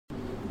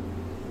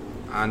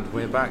And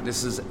we're back.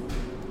 This is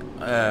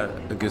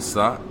a good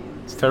start.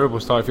 It's a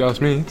terrible start if you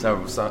ask me.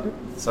 Terrible start.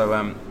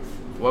 So,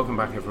 welcome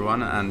back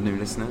everyone and new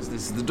listeners.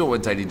 This is the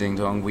Dortwood Daily Ding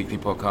Dong weekly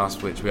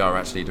podcast, which we are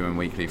actually doing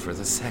weekly for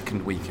the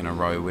second week in a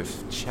row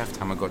with Chef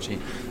Tamagotchi,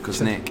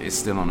 because Nick is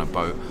still on a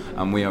boat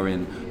and we are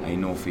in a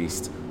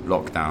northeast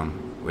lockdown,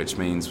 which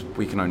means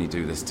we can only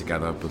do this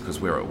together because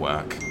we're at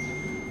work.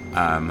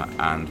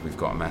 And we've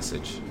got a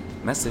message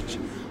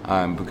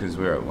because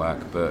we're at work,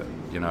 but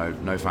you know,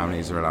 no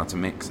families are allowed to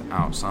mix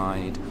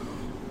outside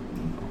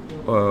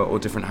or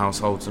different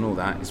households, and all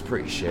that is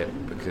pretty shit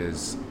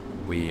because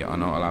we're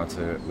only allowed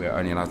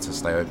to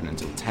stay open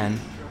until 10,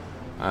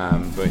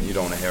 but you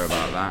don't want to hear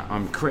about that.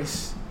 I'm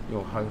Chris,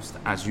 your host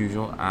as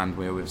usual, and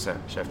we're with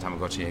Chef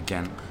Tamagotchi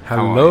again.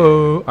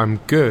 Hello, I'm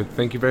good.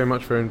 Thank you very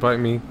much for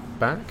inviting me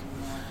back,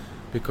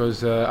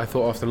 because I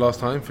thought after last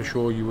time for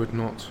sure you would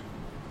not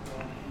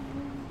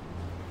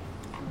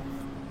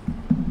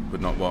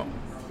what?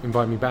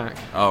 Invite me back.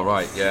 Oh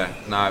right, yeah.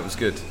 No, it was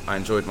good. I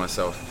enjoyed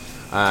myself.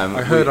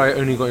 I heard I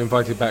only got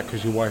invited back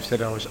because your wife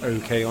said I was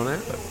okay on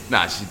it.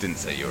 Nah, she didn't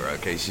say you were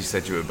okay. She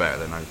said you were better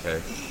than okay.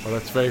 Well,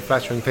 that's very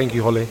flattering. Thank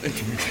you, Holly.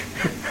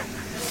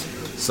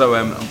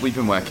 So we've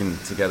been working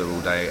together all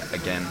day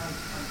again,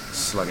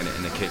 slugging it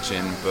in the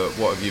kitchen. But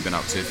what have you been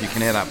up to? If you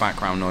can hear that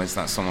background noise,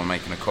 that's someone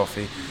making a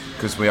coffee,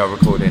 because we are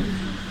recording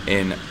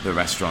in the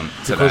restaurant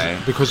today.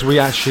 Because we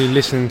actually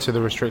listen to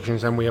the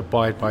restrictions and we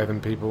abide by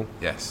them, people.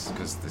 Yes,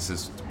 because this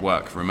is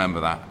work. Remember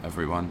that,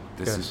 everyone.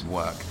 This is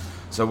work.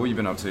 So what have you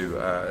been up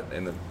to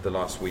in the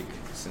last week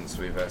since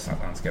we've sat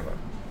down together?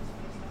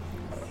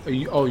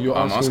 You're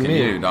asking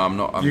me? You. No, I'm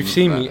not. You've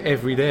seen me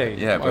every day.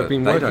 Yeah, but I've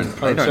been they working.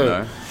 don't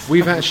know.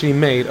 We've actually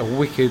made a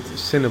wicked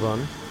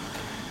Cinnabon,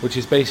 which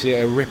is basically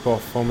a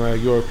rip-off from a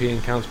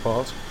European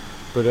counterpart.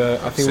 But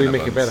I think we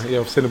make it better.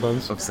 Yeah, of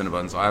Cinnabons. Of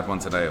Cinnabons. I had one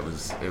today. It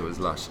was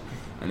lush,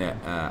 and it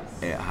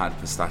had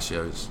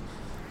pistachios,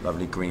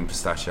 lovely green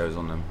pistachios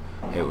on them.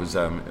 It was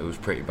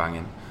pretty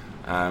banging.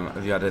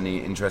 Have you had any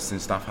interesting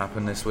stuff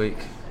happen this week?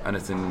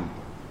 Anything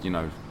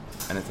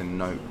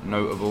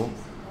notable?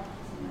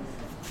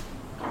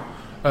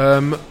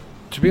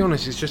 To be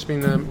honest, it's just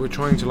been we're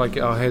trying to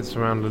get our heads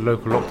around the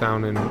local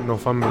lockdown in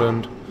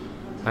Northumberland,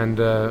 and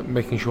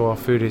making sure our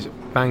food is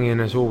banging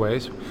as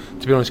always.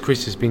 To be honest,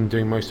 Chris has been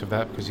doing most of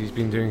that because he's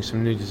been doing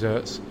some new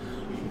desserts,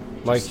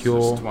 just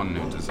one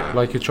new dessert,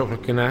 like your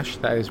chocolate ganache.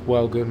 That is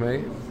well good,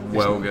 mate.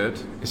 Good.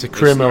 It's a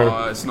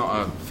cremo. It's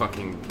not a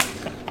fucking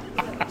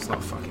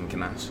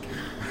ganache.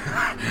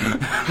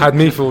 Had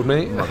me fooled,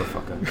 mate.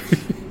 Motherfucker.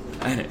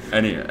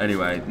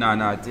 Anyway,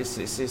 no.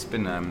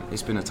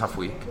 It's been a tough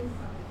week,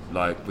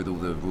 with all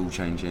the rule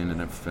changing and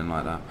everything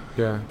like that.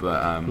 Yeah.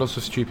 But lots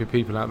of stupid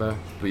people out there.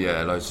 But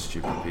yeah, loads of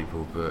stupid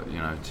people. But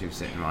two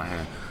sitting right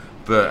here.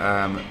 But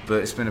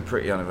it's been a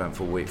pretty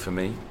uneventful week for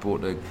me.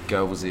 Brought the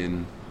girls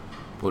in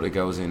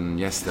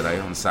yesterday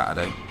on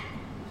Saturday,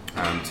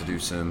 to do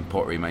some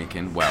pottery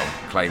making. Well,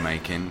 clay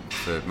making,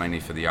 mainly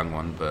for the young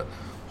one. But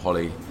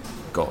Holly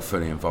got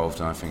fully involved,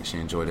 and I think she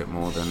enjoyed it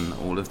more than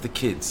all of the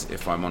kids,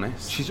 if I'm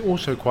honest. She's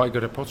also quite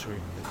good at pottery.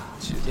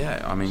 She's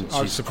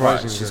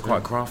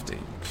quite crafty.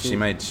 She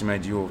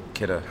made your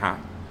kid a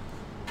hat,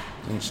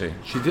 didn't she?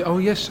 She did. Oh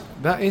yes,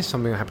 that is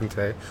something that happened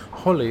today.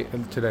 Holly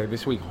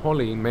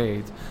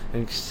made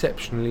an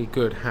exceptionally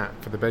good hat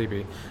for the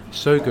baby.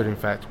 So good, in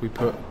fact, we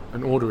put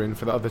an order in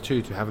for the other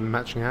two to have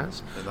matching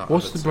hats.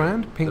 What's the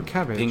brand? Pink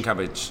Cabbage. Pink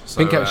Cabbage.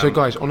 So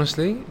guys,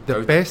 honestly,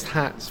 the best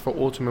hats for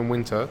autumn and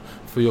winter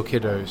for your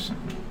kiddos.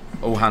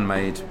 All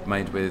handmade,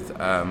 made with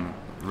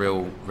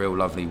real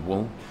lovely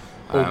wool.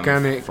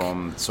 Organic.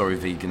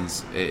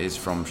 Vegans. It is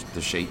from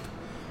the sheep.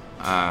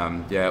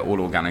 All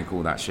organic,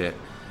 all that shit.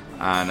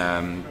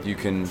 And you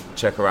can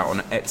check her out on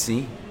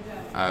Etsy,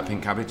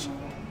 Pink Cabbage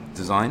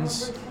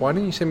Designs. Why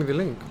didn't you send me the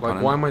link?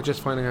 Why am I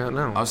just finding out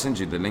now? I'll send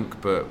you the link,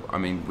 but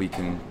we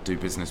can do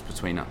business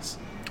between us.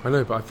 I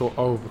know, but I thought,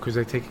 because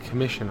they take a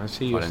commission. I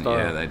see your style.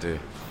 Yeah, they do.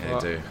 Yeah,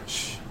 they do.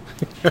 Shh.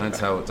 Don't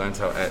tell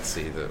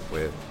Etsy that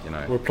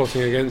we're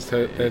plotting against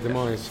their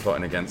demise.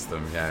 Plotting against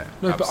them, yeah.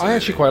 No, absolutely. But I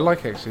actually quite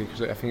like Etsy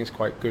because I think it's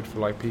quite good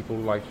for people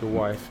like your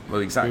wife.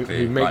 Well, exactly.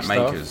 Who make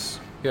makers.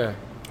 Yeah.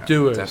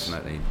 Doers.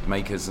 Definitely.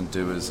 Makers and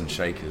doers and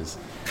shakers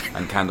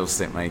and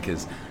candlestick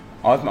makers.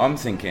 I'm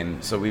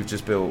thinking, so we've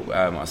just built,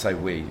 I say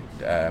we.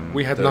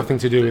 We had nothing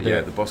to do with it.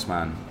 Yeah, the boss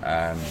man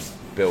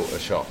built a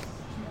shop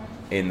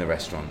in the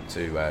restaurant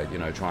to,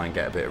 try and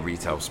get a bit of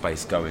retail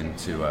space going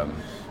to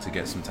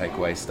get some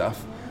takeaway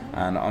stuff.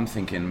 And I'm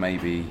thinking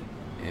maybe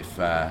if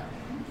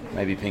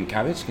Pink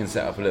Cabbage can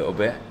set up a little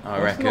bit,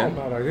 I reckon. That's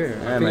not a bad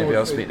idea. Yeah, maybe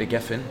I'll speak to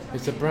Geffen.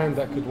 It's a brand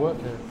that could work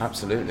here.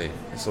 Absolutely.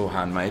 It's all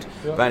handmade.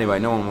 Yep. But anyway,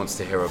 no one wants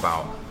to hear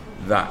about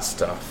that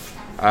stuff.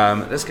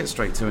 Let's get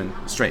straight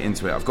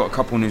into it. I've got a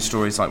couple new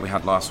stories like we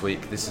had last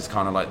week. This is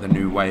kind of like the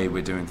new way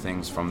we're doing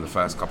things from the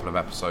first couple of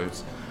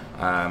episodes.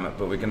 But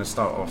we're going to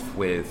start off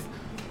with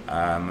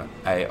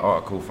a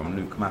article from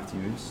Luke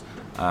Matthews,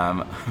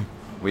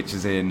 which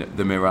is in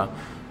The Mirror.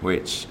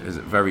 which is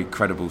a very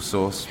credible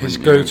source. His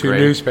wouldn't you go-to agree?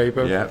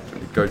 newspaper. Yeah,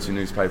 go-to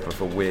newspaper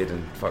for weird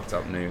and fucked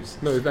up news.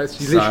 No, that's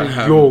So,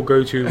 literally your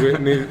go-to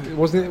news.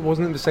 Wasn't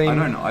it the same?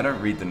 I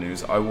don't read the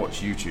news. I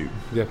watch YouTube.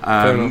 Yeah,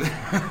 fair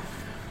enough.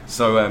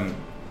 So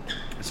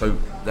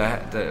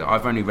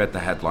I've only read the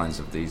headlines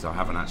of these. I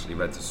haven't actually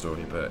read the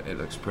story, but it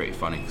looks pretty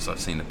funny because I've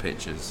seen the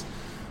pictures,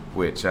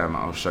 which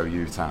I'll show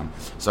you, Tam.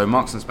 So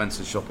Marks and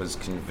Spencer shoppers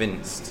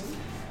convinced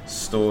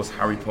store's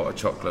Harry Potter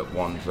chocolate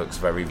wand looks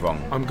very wrong.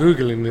 I'm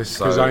googling this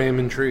because So- I am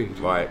intrigued.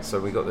 Right,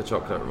 so we got the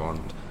chocolate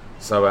wand.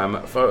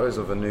 So photos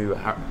of a new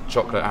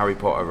chocolate Harry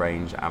Potter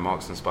range at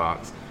Marks and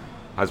Sparks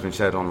has been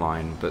shared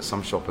online, but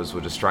some shoppers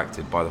were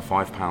distracted by the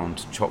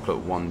 £5 chocolate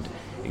wand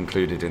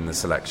included in the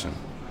selection.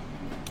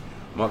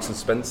 Marks and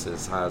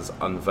Spencer's has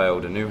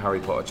unveiled a new Harry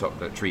Potter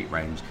chocolate treat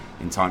range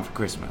in time for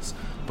Christmas,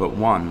 but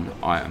one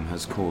item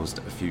has caused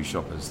a few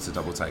shoppers to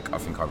double take. I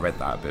think I read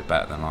that a bit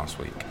better than last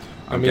week.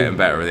 I'm getting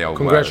better with the old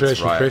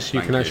congratulations, words. Right, Chris. You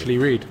thank can actually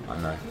read. I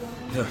know.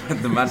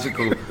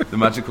 The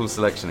magical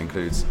selection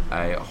includes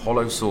a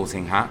hollow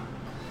sorting hat,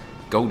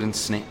 golden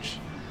snitch,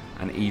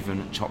 and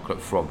even chocolate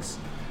frogs.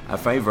 A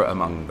favourite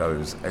among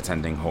those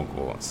attending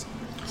Hogwarts,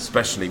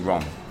 especially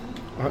Ron.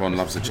 Ron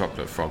loves a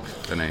chocolate frog,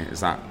 doesn't he?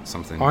 Is that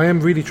something? I am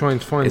really trying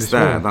to find It's this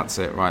there. one. That's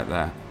it, right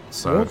there.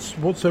 So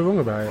What's so wrong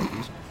about it?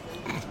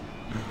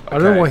 I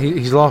don't know why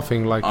he's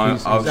laughing. Like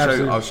he's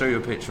absolutely... I'll show you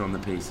a picture on the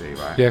PC,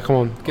 right? Yeah, come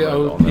on, get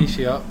old On the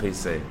PC up.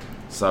 PC.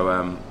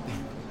 So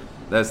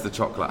there's the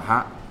chocolate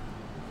hat.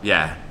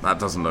 Yeah, that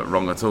doesn't look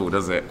wrong at all,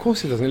 does it? Of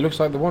course it doesn't. It looks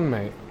like the one,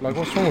 mate. Like,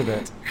 what's wrong with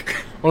it?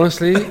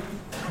 Honestly,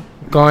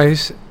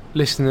 guys,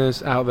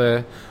 listeners out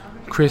there,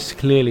 Chris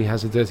clearly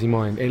has a dirty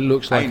mind. It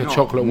looks like a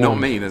chocolate wand. Not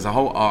me. There's a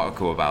whole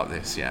article about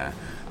this, yeah.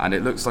 And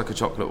it looks like a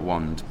chocolate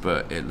wand,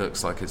 but it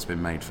looks like it's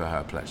been made for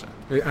her pleasure.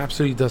 It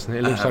absolutely doesn't.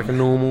 It looks like a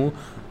normal,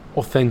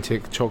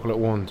 authentic chocolate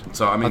wand.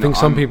 So I mean, think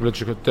some people have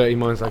just got dirty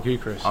minds like you,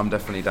 Chris. I'm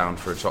definitely down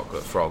for a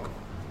chocolate frog.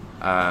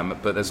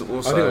 But there's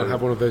also. I think I'd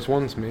have one of those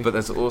ones, me. But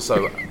there's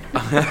also.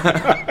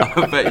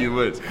 I bet you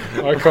would.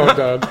 I can't,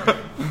 Dad.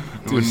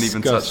 It wouldn't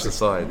even touch the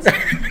sides.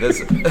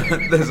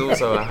 There's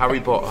also a Harry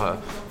Potter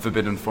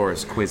Forbidden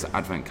Forest quiz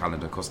advent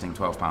calendar costing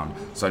 £12.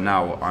 So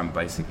now I'm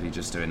basically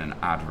just doing an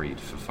ad read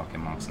for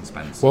fucking Marks and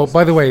Spencer. Well,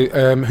 by the way,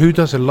 who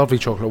does a lovely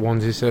chocolate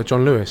wand is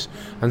John Lewis.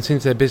 And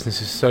since their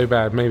business is so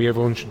bad, maybe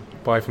everyone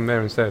should buy from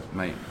there instead.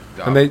 Mate,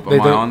 And they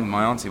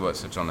my auntie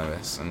works for John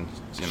Lewis, and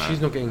you know. She's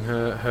not getting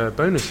her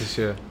bonus this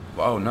year.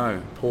 Oh no,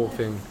 Poor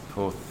thing.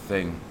 poor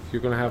thing.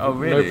 You're going to have Oh,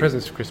 really? no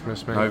presents for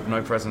Christmas, mate.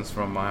 No presents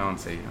from my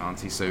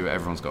Auntie Sue.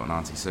 Everyone's got an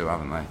Auntie Sue,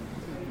 haven't they?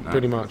 No.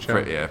 Pretty much,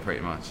 yeah. Yeah,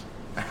 pretty much.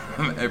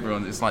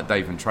 Everyone, it's like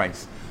Dave and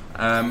Trace.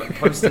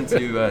 Posting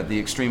to the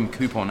Extreme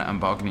Coupon and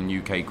Bargaining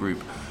UK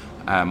group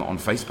on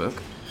Facebook,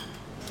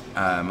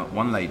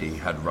 one lady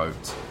had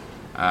wrote,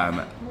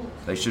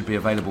 they should be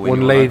available in One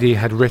your lady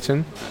had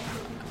written.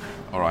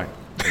 All right,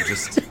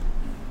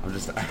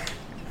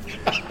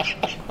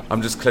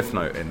 I'm just cliff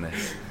noting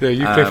this. Yeah,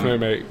 you cliff note,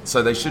 mate.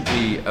 So they should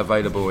be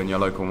available in your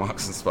local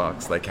Marks and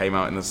Sparks. They came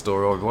out in the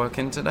store I work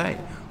in today.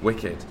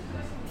 Wicked.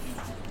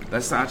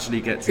 Let's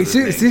actually get to Is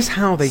the thing. this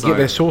how they get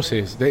their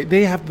sauces?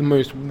 They have the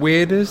most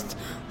weirdest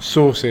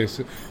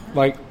sauces.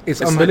 Like,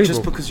 it's unbelievable. Like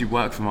just because you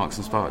work for Marks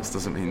and Sparks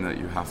doesn't mean that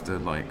you have to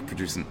like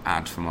produce an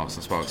ad for Marks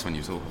and Sparks when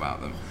you talk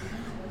about them.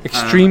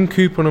 Extreme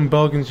Coupon and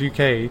Bargains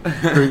UK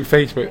group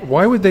Facebook.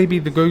 Why would they be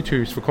the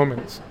go-tos for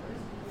comments?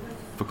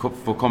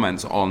 For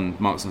comments on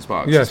Marks and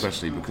Sparks, Yes.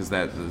 especially because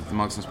the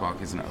Marks and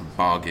Sparks isn't a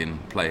bargain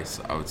place,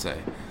 I would say.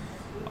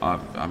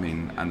 I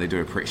mean, and they do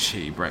a pretty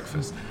shitty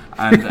breakfast.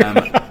 And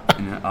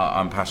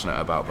I'm passionate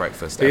about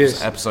breakfast.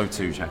 Episode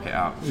 2, check it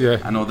out. Yeah.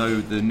 And although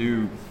the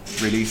new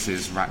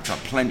releases racked up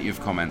plenty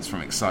of comments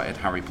from excited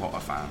Harry Potter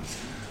fans,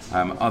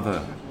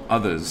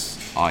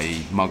 others, i.e.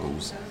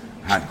 Muggles,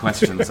 had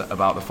questions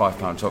about the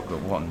 £5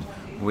 chocolate wand,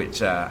 which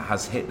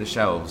has hit the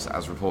shelves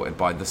as reported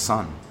by The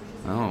Sun.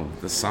 Oh,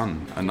 The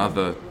Sun,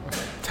 another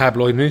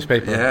Tabloid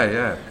newspaper.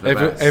 Yeah.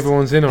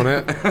 Everyone's in on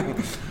it.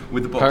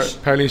 With the box,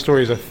 Apparently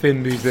stories are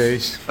thin these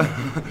days.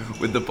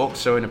 with the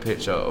box showing a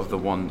picture of the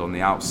wand on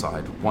the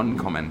outside, one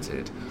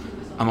commented,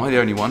 "Am I the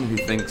only one who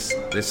thinks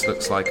this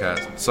looks like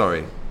a?"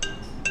 Sorry,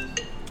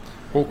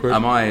 Awkward.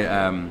 am I?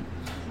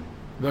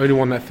 The only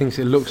one that thinks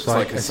it looks It's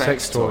like a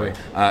sex toy.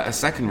 A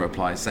second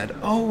reply said,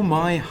 "Oh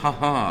my,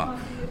 haha."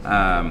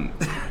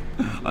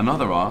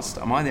 Another asked,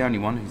 "Am I the only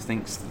one who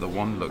thinks that the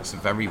wand looks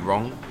very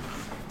wrong?"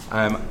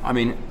 I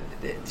mean,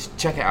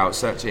 check it out.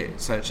 Search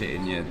it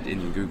in your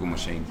Google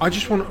machine. I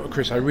just want,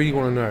 Chris, I really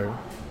want to know,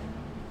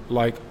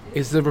 like,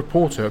 is the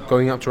reporter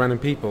going up to random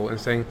people and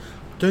saying,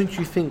 "Don't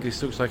you think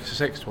this looks like a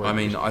sex toy?" I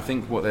mean, I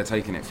think what they're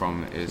taking it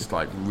from is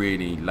like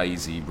really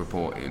lazy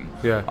reporting.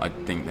 Yeah. I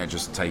think they're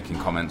just taking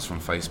comments from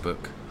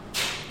Facebook.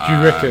 Do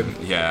you reckon?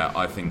 Yeah,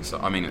 I think so.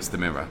 I mean, it's the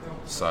Mirror,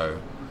 so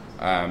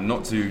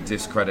not to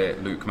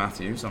discredit Luke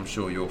Matthews. I'm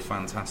sure you're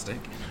fantastic.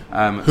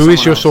 Who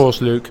is your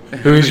source, Luke?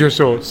 Who is your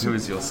source? Who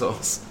is your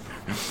source?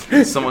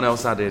 Someone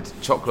else added,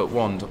 "Chocolate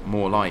wand,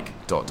 more like ...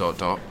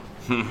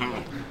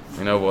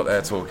 You know what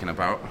they're talking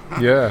about.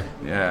 Yeah.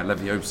 Yeah,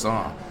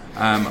 Leviosa.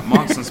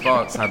 Marks and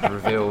Sparks had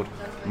revealed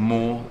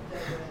more.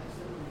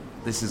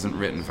 This isn't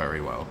written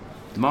very well.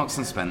 Marks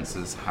and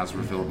Spencer's has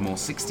revealed more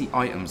 60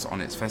 items on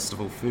its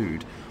festival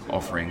food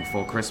offering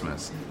for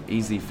Christmas.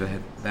 Easy for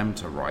them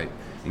to write,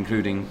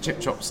 including chip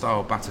chop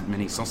style battered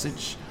mini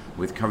sausage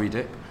with curry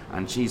dip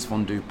and cheese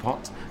fondue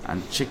pot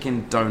and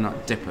chicken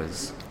donut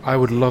dippers. I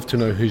would love to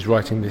know who's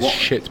writing this What?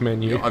 shit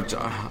menu.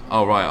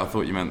 Oh right, I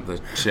thought you meant the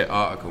shit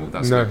article.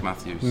 That's No, Luke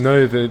Matthews.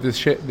 No, the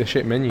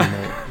shit menu,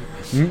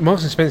 mate.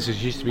 Marks and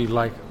Spencer's used to be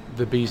like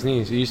the bee's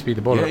knees. It used to be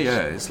the bollocks.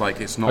 Yeah, it's like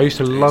it's not. I used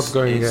to love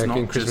going it's there, not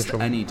getting Christmas just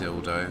shopping. any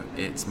dildo.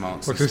 It's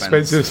Marks and Marks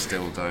and Spencer's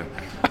Spencer's.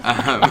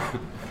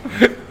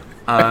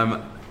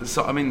 dildo.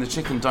 So I mean, the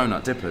chicken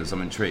donut dippers.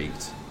 I'm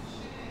intrigued.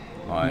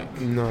 Like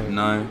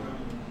no,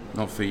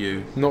 not for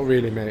you. Not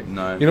really, mate.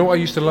 No. You know what I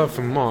used to love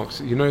from Marks?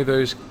 You know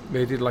those,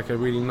 they did like a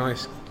really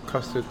nice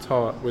custard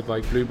tart with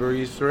like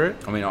blueberries through it?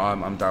 I mean,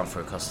 I'm down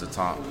for a custard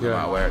tart, no Yeah.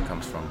 matter where it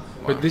comes from.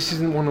 But Like, this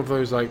isn't one of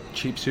those like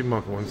cheap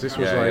supermarket ones. This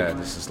was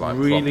this is like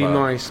really proper,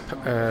 nice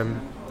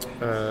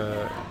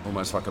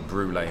almost like a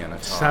brulee and a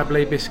tart.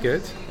 sablé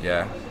biscuit,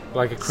 Yeah.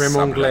 like a creme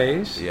Sablé.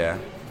 anglaise, Yeah.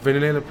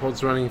 vanilla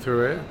pods running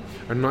through it,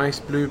 a nice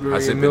blueberry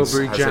Has it and been,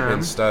 mulberry has jam. it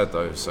been stirred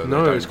though, so No,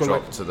 they don't it's got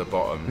drop like- to the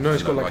bottom? No,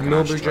 it's and got look like a an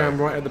mulberry ashtray?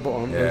 jam right at the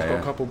bottom. and Yeah, it's got yeah.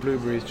 a couple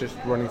blueberries just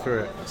running through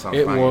it. Sounds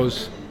It banging.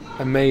 was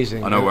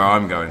amazing. I know where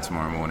I'm going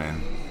tomorrow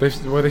morning.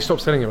 They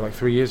stopped selling it like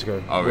 3 years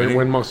ago. Oh, really?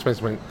 When Marks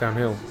Spencer went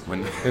downhill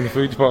When in the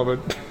food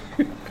department.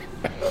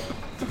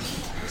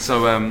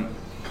 So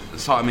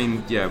I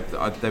mean, yeah,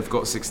 they've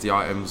got 60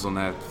 items on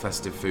their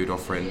festive food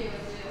offering.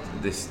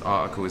 This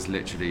article is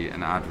literally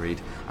an ad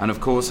read. And of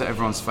course,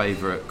 everyone's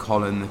favourite,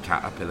 Colin the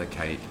Caterpillar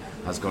Cake,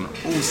 has gone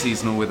all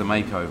seasonal with a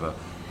makeover,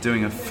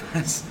 doing a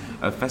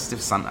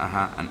festive Santa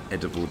hat and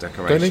edible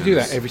decorations. Don't they do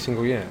that every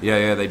single year?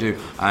 Yeah, they do.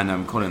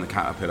 And Colin the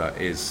Caterpillar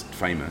is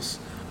famous.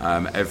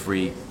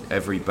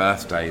 Every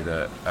birthday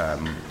that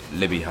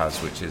Libby has,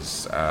 which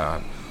is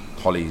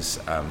Holly's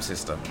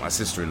sister, my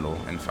sister-in-law,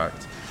 in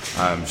fact,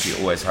 she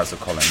always has a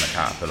Colin the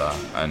Caterpillar,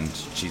 and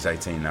she's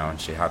 18 now, and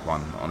she had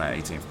one on her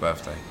 18th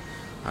birthday.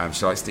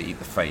 She likes to eat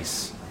the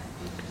face.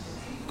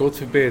 God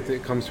forbid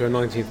it comes to her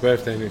 19th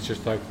birthday and it's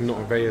just like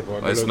not available.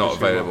 at the It's local not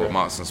available. supermarket.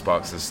 Marks and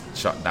Sparks is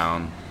shut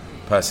down.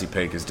 Percy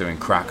Pig is doing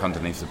crack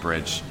underneath the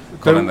bridge.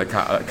 Colin the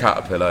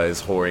Caterpillar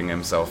is whoring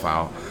himself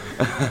out.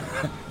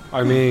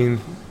 I mean,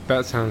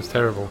 that sounds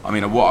terrible. I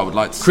mean, what I would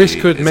like to Chris see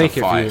could is make a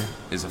it for fight. you.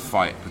 Is a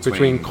fight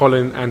Between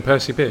Colin and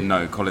Percy Pig.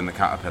 No, Colin the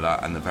Caterpillar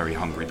and the very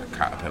hungry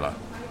caterpillar.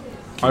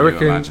 Can I you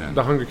reckon imagine?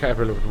 the Hungry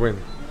Caterpillar would win.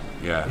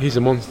 Yeah, He's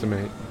a monster,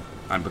 mate.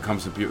 and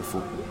becomes a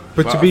beautiful.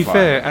 But to be butterfly.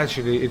 fair,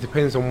 actually, it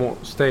depends on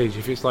what stage.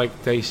 If it's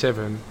like day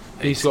 7,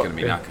 he's got going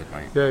to be knackered,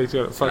 mate. Yeah, he's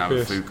got He's gonna fuck have a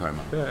this. food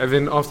coma. Yeah, and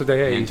then after day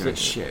He 8, ain't doing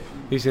shit.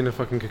 he's in a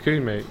fucking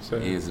cocoon, mate. So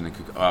He is in a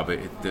cook. Oh,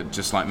 but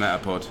just like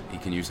Metapod, he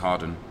can use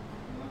Harden.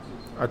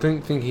 I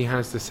don't think he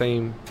has the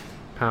same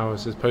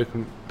powers as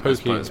Pokey,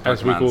 As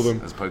we call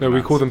them. As No,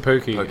 we call them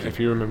Pokey, Pokey. if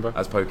you remember.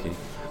 As Pokey.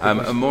 And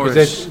 'Cause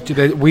Morris.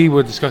 we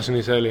were discussing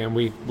this earlier, and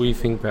we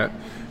think that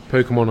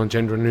Pokemon are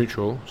gender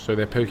neutral, so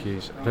they're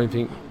Pokies. I don't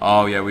think.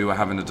 Oh yeah, we were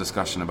having a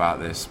discussion about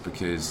this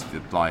because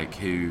like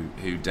who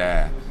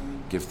dare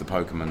give the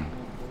Pokemon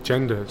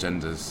Gender.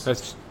 genders?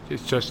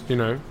 It's just, you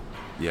know,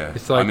 Yeah,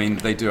 it's like I mean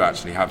they do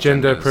actually have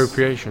gender genders,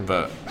 appropriation.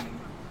 but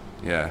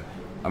yeah,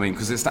 I mean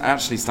because it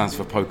actually stands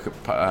for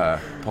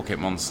Pocket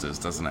Monsters,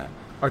 doesn't it?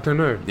 I don't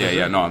know.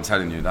 Yeah. No, I'm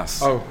telling you,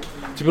 that's Oh,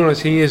 to be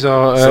honest, he is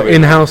our So we-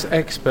 in-house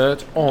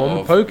expert on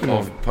of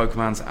Pokemon.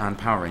 Pokemons and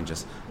Power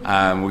Rangers.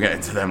 We'll get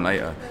into them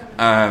later.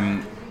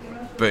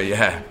 But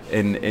yeah,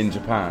 in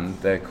Japan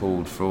they're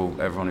called, for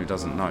everyone who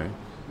doesn't know,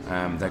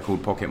 they're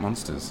called Pocket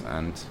Monsters,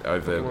 and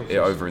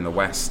over in the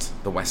west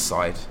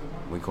side,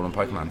 we call them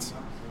Pokemons.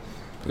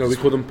 No, we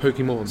call them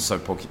Pokemon So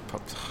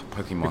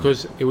Pokemon.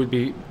 because it would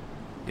be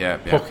yeah.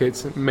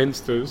 pockets,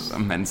 mensters.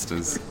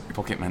 Mensters,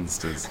 Pocket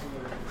Mensters.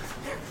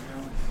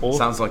 Or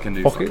Sounds like a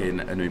new Pocket-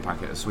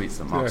 packet of sweets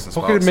that Marks and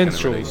Sparks Pocket is gonna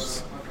minstrels.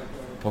 release.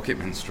 Pocket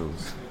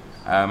minstrels.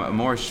 A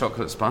Morris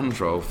chocolate sponge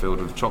roll filled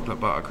with chocolate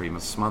buttercream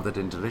and smothered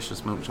in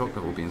delicious milk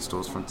chocolate will be in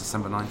stores from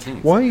December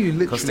 19th. why are you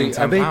Costing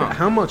literally? £10.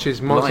 How much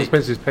is Marks and Like-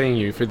 Spencer's paying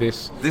you for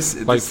this? This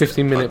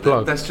 15-minute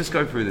plug. Let's just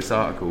go through this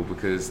article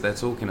because they're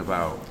talking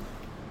about.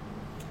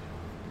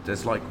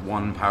 There's like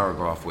one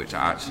paragraph which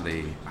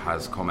actually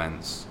has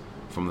comments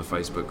from the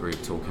Facebook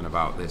group talking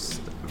about this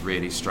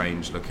really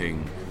strange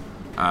looking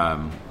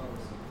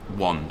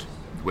wand,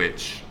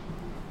 which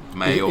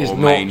may It is or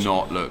may not-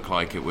 not look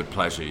like it would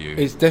pleasure you.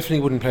 It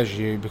definitely wouldn't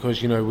pleasure you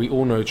because, you know, we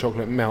all know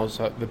chocolate melts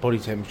at the body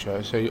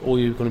temperature, so all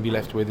you're going to be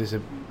left with is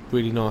a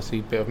really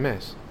nasty bit of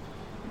mess.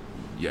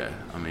 Yeah,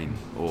 I mean,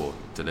 or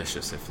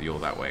delicious if you're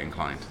that way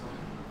inclined.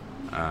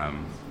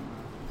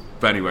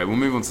 But anyway, we'll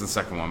move on to the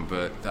second one.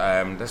 But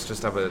let's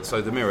just have a.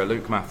 So the Mirror,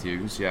 Luke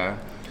Matthews, yeah.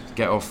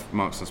 Get off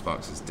Marks and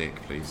Sparks'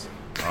 dick, please.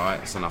 All right,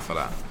 it's enough of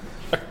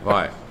that.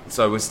 Right,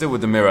 so we're still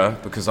with the Mirror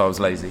because I was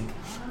lazy,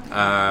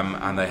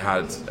 and they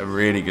had a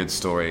really good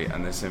story,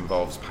 and this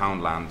involves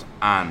Poundland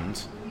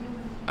and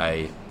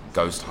a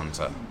ghost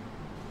hunter.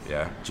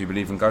 Yeah, do you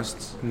believe in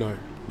ghosts? No.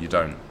 You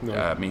don't?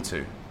 No. Me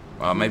too.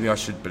 Well, maybe I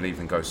should believe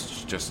in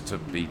ghosts just to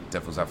be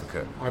devil's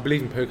advocate. I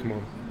believe in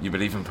Pokemon. You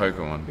believe in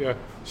Pokemon? Yeah.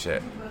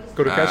 Shit.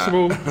 Got to catch them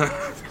all.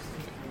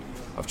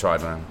 I've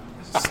tried, man.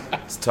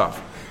 It's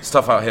tough. It's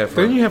tough out here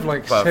for Don't you have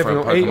like for 7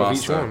 a or 8 of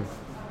Pokemaster. each one?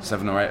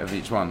 7 or 8 of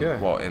each one? Yeah.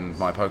 What, in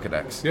my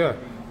Pokedex? Yeah.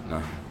 No.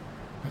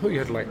 I thought you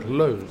had like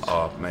loads.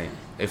 Oh, mate.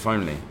 If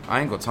only. I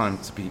ain't got time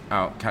to be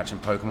out catching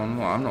Pokemon.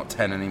 Well, I'm not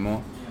 10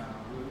 anymore.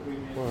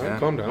 Alright,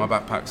 calm down. My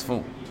backpack's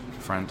full,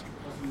 friend.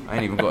 I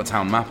ain't even got a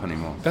town map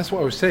anymore. That's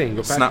what I was saying.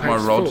 Your Snap my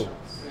backpack's rod. full.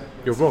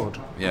 Your rod?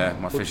 Yeah,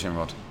 my fishing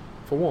rod.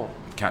 For what?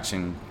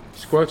 Catching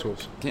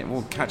Squirtles.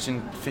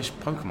 catching fish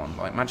Pokemon,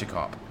 like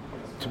Magikarp.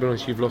 To be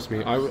honest, you've lost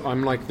me.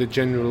 I'm like the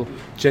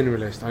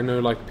generalist. I know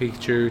like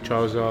Pikachu,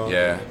 Charizard,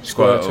 Yeah,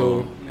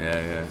 Squirtle.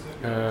 Yeah.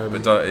 Um,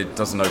 But it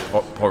doesn't know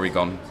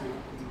Porygon.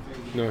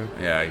 no,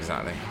 Yeah,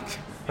 exactly.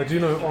 I do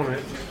know on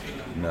it.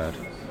 Nerd.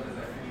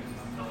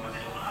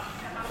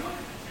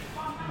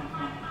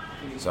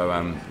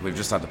 So we've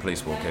just had the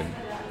police walk in.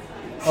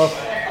 Oh,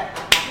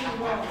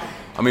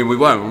 I mean, we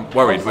weren't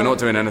worried. We're not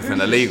doing anything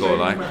illegal,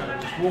 like.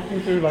 just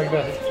walking through like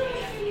that.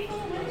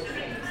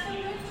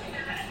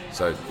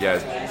 So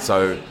yeah.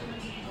 So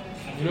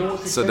You know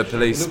what's So the exceptional?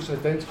 police- It looks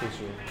identical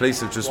to you.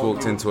 police have just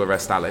walked in to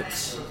arrest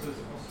Alex.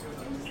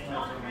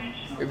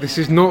 This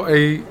is not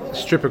a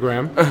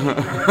strippogram.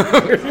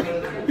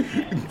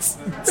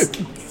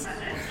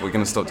 We're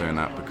going to stop doing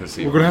that because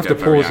We're gonna have get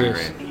to very pause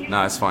angry.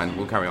 No, it's fine.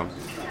 We'll carry on.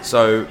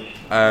 So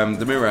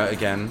the Mirror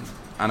again,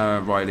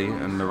 Anna Riley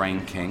and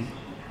Lorraine King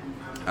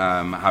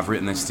have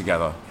written this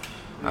together.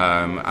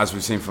 As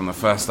we've seen from the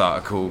first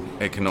article,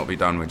 it cannot be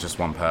done with just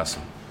one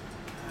person.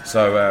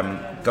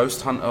 So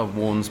Ghost Hunter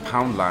warns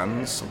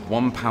Poundland's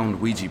 £1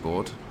 Ouija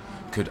board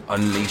could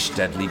unleash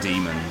deadly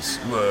demons.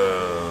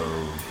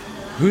 Whoa.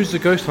 Who's the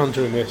ghost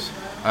hunter in this?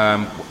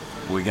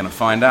 We're going to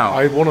find out.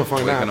 I want to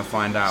find We're out. going to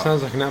find out.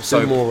 Sounds like an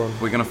absolute moron.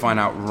 We're going to find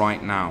out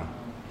right now.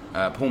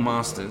 Paul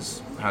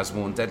Masters has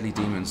warned deadly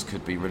demons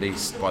could be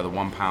released by the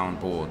 £1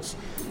 boards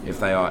if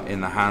they are in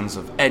the hands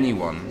of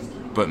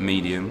anyone but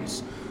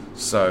mediums.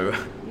 So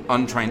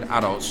untrained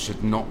adults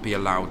should not be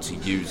allowed to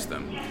use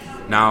them.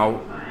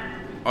 Now,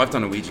 I've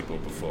done a Ouija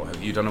board before.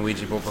 Have you done a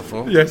Ouija board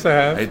before? Yes, I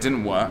have. It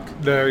didn't work.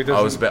 No, it doesn't.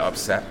 I was a bit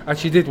upset.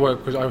 Actually, did work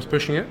because I was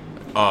pushing it.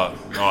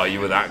 Oh, you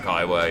were that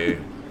guy, were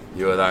you?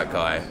 You were that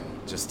guy,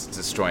 just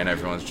destroying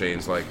everyone's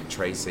dreams, like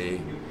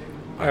Tracy.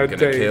 I'm gonna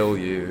Dave. kill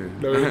you.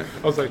 No,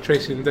 I was like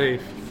Tracy and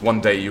Dave.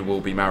 One day you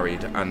will be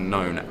married and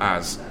known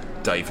as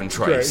Dave and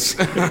Trace.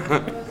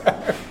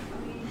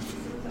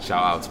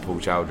 Shout out to Paul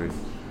Chowdhury.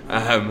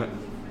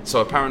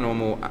 So a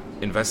paranormal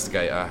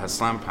investigator has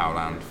slammed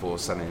Powerland for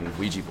selling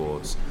Ouija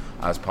boards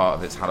as part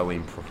of its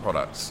Halloween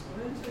products.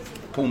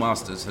 Paul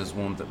Masters has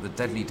warned that the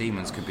deadly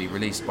demons could be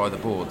released by the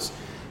boards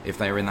if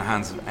they are in the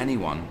hands of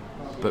anyone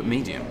but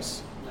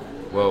mediums.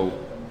 Well,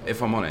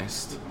 if I'm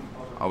honest,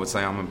 I would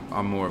say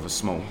I'm more of a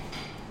small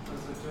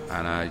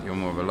and you're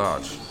more of a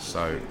large,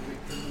 so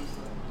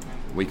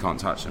we can't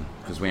touch them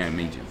because we ain't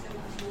medium.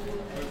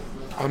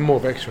 I'm more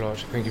of extra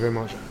large. Thank you very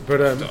much. But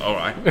All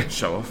right,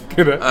 show off.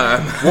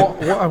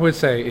 what I would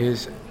say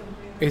is,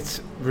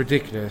 it's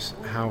ridiculous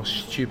how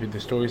stupid the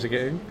stories are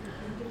getting.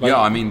 Like, Yeah,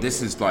 I mean,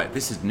 this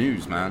is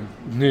news, man.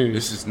 News.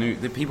 This is new.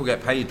 The people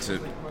get paid to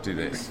do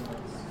this.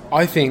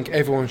 I think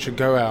everyone should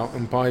go out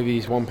and buy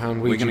these £1 Ouija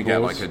We're going to get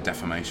boards. like a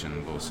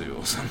defamation lawsuit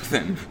or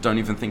something. Don't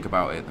even think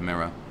about it, the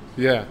Mirror.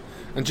 Yeah,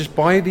 and just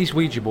buy these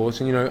Ouija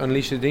boards and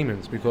unleash the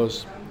demons.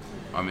 Because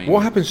I mean,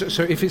 what happens?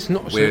 So if it's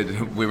not,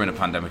 so we're in a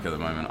pandemic at the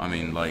moment. I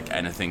mean, like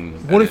anything.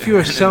 what if you're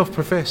a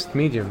self-professed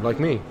medium like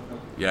me?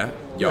 Yeah?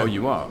 Oh,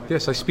 you are?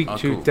 Yes, I speak Oh,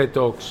 to cool. dead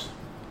dogs,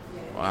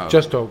 Wow.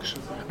 just dogs,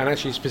 and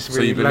actually so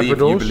specifically you believe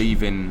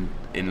Labradors.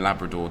 in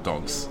Labrador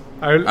dogs?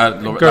 Ghosts.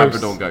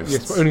 Labrador ghosts.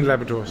 Yes, but only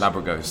Labradors.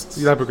 Labra ghosts.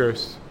 Labra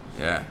ghosts.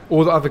 Yeah.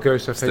 All the other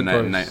ghosts are It's the fake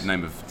ghosts.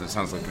 name of. That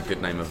sounds like a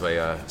good name of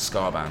a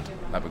ska band.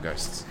 Labra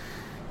ghosts.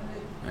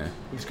 Yeah.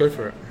 Let's go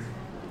for it.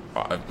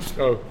 I,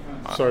 Oh,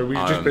 sorry, were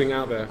you just putting it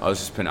out there? I was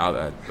just putting it out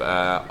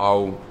there.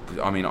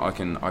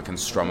 I can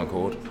strum a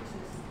chord.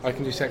 I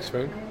can do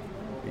saxophone.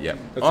 Yeah.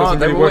 That Oh, doesn't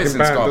they really were work always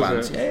in in band, ska does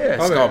bands. it? Yeah,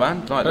 Are ska they?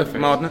 band. Like Perfect.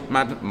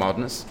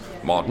 Madness.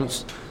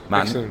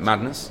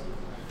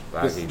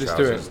 Let's Baggy do it.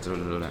 trousers.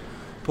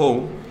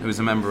 Paul, who is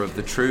a member of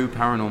the True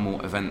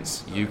Paranormal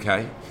Events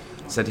UK,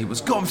 said he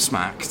was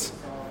gobsmacked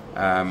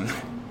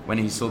when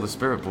he saw the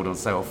spirit board on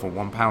sale for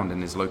 £1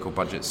 in his local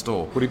budget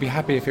store. Would he be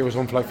happy if it was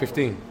on for like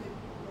 15?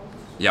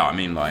 Yeah, I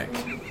mean, like,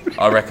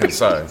 I reckon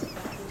so.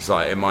 It's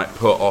like, it might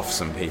put off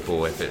some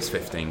people if it's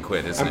 15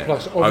 quid, isn't And it?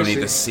 plus, Only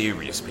obviously- the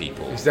serious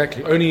people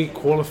Exactly. Only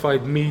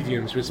qualified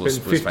mediums would will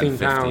spend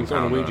 £15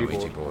 on a Ouija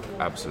board. board.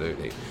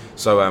 Absolutely.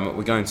 So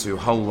we're going to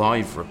Hull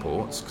Live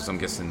reports, because I'm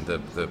guessing the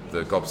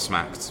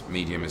gobsmacked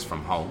medium is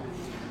from Hull.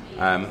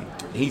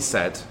 He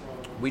said,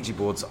 Ouija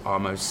boards are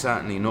most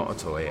certainly not a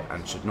toy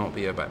and should not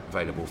be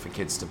available for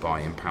kids to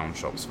buy in pound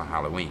shops for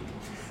Halloween.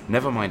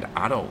 Never mind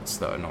adults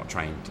that are not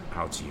trained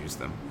how to use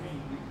them.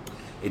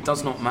 It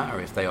does not matter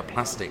if they are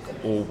plastic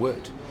or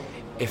wood.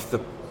 If the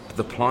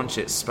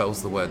planchette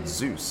spells the word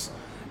Zeus,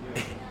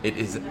 It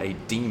is a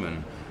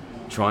demon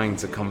trying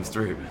to come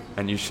through,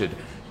 and you should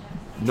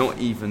not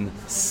even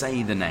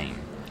say the name.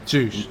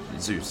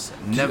 Zeus.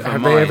 Never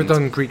Have mind. they ever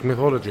done Greek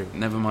mythology?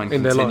 Never mind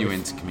in their continuing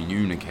life? to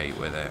communicate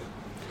with it.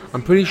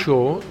 I'm pretty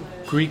sure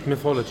Greek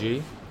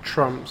mythology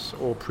trumps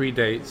or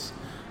predates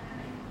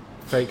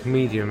fake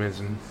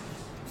mediumism.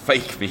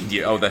 Fake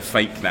media. Oh, they're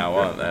fake now,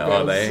 aren't they?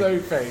 Are they? So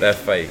fake. They're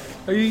fake.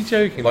 Are you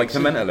joking? Like The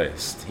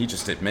Mentalist, he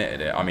just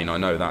admitted it. I mean, I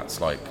know that's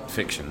like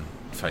fiction,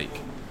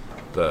 fake,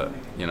 but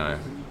you know,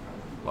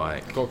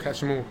 like Gotta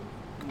catch them all.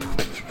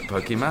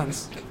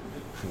 Pokemans,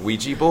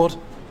 Ouija board.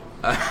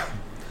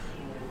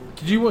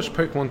 Did you watch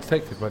Pokemon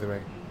Detective, by the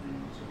way?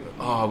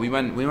 Oh, we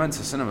went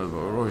to cinema, but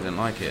Rory didn't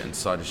like it and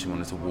decided she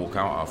wanted to walk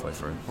out halfway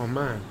through. Oh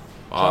man.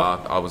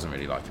 I wasn't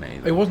really liking it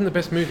either. It wasn't the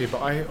best movie, but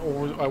I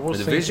was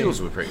The thinking,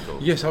 visuals were pretty cool.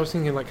 Yes, I was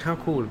thinking like how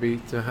cool would it be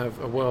to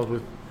have a world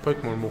with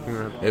Pokemon walking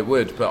around. It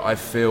would, but I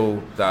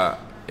feel that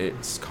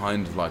it's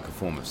kind of like a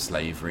form of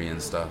slavery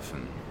and stuff.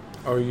 And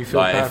Oh, you feel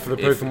bad for the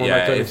Pokemon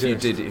that don't if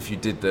exist? if you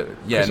did the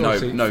yeah, 'Cause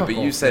obviously, no, fuck but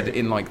you off, said mate.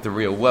 in like the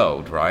real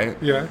world, right?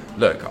 Yeah.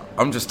 Look,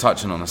 I'm just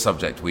touching on a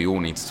subject we all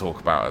need to talk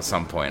about at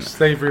some point,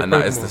 Slavery of and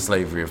that is Pokemon. the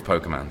slavery of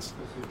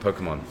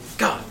Pokemon.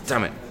 God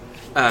damn it.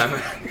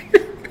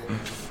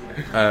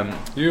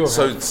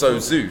 So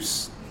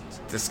Zeus.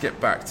 Let's get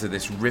back to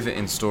this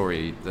riveting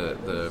story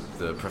that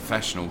the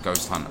professional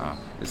ghost hunter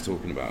is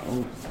talking about.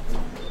 Oh,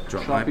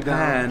 drop my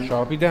pen.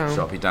 Sharpie down.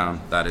 Sharpie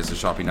down. That is a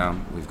Sharpie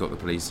down. We've got the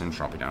police in.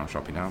 Sharpie down.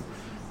 Sharpie down.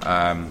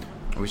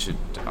 We should.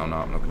 Oh no,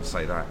 I'm not going to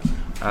say that.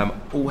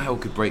 All hell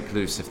could break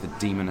loose if the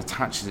demon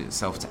attaches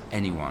itself to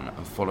anyone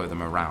and follow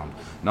them around.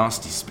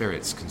 Nasty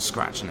spirits can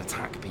scratch and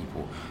attack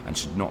people and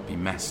should not be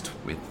messed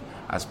with,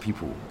 as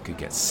people could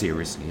get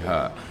seriously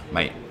hurt.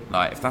 Mate,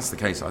 like if that's the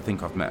case, I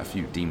think I've met a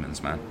few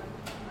demons, man.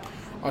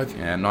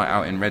 Yeah, night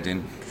out in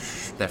Reading,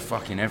 they're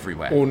fucking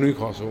everywhere. Or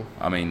Newcastle.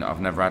 I mean,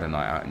 I've never had a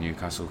night out in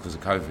Newcastle because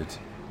of COVID.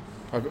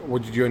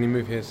 What did you only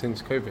move here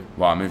since COVID?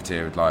 Well, I moved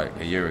here like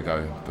a year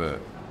ago, but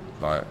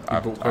like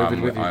brought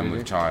COVID with you, I'm did with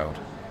you? child.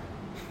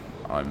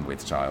 I'm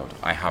with child.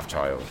 I have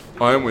child.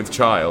 I am with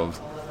child.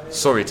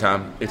 Sorry,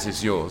 Tam, it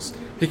is yours.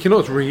 He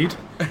cannot read,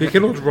 he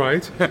cannot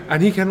write,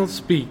 and he cannot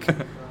speak.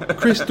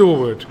 Chris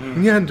Dorwood,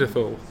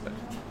 Neanderthal.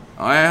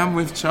 I am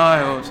with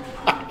child.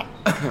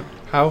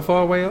 How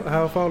far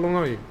along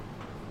are you?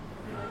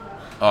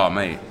 Oh,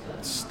 mate,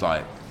 it's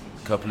like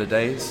a couple of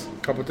days.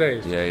 Couple of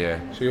days. Yeah.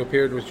 So your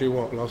period was due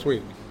what, last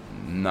week?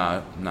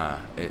 No,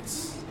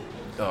 it's.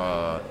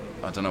 I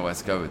don't know where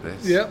to go with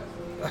this. Yep.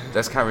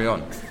 Let's carry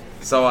on.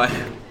 So I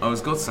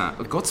was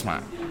godsmacked,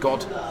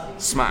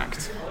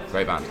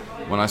 great band,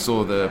 when I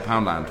saw the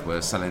Poundland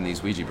were selling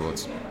these Ouija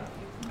boards,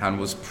 and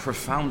was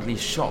profoundly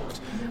shocked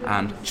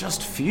and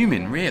just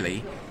fuming.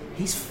 Really,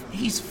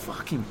 he's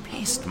fucking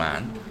pissed,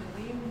 man.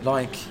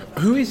 Like,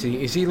 Who is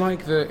he? Is he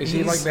like the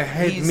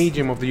head he's-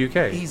 medium of the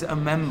UK? he's a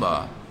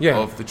member Yeah.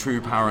 of the True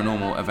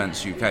Paranormal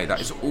Events UK.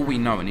 That is all we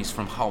know, and he's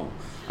from Hull.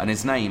 And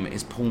his name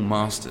is Paul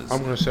Masters.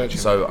 I'm gonna search him.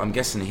 So I'm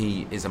guessing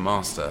he is a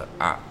master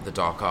at the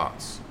dark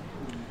arts.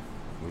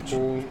 Would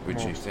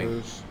you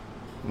think?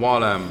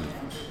 While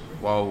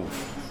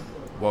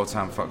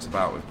Tam fucks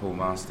about with Paul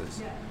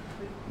Masters,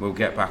 we'll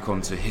get back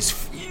onto his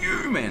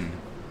fuming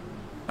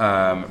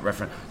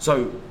reference.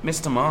 So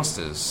Mr.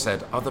 Masters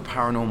said other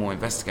paranormal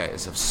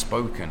investigators have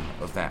spoken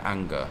of their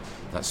anger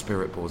that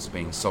spirit boards are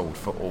being sold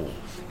for all.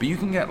 But you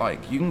can get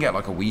like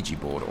a Ouija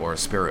board or a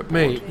spirit board.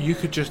 Mate, you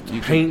could just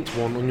paint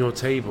one on your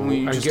table Well,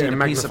 you and just get need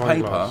a a piece of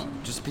magnifying paper, glass.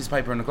 just a piece of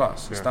paper and a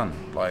glass. It's Yeah. done.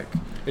 Like,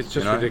 It's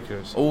just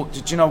ridiculous. Or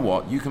did you know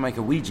what? You can make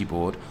a Ouija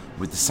board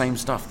with the same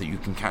stuff that you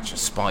can catch a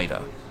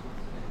spider.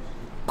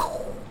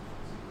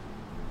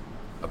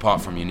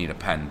 Apart from you need a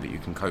pen, but you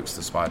can coax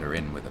the spider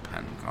in with a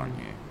pen, can't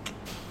you?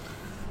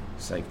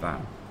 Save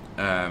that.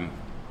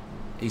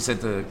 He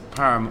said the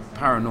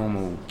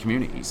paranormal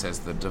community says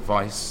the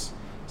devices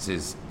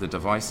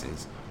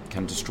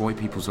can destroy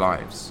people's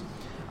lives,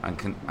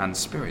 and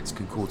spirits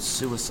can cause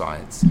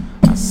suicides,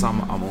 as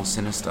some are more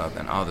sinister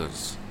than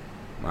others.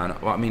 Man,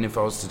 well, I mean, if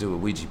I was to do a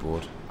Ouija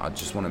board, I'd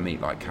just want to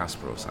meet like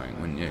Casper or something,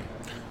 wouldn't you?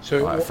 So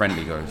Like a what-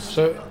 friendly ghost.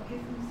 So,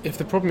 if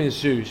the problem is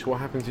Zeus, what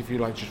happens if you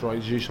like just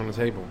write Zeus on the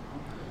table?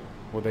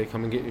 Will they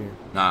come and get you?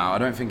 Nah, I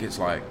don't think it's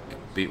like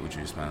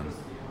Beetlejuice, man.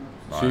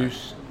 Like,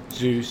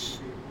 Zeus.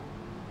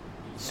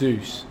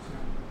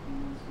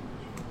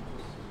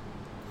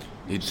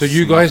 he'd So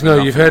you snuff guys know,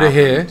 nothing you've heard it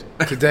here.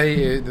 happened.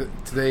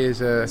 Today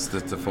is It's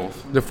the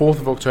fourth. the 4th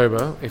of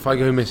October. If I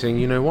go missing,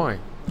 you know why.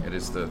 It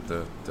is the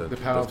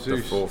power of the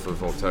Zeus. 4th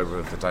of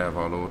October, the day of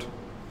our Lord.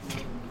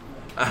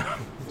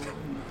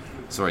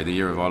 Sorry, the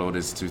year of our Lord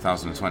is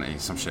 2020,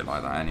 some shit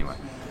like that.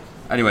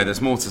 Anyway,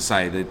 there's more to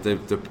say. The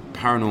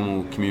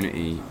paranormal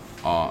community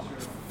are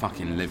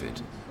fucking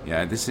livid.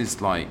 Yeah, this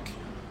is like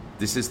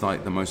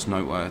the most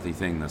noteworthy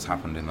thing that's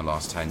happened in the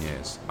last 10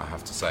 years. I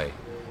have to say,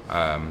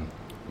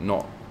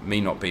 not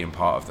being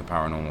part of the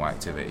paranormal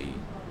activity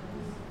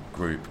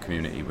group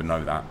community would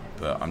know that,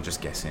 but I'm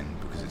just guessing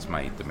because it's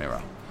made the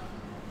Mirror.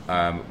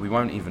 We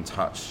won't even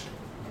touch.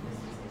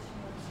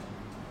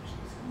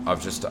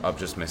 I've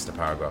just missed a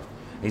paragraph.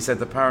 He said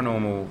the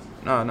paranormal.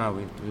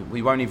 No,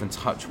 we won't even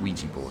touch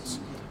Ouija boards.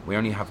 We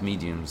only have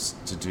mediums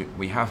to do.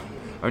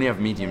 Only have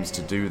mediums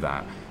to do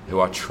that who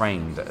are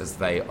trained, as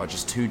they are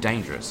just too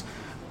dangerous,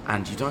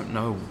 and you don't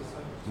know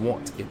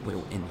what it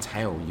will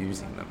entail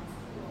using them.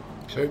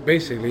 So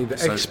basically,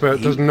 the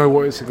expert doesn't know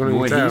what it's going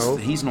to entail.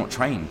 He's not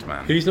trained,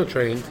 man. He's not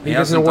trained. He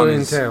doesn't know what it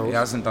entails. He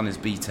hasn't done his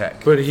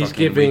BTEC. But he's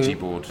Ouija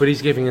board.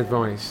 giving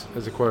advice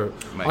as a quote.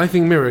 Mate. I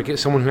think Mirror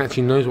gets someone who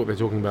actually knows what they're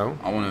talking about.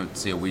 I want to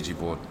see a Ouija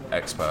board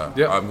expert.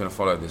 Yep. I'm going to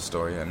follow this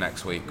story, and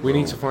next week We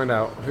need to find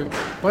out.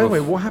 By the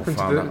way, what happened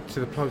we'll to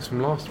the plugs from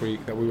last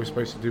week that we were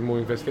supposed to do more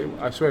investigation?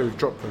 I swear we've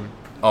dropped them.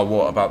 Oh,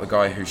 what about the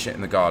guy who shit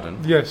in the garden?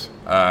 Yes.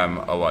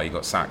 Oh, well, he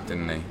got sacked,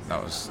 didn't he?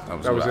 That was all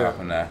that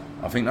happened there.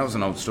 I think that was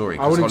an old story.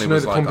 I wanted Holly to know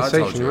was the like, I told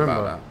compensation. you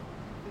Remember? about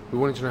that. We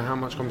wanted to know how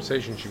much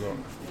compensation she got.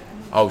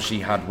 Oh,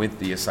 she had with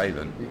the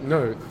assailant.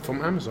 No,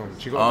 from Amazon.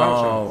 She got a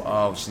voucher.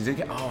 Oh, she did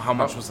get. Oh, how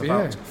much was the yeah.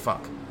 voucher?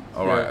 Fuck.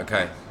 All right, Yeah.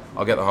 okay.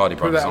 I'll get the Hardy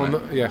Put Brothers that on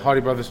on it. the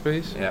Hardy Brothers,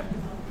 please. Yeah.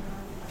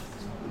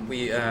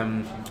 We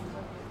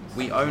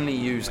only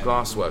use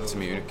glasswork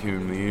to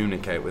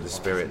communicate with the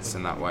spirits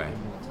in that way.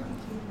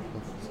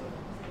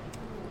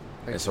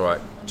 It's all right.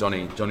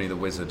 Johnny the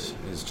Wizard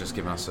is just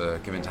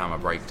giving Tam a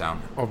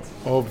breakdown.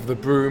 Of the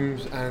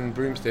brooms and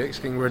broomsticks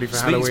getting ready for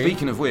Halloween.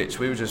 Speaking of which,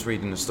 we were just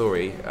reading the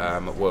story.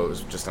 Well, it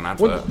was just an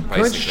advert. Can I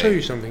just show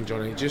you something,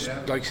 Johnny? Just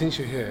like since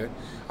you're here,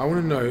 I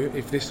want to know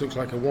if this looks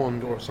like a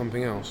wand or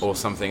something else. Or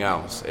something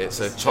else.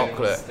 It's a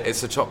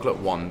chocolate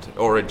wand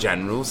or a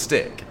general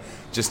stick.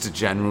 Just a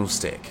general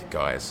stick,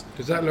 guys.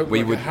 Does that look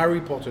like a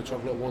Harry Potter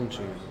chocolate wand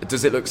to you?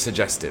 Does it look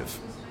suggestive?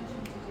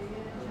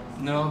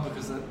 No,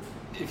 because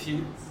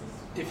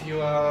if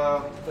you are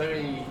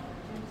very,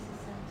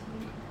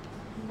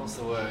 what's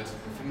the word,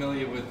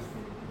 familiar with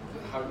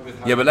how.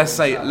 Yeah, but let's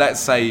say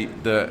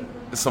that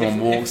someone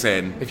walks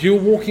in. If you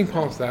were walking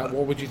past that,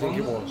 what would you think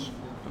it was?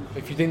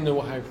 If you didn't know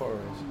what Harry Potter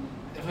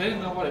is. If I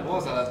didn't know what it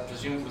was, I'd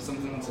presume it was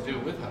something to do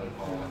with Harry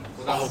Potter.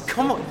 Oh,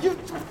 come on!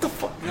 What the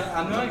fuck? No,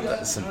 I know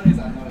exactly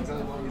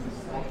what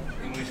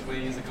in which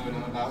way you're going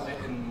on about it.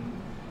 And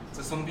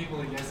to some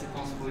people, yes, it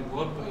possibly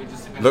would, but it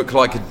just depends. Look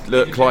like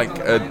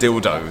a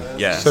dildo.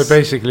 Yes. So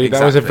basically,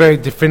 that was a very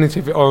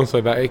definitive answer.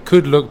 That it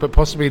could look, but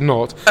possibly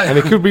not, and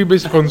it could be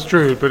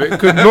misconstrued, but it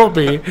could not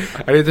be,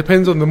 and it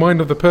depends on the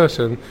mind of the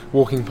person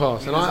walking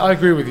past. And I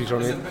agree with you,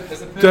 Johnny.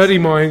 Dirty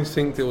minds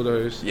think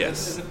dildos.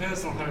 Yes. As a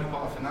personal Harry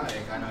Potter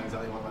fanatic, I know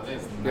exactly what that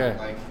is. And Yeah.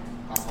 like,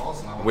 that's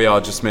awesome. We are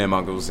just mere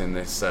muggles in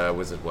this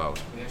wizard world.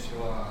 Yes,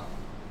 you are.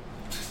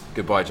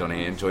 Goodbye,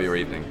 Johnny. Enjoy your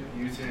evening.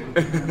 You too.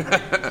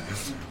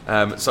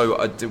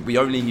 So we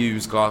only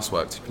use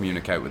glasswork to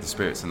communicate with the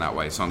spirits in that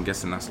way. So I'm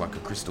guessing that's like a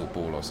crystal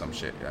ball or some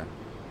shit, yeah?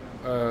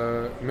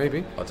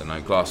 Maybe. I don't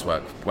know.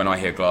 Glasswork. When I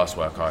hear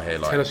glasswork, I hear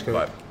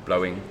like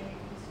blowing,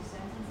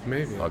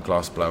 Maybe. like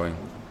glass blowing.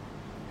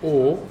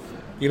 Or,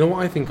 you know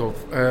what I think of?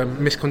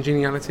 Miss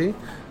Congeniality,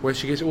 where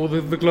she gets all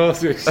the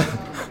glasses,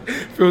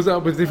 fills it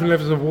up with different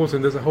levels of water,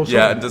 and does a whole song.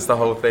 Yeah, and does the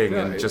whole thing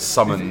Yeah, and just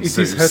summons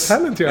It is her Zeus.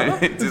 talent, yeah.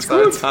 It is It's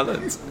her good.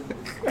 talent.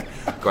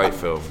 Great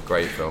film.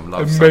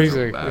 Love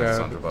Amazing.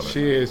 Sandra Bullock.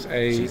 She is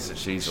a. She's a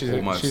gem.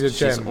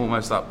 She's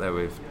almost up there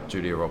with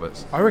Julia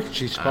Roberts. I reckon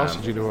she's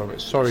faster Julia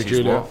Roberts. Sorry, she's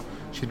Julia. what?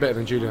 She's better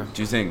than Julia.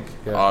 Do you think?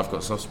 Yeah. Oh, I've got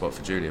a soft spot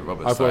for Julia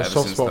Roberts. I've got a ever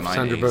soft since spot the for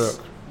Sandra 90s. Bullock.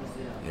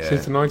 Yeah.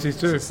 Since the 90s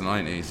too. Since the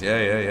 90s,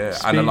 yeah.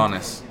 Speed. And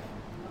Alanis.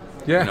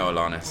 Yeah. You know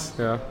Alanis?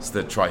 Yeah. It's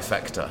the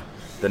trifecta.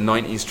 The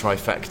 90s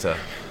trifecta.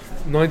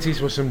 90s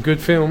were some good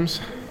films.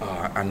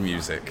 And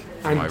music.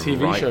 And Am I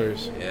TV right?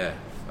 shows. Yeah.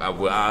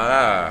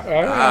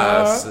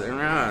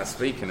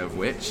 Speaking of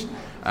which,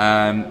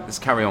 let's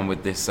carry on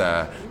with this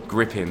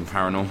gripping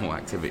paranormal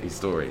activity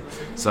story.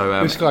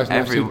 So This guy's an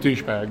absolute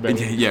douchebag, though.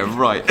 Yeah,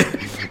 right.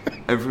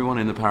 Everyone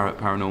in the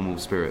paranormal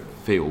spirit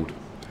field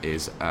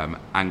is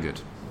angered.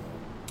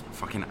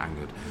 Fucking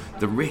angered.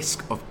 The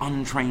risk of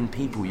untrained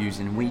people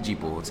using Ouija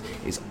boards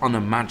is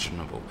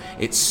unimaginable.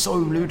 It's so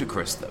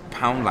ludicrous that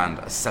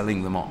Poundland are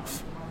selling them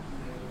off.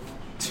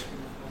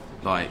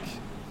 Like,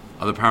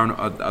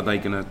 are they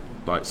gonna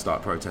like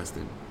start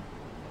protesting?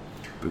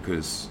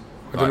 Because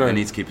I don't know. they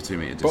need to keep a 2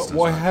 meter distance. But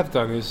what I right? have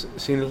done is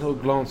seen a little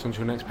glance onto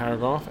your next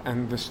paragraph,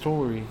 and the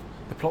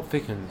plot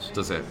thickens.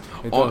 Does it?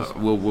 It does.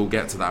 We'll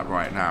get to that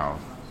right now.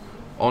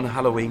 On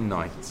Halloween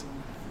night,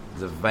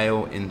 the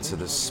veil into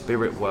the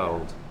spirit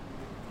world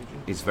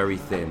is very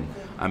thin,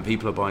 and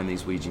people are buying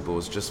these Ouija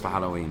boards just for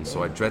Halloween.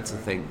 So I dread to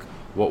think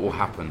what will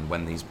happen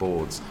when these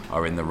boards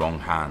are in the wrong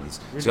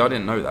hands. See, I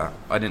didn't know that.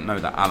 I didn't know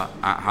that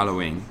at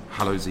Halloween,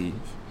 Hallows Eve,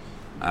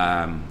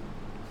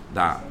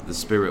 that the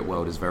spirit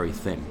world is very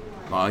thin.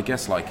 Like, I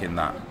guess, like in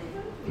that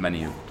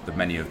many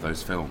of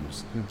those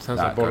films, Sounds that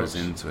like goes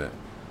bollocks. into it.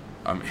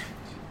 I mean,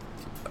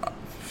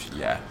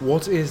 yeah.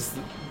 What is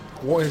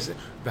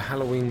the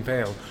Halloween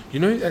veil? You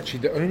know, actually,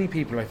 the only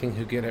people I think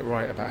who get it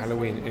right about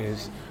Halloween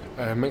is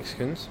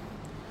Mexicans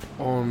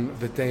on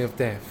the Day of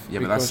Death. Yeah,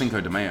 but that's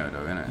Cinco de Mayo,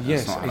 though, isn't it?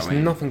 Yes, That's not it's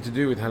Halloween. nothing to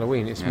do with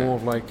Halloween. It's Yeah. more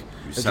of like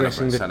You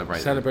addressing the celebrate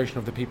them. celebration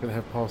of the people that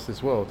have passed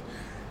this world.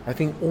 I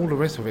think all the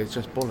rest of it is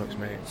just bollocks,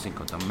 mate.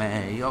 Cinco de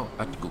Mayo,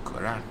 a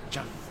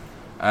cucaracha.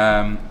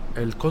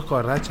 El Cosco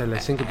Arracha,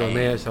 las 5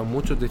 torneos son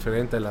mucho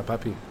diferentes la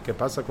papi. ¿Qué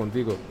pasa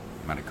contigo?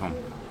 Maricón.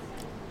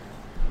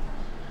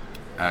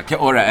 ¿Qué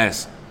hora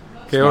es?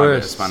 ¿Qué It's my hora bit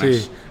of es?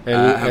 Spanish. Sí.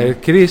 El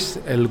Chris,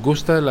 él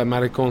gusta la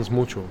maricons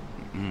mucho,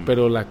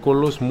 pero la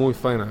colo es muy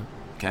fina.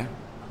 ¿Qué?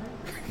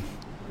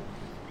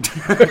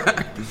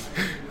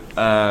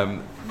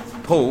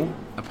 Paul,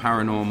 a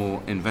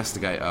paranormal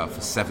investigator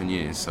for 7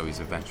 years, so he's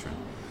a veteran,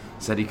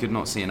 said he could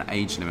not see an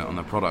age limit on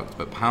the product,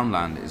 but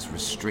Poundland is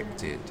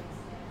restricted.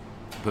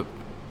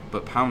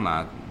 But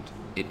Poundland,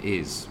 it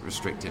is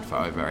restricted for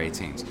over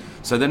 18s.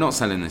 So they're not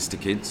selling this to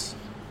kids.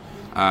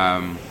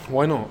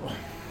 Why not?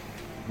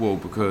 Well,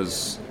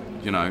 because,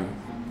 you know,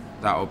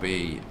 that will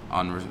be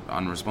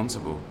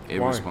irresponsible.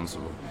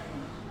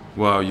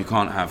 Well, you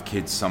can't have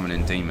kids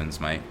summoning demons,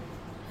 mate.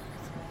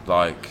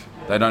 Like,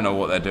 they don't know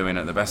what they're doing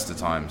at the best of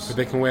times. But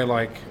they can wear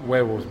like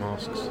werewolf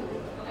masks.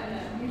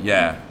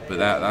 Yeah, but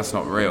that's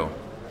not real.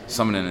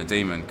 Summoning a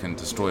demon can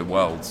destroy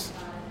worlds.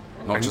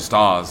 Not just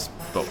ours,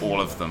 but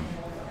all of them.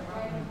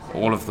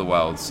 All of the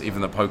worlds,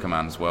 even the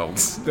Pokemon's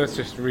worlds. That's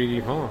just really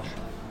harsh.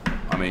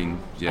 I mean,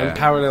 yeah. And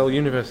parallel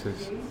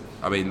universes.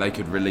 I mean, they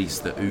could release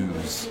the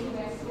ooze.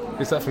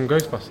 Is that from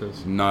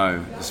Ghostbusters?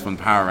 No, it's from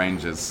Power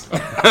Rangers.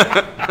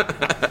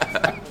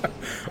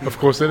 Of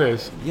course it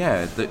is.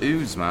 Yeah, the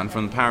ooze, man,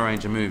 from the Power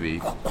Ranger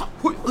movie.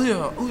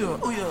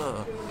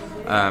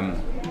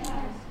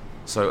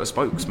 So a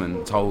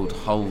spokesman told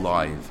Hull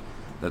Live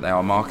that they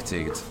are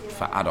marketed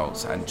for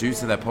adults, and due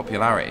to their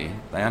popularity,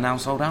 they are now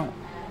sold out.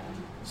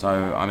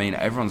 So, I mean,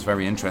 everyone's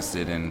very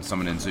interested in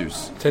summoning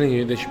Zeus. Telling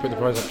you they should put the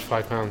price up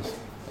to £5.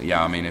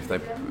 Yeah, I mean,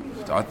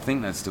 I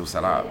think they'd still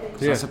sell out.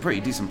 'Cause that's a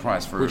pretty decent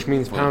price for which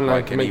means for Poundland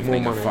like can an make more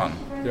evening money. of fun,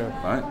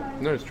 Yeah.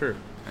 right? No, it's true.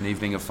 An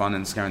evening of fun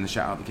and scaring the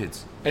shit out of the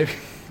kids.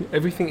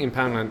 Everything in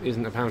Poundland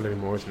isn't a pound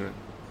anymore, isn't it?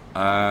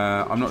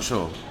 I'm not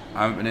sure.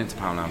 I haven't been into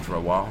Poundland for a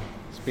while.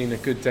 It's been a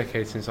good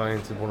decade since I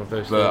entered one of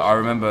those. But stores. I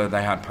remember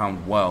they had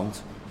Pound World.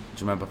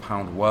 Do you remember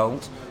Pound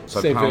World?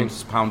 So Same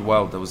Pound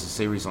World, there was a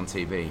series on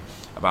TV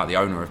about the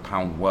owner of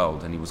Pound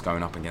World, and he was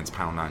going up against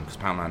Poundland, because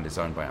Poundland is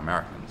owned by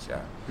Americans,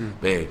 yeah.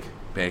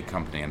 Big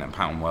company, and then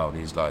Pound World,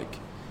 he's like,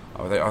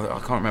 I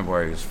can't remember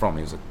where he was from,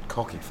 he was a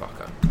cocky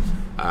fucker.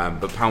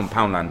 But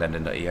Poundland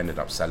ended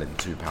up selling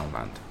to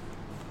Poundland.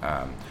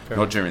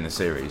 Not during the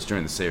series.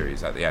 During the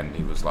series, at the end,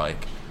 he was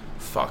like,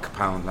 fuck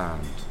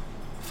Poundland.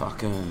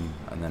 Fucking.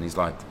 And then he's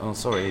like, oh,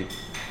 sorry.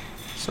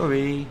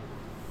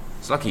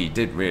 It's lucky he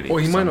did, really. Or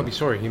he might not be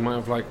sorry. He might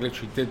have like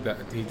literally did that.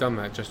 He done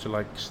that just to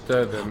like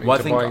stir them Well,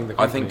 into buying the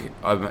company.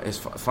 it's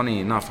funny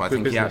enough. I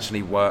think business. he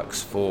actually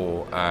works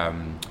for.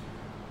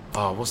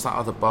 What's that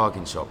other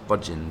bargain shop?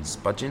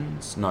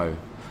 Budgeons? No,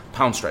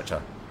 Pound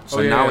Stretcher.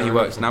 So now he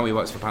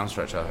works for Pound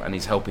Stretcher, and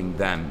he's helping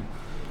them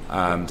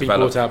Be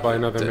bought out by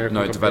another American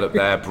company. develop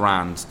their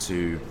brand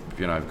to,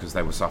 because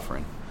they were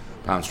suffering.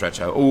 Pound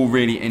Stretcher, all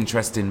really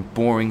interesting,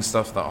 boring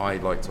stuff that I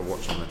like to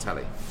watch on the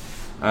telly.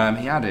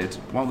 He added,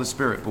 while the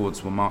spirit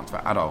boards were marked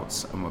for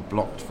adults and were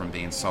blocked from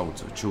being sold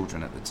to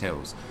children at the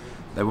tills,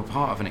 they were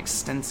part of an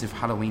extensive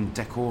Halloween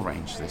decor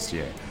range this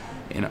year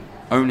in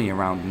only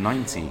around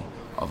 90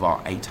 of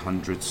our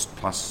 800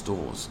 plus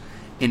stores.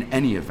 In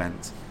any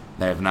event,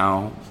 they've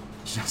now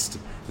just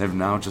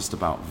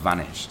about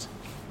vanished.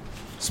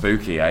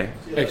 Spooky, eh?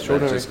 Extraordinary.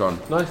 They've just gone.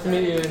 Nice to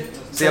meet you.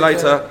 See you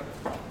later.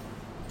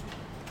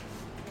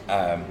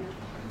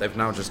 They've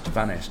now just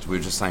vanished. We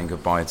were just saying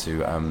goodbye to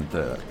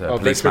the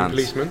policeman.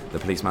 The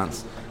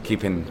policeman's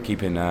keeping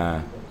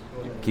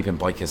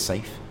bikers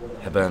safe,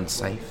 Hebburn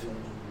safe.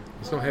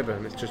 It's not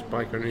Hebburn. It's just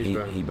Biker and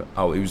Oosburn.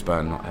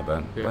 Oosburn, not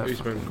Hebburn. Yeah, Where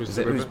Oosburn. fucking- Is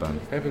it Oosburn?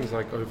 Heburn's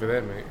like over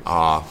there, mate.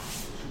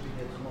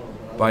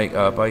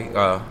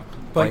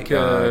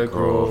 Biker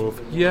Grove.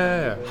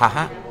 Yeah.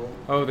 Haha.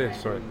 Oh,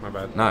 this. Sorry, my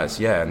bad. No, it's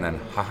yeah, and then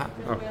haha.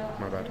 Oh,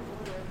 my bad.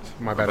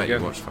 My I bad bet you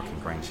again. watched fucking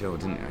Grange Hill,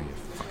 didn't you? You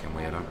fucking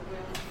weirdo.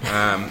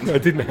 I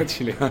didn't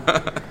actually.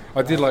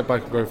 I did like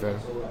Biker Grove though.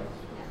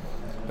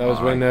 That was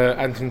when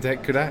Anton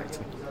Tech could act.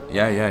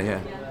 Yeah.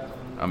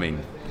 I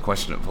mean,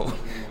 questionable.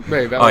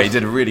 Mate, that He was,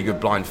 did a really good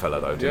blind fella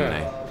though, didn't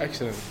yeah,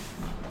 excellent.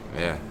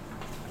 he? Yeah.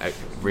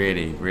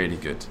 Really, really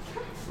good.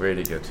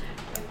 Really good.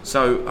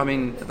 So, I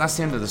mean, that's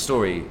the end of the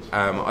story.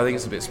 I think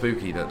it's a bit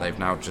spooky that they've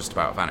now just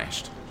about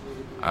vanished.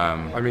 I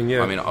mean,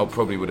 I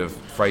probably would have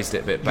phrased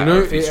it a bit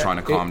better if he's trying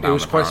to calm down It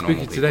was the quite paranormal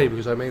spooky today people.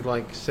 because I made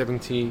like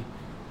 70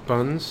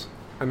 buns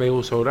and they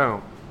all sold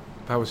out.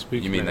 That was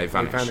spooky. You mean mate.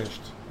 they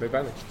vanished? They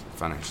vanished.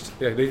 Vanished.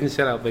 Yeah, they didn't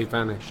sell out. They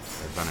vanished.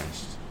 They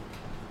vanished.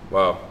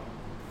 Well,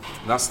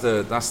 that's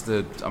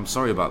the. I'm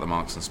sorry about the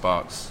Marks and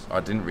Sparks. I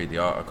didn't read the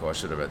article. I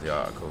should have read the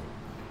article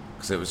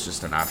because it was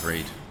just an ad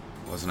read,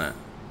 wasn't it?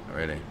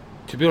 Really.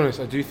 To be honest,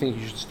 I do think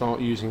you should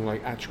start using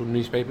like actual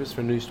newspapers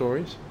for news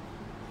stories.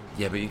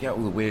 Yeah, but you get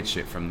all the weird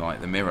shit from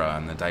like the Mirror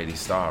and the Daily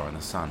Star and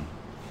the Sun.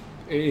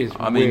 It is.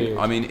 I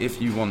weird. mean,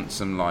 if you want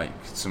some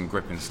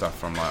gripping stuff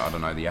from like, I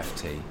don't know, the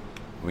FT,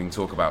 we can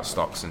talk about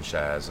stocks and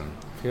shares and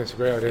I think that's a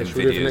great idea. Should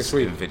we do it for next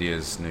week?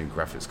 Nvidia's new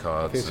graphics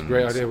cards. I think it's a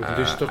great idea. We can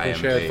do stock and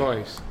share AMD.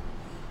 advice.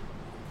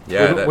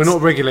 Yeah, we're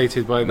not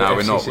regulated by the No,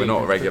 FCC. we're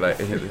not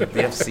regulated. The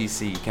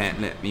FCC can't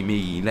let me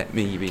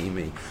be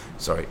me.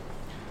 Sorry.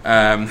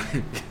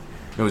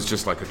 It was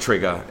just like a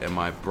trigger in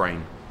my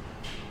brain.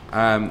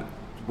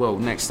 Well,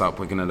 next up,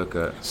 we're going to look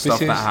at stuff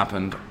that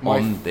happened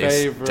on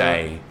this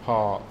day.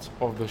 Part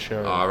of the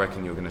show. I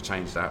reckon you're going to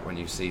change that when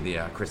you see the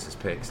Chris's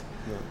picks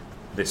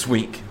this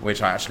week,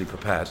 which I actually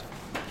prepared.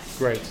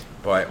 Great.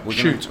 But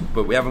Shoot.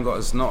 But we haven't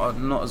got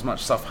not as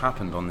much stuff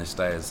happened on this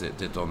day as it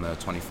did on the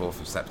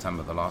 24th of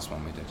September, the last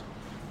one we did.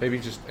 Maybe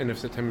just end of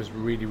September is a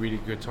really, really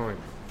good time.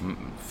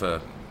 For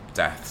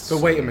deaths.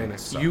 But wait a minute.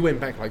 Stuff. You went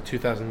back like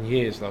 2,000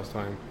 years last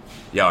time.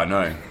 Yeah, I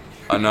know.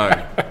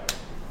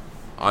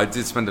 I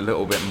did spend a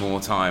little bit more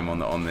time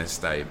on this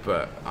day,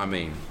 but I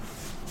mean,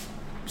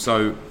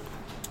 so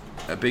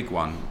a big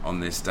one on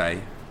this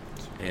day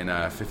in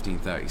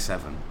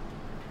 1537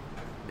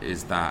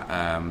 is that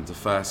the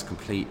first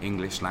complete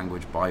English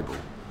language Bible,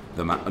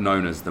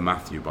 known as the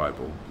Matthew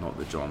Bible, not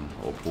the John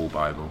or Paul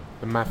Bible.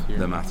 The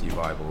Matthew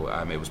Bible.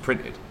 It was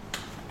printed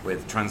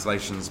with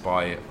translations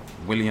by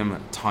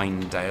William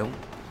Tyndale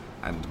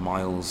and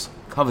Miles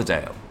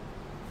Coverdale.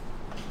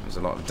 There was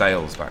a lot of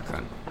Dales back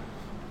then.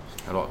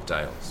 A lot of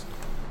Dales.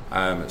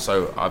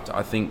 So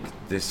I think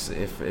this,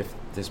 if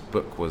this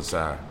book was,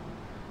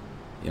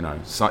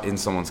 in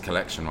someone's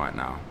collection right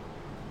now,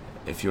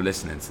 if you're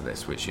listening to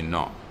this, which you're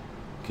not,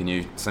 can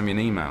you send me an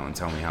email and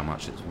tell me how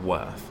much it's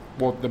worth?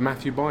 What, the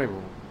Matthew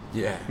Bible?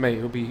 Yeah. Mate,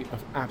 it'll be an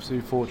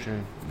absolute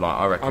fortune. Like,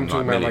 I reckon I'm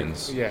talking like about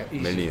millions. easy,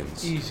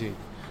 Millions. Easy.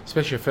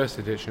 Especially a first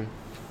edition.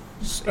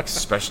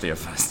 Especially a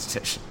first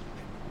edition.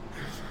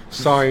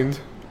 Signed.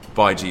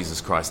 By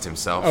Jesus Christ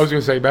himself. I was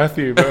going to say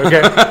Matthew, but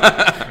okay.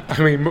 I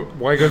mean,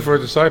 why go for a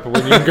disciple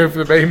when you can go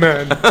for the main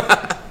man?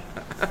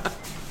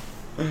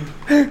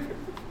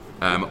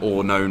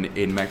 Or known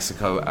in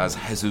Mexico as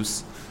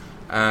Jesus.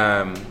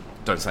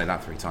 Don't say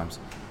that 3 times.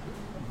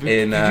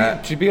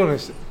 To be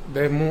honest,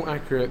 they're more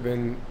accurate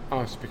than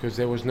us because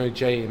there was no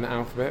J in the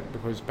alphabet,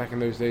 because back in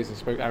those days they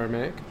spoke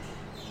Aramaic.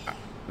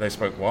 They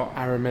spoke what?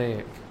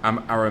 Aramaic.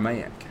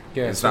 Aramaic.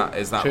 Yeah. Has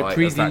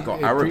that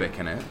got Arabic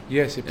in it?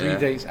 Yes, it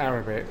predates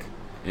Arabic.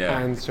 Yeah.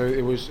 And so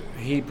it was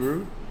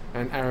Hebrew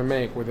and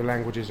Aramaic were the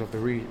languages of the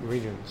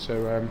region.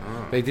 So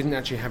they didn't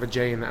actually have a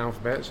J in the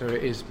alphabet. So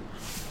it is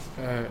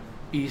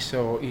Isa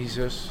or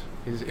Isus.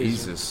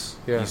 Jesus.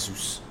 Yeah.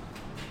 Jesus.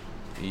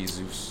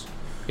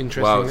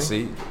 Interestingly. Well,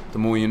 see, the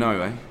more you know,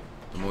 eh?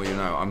 The more you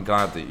know. I'm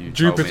glad that you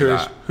Jupiter's told me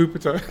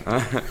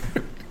that.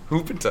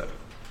 Jupiter.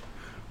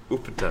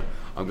 Jupiter.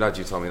 I'm glad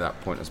you told me that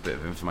pointless bit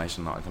of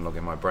information that I can log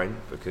in my brain,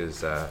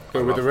 because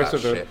with the rest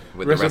of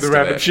the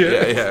rabbit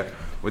shit. Yeah.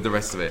 With the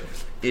rest of it.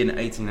 In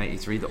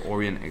 1883, the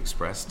Orient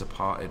Express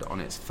departed on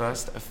its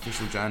first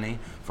official journey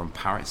from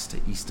Paris to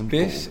Istanbul.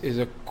 This is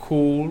a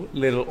cool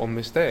little on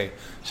this day.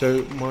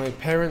 So my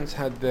parents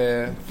had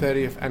their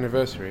 30th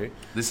anniversary.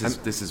 This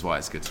is why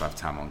it's good to have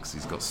Tam on, because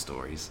he's got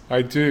stories.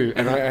 I do,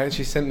 and I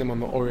actually sent them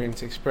on the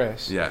Orient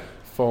Express. Yeah.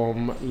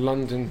 From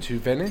London to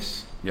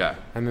Venice. Yeah.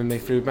 And then they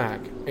flew back.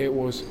 It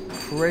was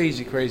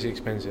crazy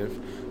expensive,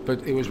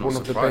 but it was one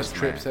of the best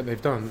trips that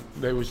they've done.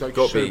 It was like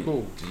cool.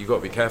 You got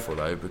to be careful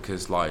though,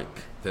 because like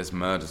there's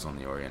murders on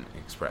the Orient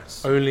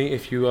Express. Only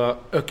if you are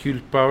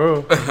Hercule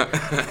Poirot.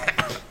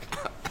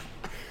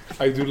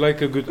 I do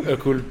like a good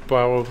Hercule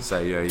Poirot.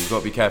 So yeah, you've got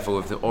to be careful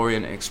with the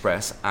Orient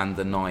Express and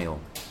the Nile.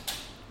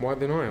 Why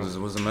the Nile?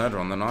 There was a murder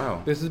on the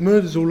Nile. There's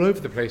murders all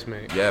over the place,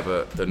 mate. Yeah,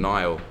 but the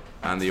Nile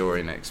and the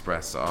Orient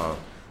Express are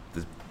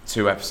the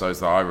 2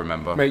 episodes that I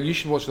remember. Mate, you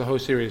should watch the whole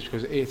series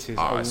because it is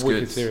a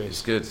wicked series.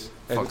 It's good.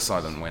 Fuck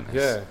Silent Witness.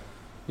 Yeah.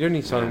 You don't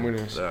need Silent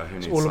Witness. Who it's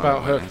needs all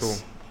about Silent Hercule.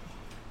 Witness?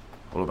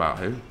 All about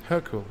who?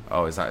 Hercule.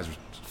 Oh, is that his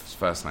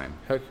first name?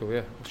 Hercule,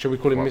 yeah. Shall we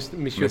call him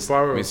Monsieur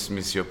Poirot?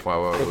 Monsieur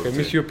Poirot. Okay,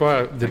 Monsieur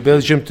Poirot, the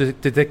Belgian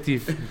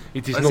detective.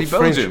 It is not he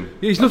French. Belgium?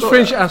 He's not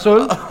French,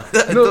 asshole.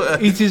 No,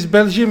 it is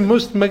Belgium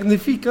most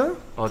magnifique.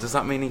 Oh, does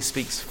that mean he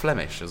speaks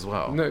Flemish as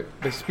well? No,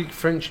 they speak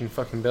French in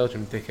fucking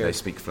Belgium, dickhead. They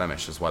speak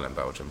Flemish as well in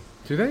Belgium.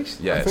 Do they?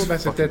 Yeah, I thought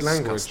that's a dead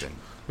language. Disgusting.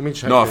 Let me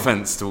check. No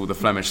offence to all the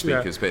Flemish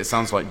speakers, but it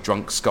sounds like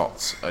drunk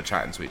Scots are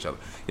chatting to each other.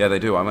 Yeah, they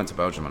do. I went to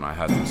Belgium and I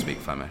heard them speak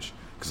Flemish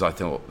because I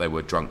thought they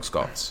were drunk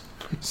Scots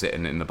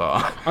sitting in the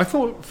bar. I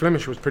thought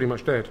Flemish was pretty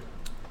much dead.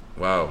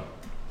 Well,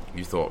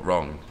 you thought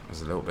wrong.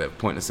 There's a little bit of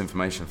pointless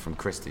information from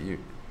Chris to you.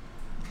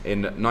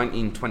 In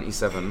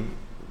 1927,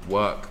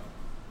 work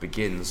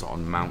begins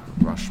on Mount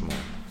Rushmore.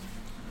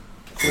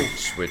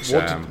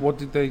 What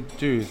did they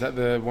do? Is that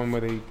the one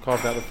where they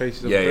carved out the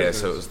faces of the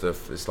presidents?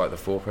 So it's like the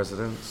 4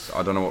 presidents.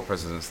 I don't know what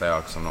presidents they are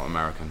because I'm not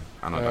American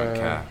and I don't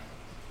care.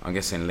 I'm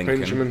guessing Lincoln.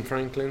 Benjamin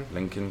Franklin.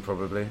 Lincoln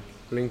probably.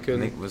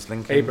 Lincoln. Was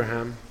Lincoln?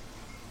 Abraham.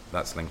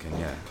 That's Lincoln,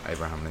 yeah.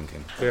 Abraham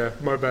Lincoln. Yeah,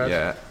 my bad.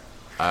 Yeah.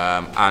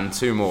 And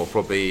 2 more,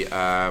 probably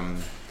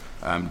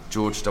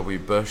George W.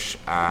 Bush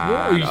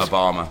and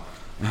Obama.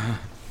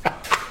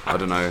 I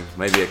don't know,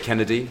 maybe a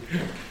Kennedy.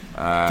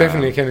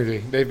 Definitely Kennedy.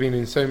 They've been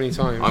in so many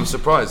times. I'm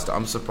surprised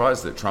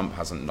that Trump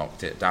hasn't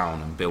knocked it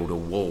down and built a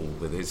wall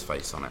with his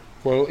face on it.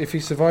 Well, if he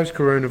survives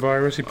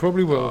coronavirus, he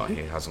probably will. Oh,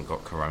 he hasn't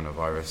got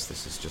coronavirus.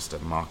 This is just a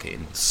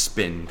marketing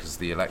spin because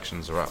the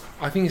elections are up.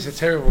 I think it's a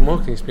terrible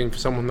marketing spin for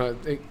someone that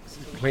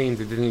claimed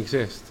it didn't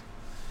exist.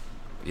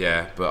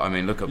 Yeah, but I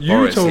mean, look at You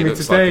Boris. told He me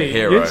looks today. like a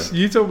hero. Yes,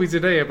 you told me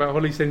today about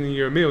Holly sending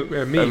you a meme.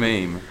 A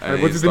meme. And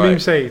what did the meme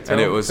say? Tell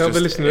and it was the just,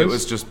 listeners. it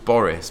was just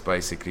Boris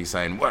basically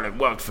saying, "Well, it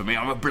worked for me.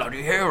 I'm a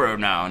bloody hero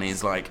now." And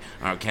he's like,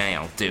 "Okay,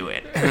 I'll do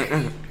it."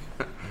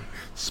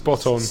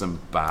 Spot on. Some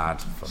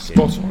bad fucking...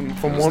 Spot on.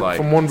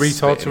 From one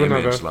retard to spitting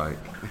another. image, like.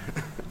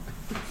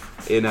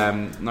 In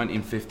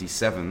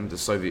 1957, the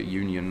Soviet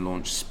Union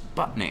launched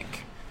Sputnik,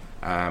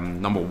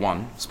 number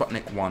 1,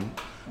 Sputnik 1,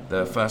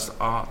 the first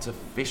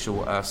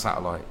artificial Earth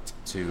satellite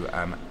to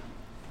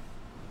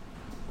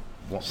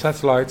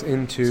Satellite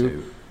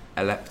into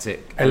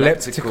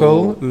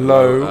elliptical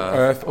low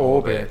Earth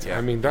orbit. Yeah,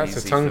 I mean, that's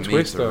easy a tongue for me to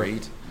twister.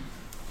 read.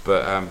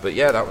 But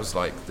yeah, that was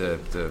like the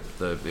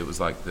it was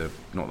like the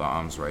not the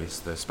arms race,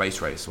 the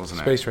space race,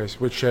 wasn't it? Space race,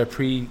 which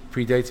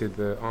predated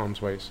the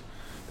arms race.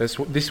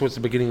 This was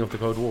the beginning of the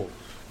Cold War.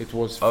 It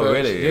was first,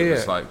 really? Yeah, It yeah.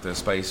 was like the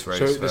space race.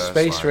 So the first,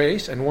 space like...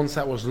 race, and once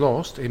that was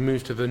lost, it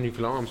moved to the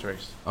nuclear arms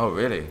race. Oh,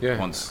 really? Yeah,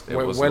 Once it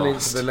well, was well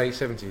lost. into the late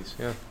 70s.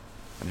 Yeah,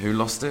 And who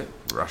lost it?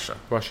 Russia.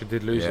 Russia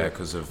did lose Yeah, it.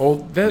 because of Oh,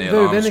 Neil then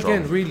Armstrong.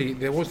 again, really,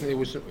 there wasn't. It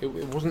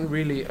wasn't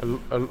really.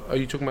 Are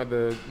you talking about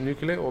the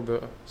nuclear or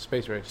the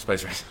space race?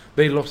 Space race.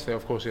 They lost it,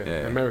 of course. Yeah,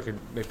 Yeah. America.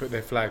 They put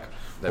their flag.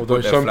 They Although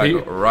put their some flag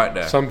people, right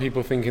there. some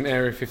people think in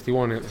Area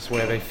 51 it's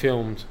where they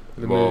filmed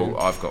the moon.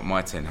 Well, I've got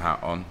my tin hat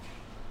on.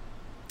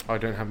 I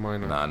don't have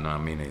mine on. No,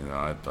 me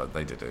neither. But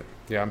they did it.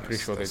 Yeah, I'm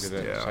pretty sure they That's- did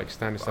it. yeah, It's like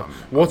standard stuff. I'm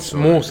What's sure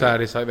more they did.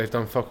 sad is like they've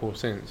done fuck all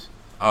since.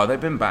 Oh, they've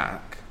been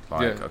back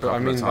like a couple but I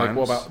mean, of times. like,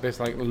 what about there's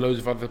like loads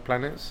of other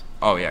planets?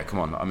 Oh yeah, come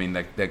on. I mean,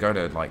 they go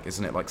to like,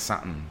 isn't it like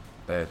Saturn?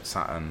 They're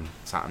Saturn.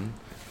 Saturn.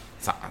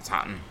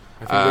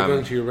 I think they're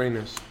going to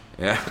Uranus.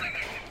 Yeah.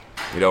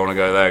 We don't want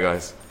to go there,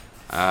 guys.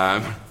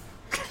 God,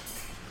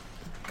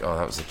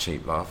 that was a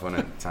cheap laugh,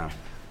 wasn't it, Tam?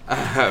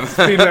 It's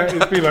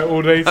been like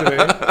all day today.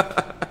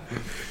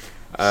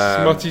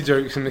 Smutty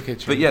jokes in the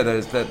kitchen. But yeah,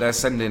 they're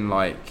sending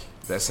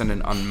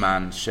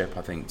unmanned ship,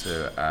 I think,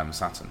 to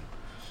Saturn.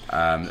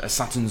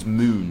 Saturn's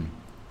moon.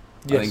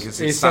 Yes, I think it's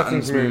it's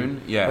Saturn's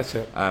moon. Yeah, that's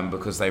it.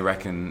 Because they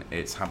reckon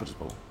it's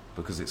habitable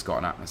because it's got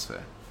an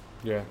atmosphere.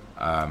 Yeah,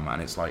 And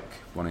it's like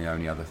one of the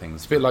only other things.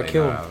 it's a bit like they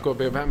Kill. have. Got a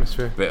bit of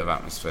atmosphere, Bit of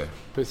atmosphere.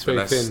 but it's The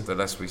very thin.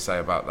 less we say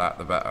about that,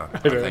 the better.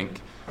 I know.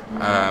 think.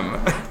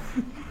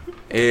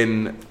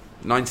 In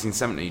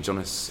 1970,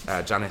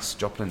 Janis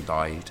Joplin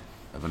died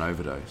of an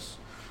overdose.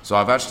 So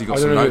I've actually got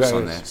I some don't know who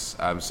notes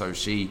that on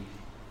this.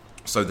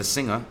 So the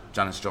singer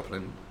Janis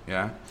Joplin,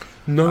 yeah,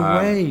 No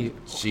way.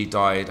 she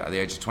died at the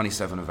age of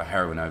 27 of a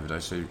heroin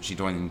overdose. So she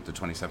joined the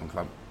 27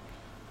 Club,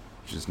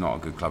 which is not a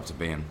good club to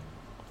be in,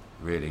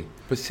 really.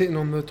 But sitting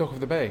on the dock of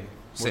the bay.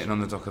 Sitting on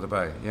the dock of the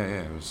bay, yeah,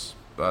 it was.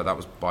 That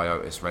was by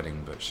Otis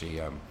Redding, but she,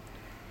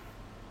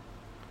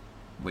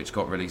 which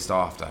got released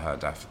after her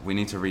death. We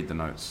need to read the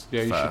notes.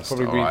 Yeah, you should first,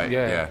 probably all read- right?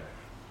 yeah.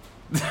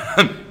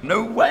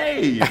 No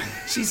way!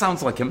 She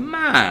sounds like a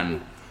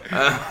man.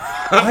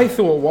 I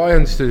thought what I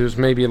understood was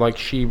maybe like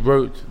she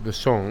wrote the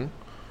song,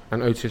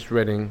 and Otis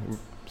Redding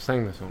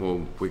sang the song.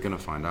 Well, we're gonna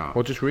find out.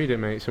 Well, just read it,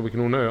 mate, so we can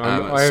all know.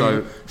 Um, I am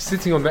so-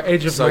 sitting on the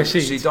edge of So my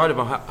seat. she died of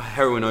a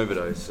heroin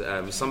overdose.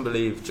 Some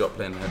believe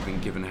Joplin had been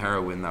given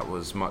heroin that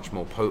was much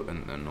more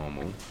potent than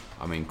normal.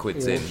 I mean,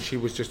 quids Or in, she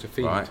was just a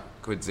fiend. right?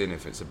 Quids in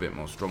if it's a bit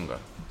more stronger.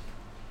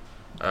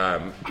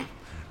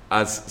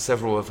 As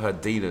several of her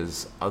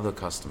dealers, other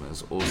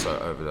customers, also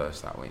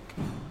overdosed that week.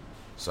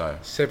 So,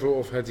 Several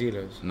of her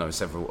dealers. no,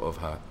 several of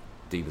her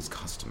dealers'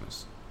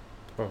 customers.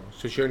 Oh,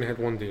 so she only had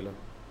one dealer.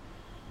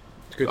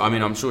 It's good. I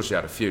mean, I'm sure she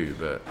had a few,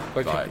 but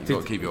Like, like, you've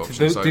got to keep your did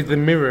options the, open. did the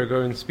Mirror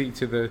go and speak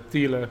to the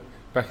dealer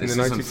back This in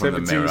the isn't from the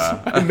 1970s?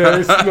 Mirror. No,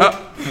 it's not.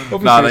 Obviously,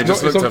 No, they it's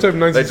just not, it's looked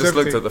October at. They just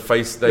 1970. looked at the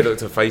face. They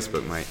looked at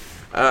Facebook, mate.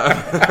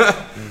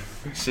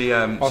 She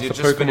had After just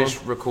Pokemon. finished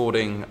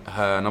recording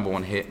her number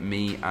one hit,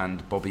 "Me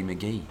and Bobby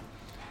McGee."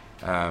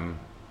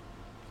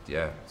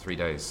 Yeah, 3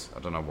 days. I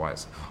don't know why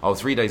it's.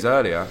 3 days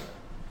earlier,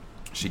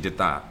 she did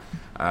that.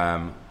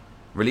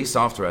 Released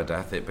after her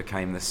death, it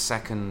became the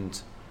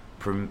second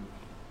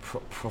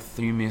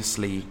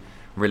posthumously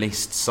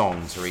released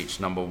song to reach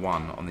number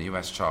one on the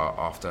US chart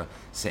after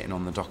Sitting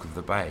on the Dock of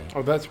the Bay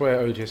Oh, that's where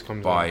Otis comes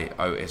in. by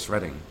Otis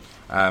Redding.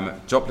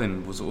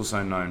 Joplin was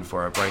also known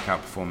for her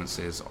breakout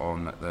performances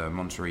on the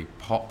Monterey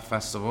Pop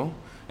Festival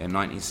in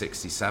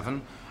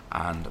 1967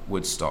 and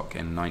Woodstock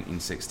in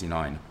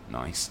 1969.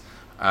 Nice.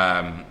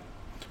 I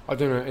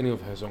don't know any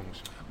of her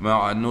songs.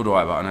 Well, nor do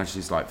I, but I know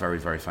she's like very,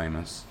 very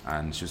famous,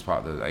 and she was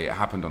part of the. It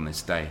happened on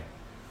this day.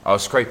 I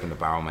was scraping the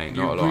barrel, mate.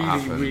 You Not a lot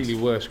happened. really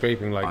were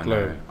scraping like I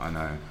glow.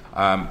 know.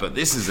 But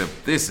this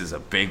is a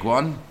big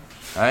one,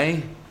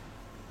 eh?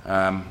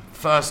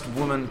 First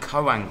woman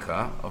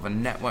co-anchor of a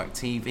network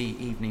TV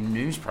evening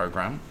news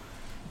program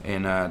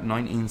in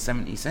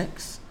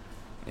 1976.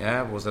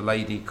 Yeah, was a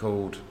lady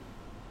called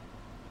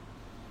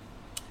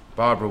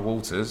Barbara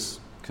Walters,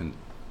 can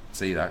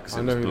see that because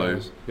I it know was who blue. that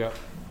is.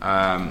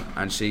 Yeah.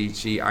 And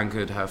she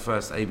anchored her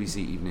first ABC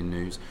Evening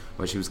News,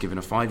 where she was given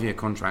a 5-year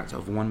contract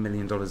of $1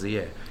 million a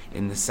year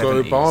in the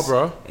 70s. Go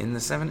Barbara. In the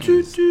 70s.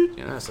 Toot, toot.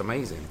 Yeah, that's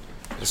amazing.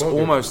 It's well good.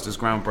 almost as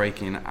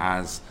groundbreaking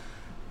as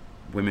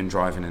women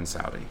driving in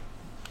Saudi.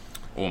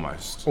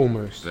 Almost.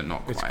 But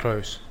not quite. It's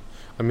close.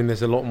 I mean,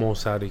 there's a lot more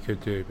Saudi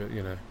could do, but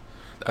you know,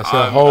 that's a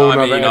I whole mean,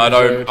 nother I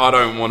episode.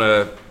 don't want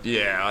to.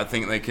 Yeah, I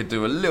think they could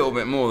do a little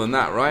bit more than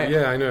that, right?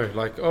 Yeah, I know.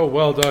 Like, oh,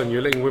 well done.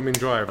 You're letting women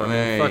drive. I mean,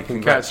 Hey,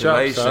 fucking catch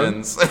up,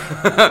 son. congratulations.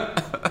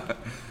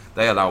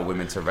 They allow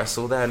women to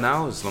wrestle there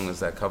now, as long as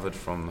they're covered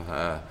from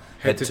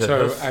Head to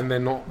toe, hoof. and they're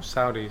not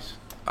Saudis.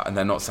 And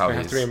they're not Saudis. They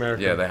have to be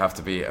American. Yeah, they have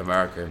to be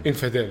American.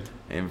 Infidel.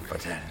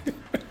 Infidel.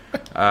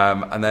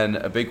 And then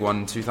a big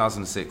one,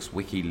 2006,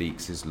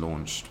 WikiLeaks is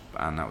launched,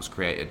 and that was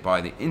created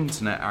by the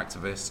internet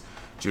activist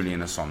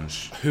Julian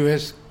Assange. Who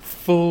has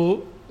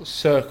full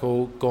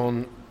circle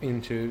gone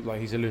into, like,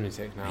 he's a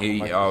lunatic now.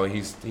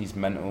 He's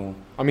mental.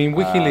 I mean,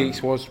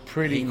 WikiLeaks was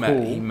pretty He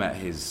cool. met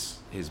his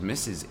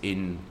missus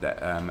in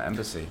the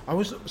embassy. I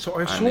and saw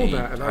he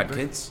that. And had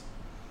kids.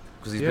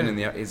 Because he's Yeah. been in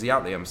the. Is he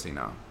out the embassy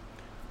now?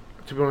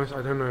 To be honest,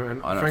 I don't know.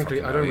 And frankly,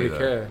 fucking I don't know really either.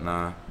 care.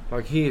 Nah.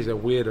 Like, he is a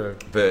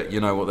weirdo. But you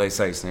know what they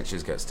say,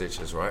 snitches get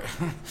stitches, right?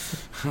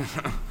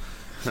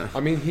 I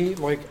mean, he,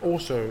 like,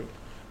 also,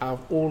 out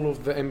of all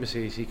of the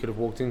embassies he could have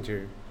walked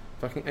into,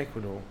 fucking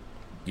Ecuador.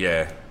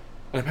 Yeah.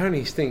 And apparently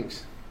he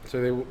stinks. So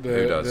Who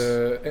does?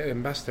 the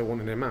ambassador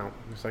wanted him out.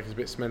 It's like, it's a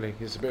bit smelly.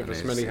 He's a bit of a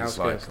smelly house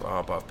like, guest.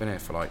 oh, but I've been here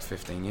for like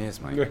 15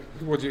 years, mate.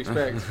 What do you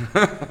expect?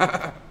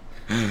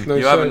 No,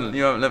 you so-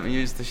 haven't let me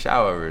use the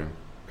shower room.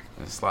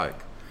 It's like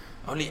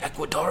only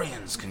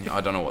Ecuadorians can.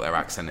 I don't know what their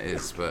accent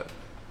is, but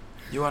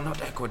you are not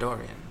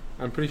Ecuadorian.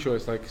 I'm pretty sure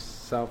it's like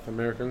South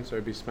American, so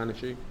it'd be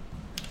Spanishy.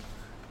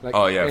 Like,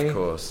 Oh yeah, hey, of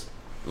course.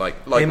 Like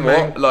Hey, what?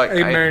 man. Like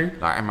Hey, man.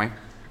 Like hey, man.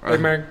 Hey,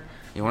 man.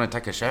 You want to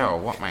take a shower or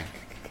what, man?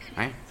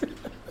 Hey?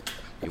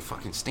 You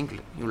fucking stink.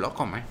 You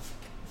loco, man.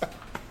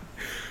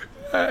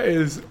 That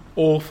is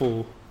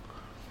awful.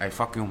 Hey,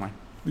 fuck you, man.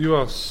 You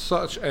are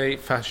such a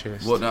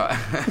fascist. What? No,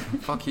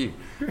 fuck you.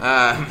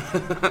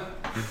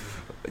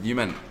 You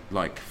meant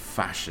like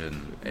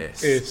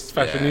fashionist. It's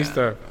fashionista.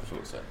 Yeah, I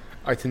thought so.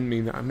 I didn't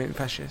mean that. I meant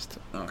fascist.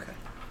 Okay.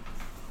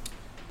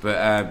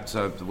 But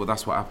well,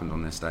 that's what happened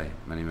on this day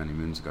many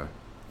moons ago.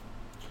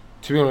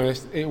 To be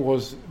honest,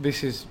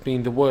 this has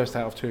been the worst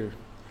out of two.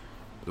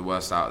 The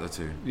worst out of the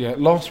two. Yeah,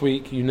 last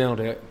week you nailed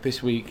it.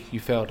 This week you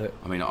failed it.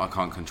 I mean, I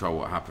can't control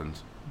what happened.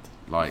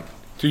 Like,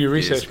 Do your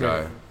years research,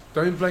 ago. mate.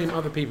 Don't blame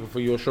other people for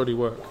your shoddy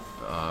work.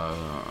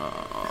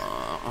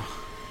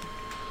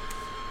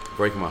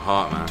 Breaking my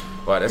heart, man.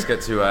 Right, let's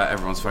get to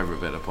everyone's favourite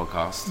bit of the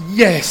podcast.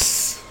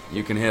 Yes!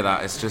 You can hear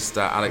that. It's just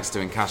Alex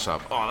doing cash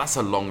up. Oh, that's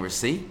a long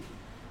receipt.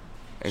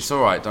 It's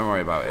all right. Don't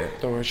worry about it.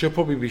 Don't worry, she'll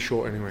probably be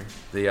short anyway.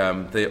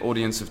 The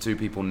audience of 2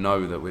 people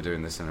know that we're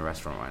doing this in a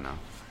restaurant right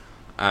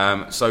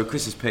now. So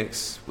Chris's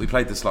picks. We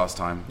played this last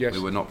time. Yes. We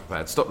were not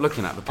prepared. Stop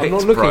looking at the picks, I'm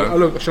not looking. bro. Oh,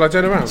 look, shall I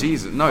turn around?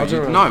 Jesus, I'll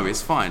turn around. no,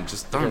 it's fine.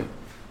 Just don't. Okay.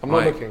 I'm not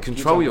Right, looking. Control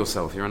You tell me.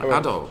 yourself. You're an I won't.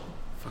 adult.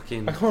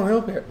 Fucking. I can't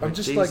help it. I'm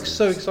just like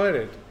so Jesus.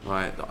 excited.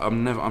 Right,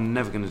 I'm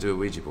never going to do a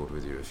Ouija board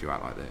with you if you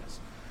act like this.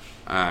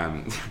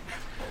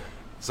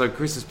 So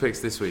Chris's picks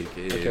this week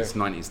is Okay.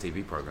 90s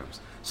TV programs.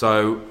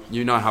 So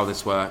you know how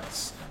this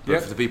works, but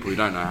Yep. for the people who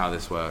don't know how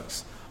this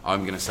works,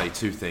 I'm going to say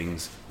 2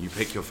 things. You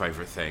pick your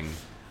favourite thing.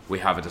 We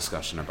have a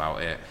discussion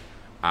about it,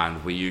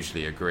 and we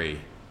usually agree.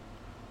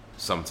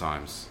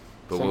 Sometimes,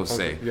 but we'll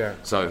see. Sometimes, yeah.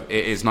 So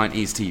it is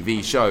 90s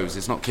TV shows.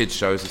 It's not kids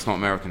shows. It's not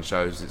American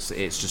shows.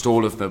 It's just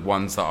all of the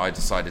ones that I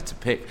decided to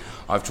pick.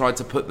 I've tried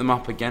to put them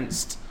up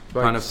against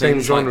Like kind of same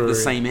things like genre. the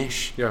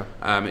same-ish. Yeah.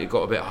 It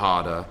got a bit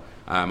harder.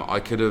 I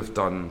could have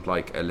done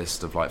like a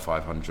list of like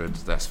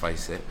 500. Let's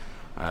face it,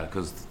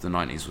 because the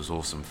 90s was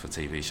awesome for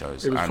TV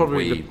shows. It was and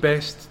probably the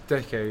best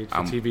decade for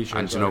TV shows.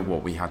 And do you know like.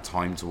 what? We had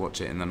time to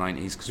watch it in the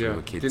 90s because we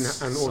were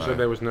kids. And also so-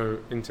 there was no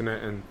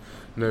internet and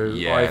no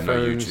Yeah, no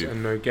iPhones YouTube.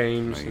 and no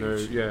games, No no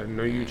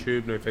YouTube.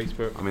 YouTube, no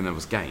Facebook. I mean, there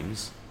was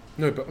games.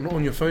 No, but not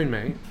on your phone,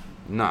 mate.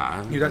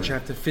 Nah. You'd actually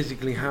have to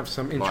physically have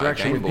some Like a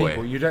interaction Game with Boy.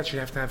 people. You'd actually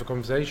have to have a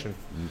conversation.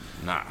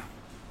 Nah.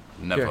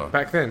 Never. Yeah,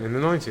 back then in the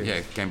 90s. Yeah,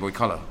 Game Boy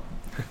Color.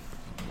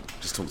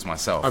 Just talk to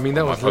myself. I mean,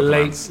 that on was my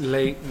Pokemans.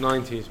 late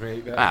 90s,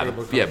 mate. That Game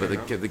Boy Yeah, Color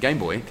but came out. the Game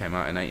Boy came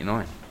out in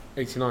 '89.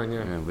 89,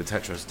 yeah. Yeah, with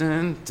Tetris.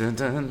 Dun, dun,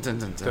 dun, dun, dun,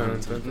 Dun, dun,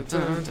 dun, dun, dun, dun,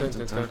 dun, dun,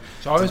 dun, dun.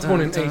 So I was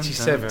born in dun, dun,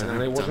 87, dun,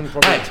 and it dun, wasn't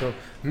dun.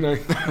 probably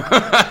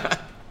Hey!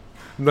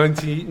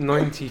 until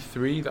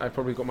 93 that I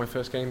probably got my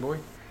first Game Boy.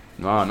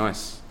 Oh,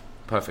 nice.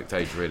 Perfect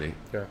age, really.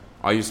 Yeah.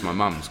 I used my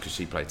mum's because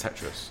she played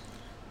Tetris.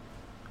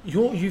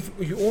 You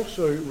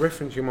also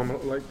referenced your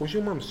mum. Like, was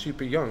your mum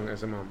super young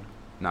as a mum?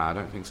 Nah, I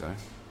don't think so.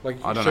 Like,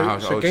 I don't so, know how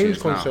so old she games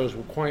is now. consoles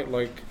were quite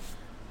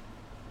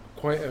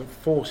a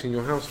force in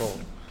your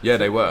household. Yeah,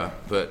 they were,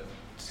 but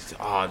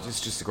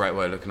it's just a great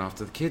way of looking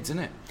after the kids,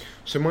 isn't it?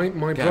 So my Get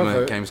them a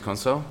brother, games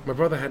console. my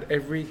brother had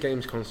every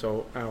games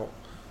console out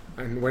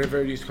And whenever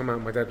it used to come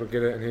out, my dad would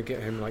get it, and he'd get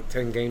him like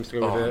 10 games to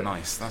go with Oh, it.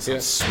 nice. That Yeah.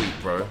 sounds sweet,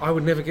 bro. I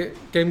would never get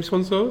games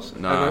consoles,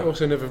 No. and I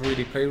also never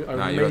really played.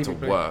 No, you had to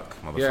work,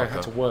 motherfucker. Yeah, I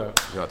had to work.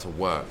 You had to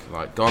work.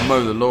 Like, go and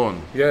mow the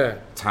lawn, Yeah.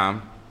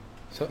 Tam.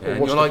 So, Yeah, or and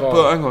watch you're the like, car.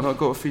 but hang on, I've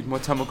got to feed my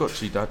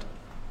Tamagotchi, Dad.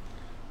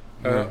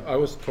 Yeah. I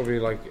was probably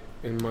like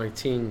in my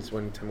teens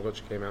when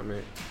Tamagotchi came out,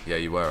 mate. Yeah,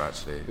 you were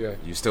actually. Yeah.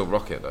 You still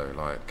rock it though,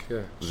 like. Yeah.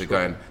 Was it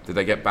going? Did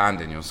they get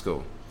banned in your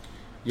school?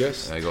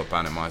 Yes. Yeah, they got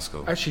banned in my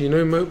school. Actually, you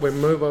know,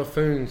 when mobile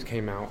phones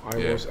came out, I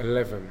Yeah. was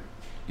 11,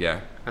 Yeah.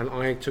 and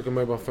I took a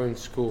mobile phone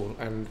to school,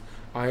 and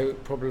I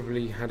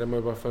probably had a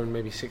mobile phone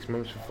maybe 6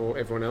 months before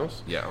everyone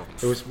else. Yeah.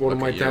 It was one of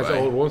Look my at you, dad's eh?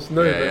 old ones.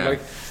 No, Yeah, but yeah.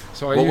 like,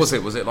 so I What used was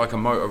it? Was it like a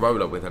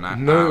Motorola with an app?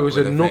 No, it was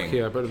a with Nokia,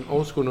 thing? but an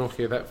old school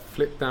Nokia that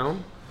flipped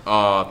down,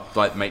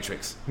 Like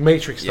Matrix.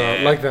 Matrix style,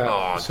 Yeah. like that.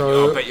 Oh,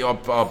 so I bet you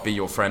I'll be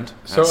your friend.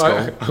 so at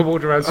school. I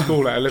walked around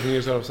school at 11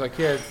 years old. I was like,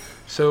 yeah.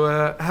 So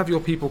have your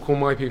people call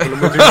my people,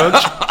 and we'll do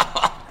lunch.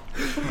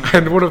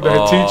 And one of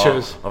their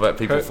teachers, I bet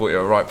people thought you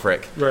were a right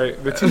prick.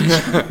 right, the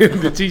teacher,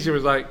 the teacher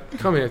was like,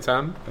 "Come here,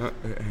 Tam.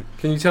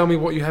 Can you tell me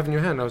what you have in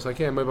your hand?" I was like,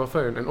 "Yeah, mobile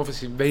phone." And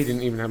obviously, they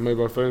didn't even have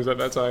mobile phones at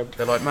that time.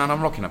 They're like, man,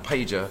 I'm rocking a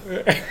pager.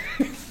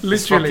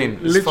 Literally,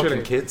 It's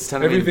fucking kids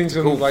telling Everything's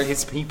me to on, call like,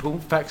 his people.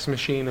 fax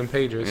machine and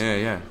pagers. Yeah,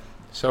 yeah.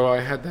 So I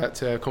had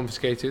that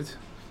confiscated.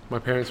 My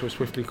parents were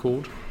swiftly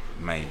called.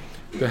 Mate.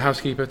 The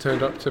housekeeper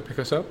turned up to pick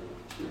us up,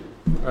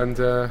 and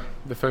the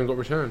phone got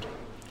returned.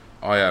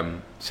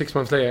 6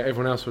 months later,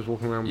 everyone else was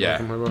walking around with Yeah,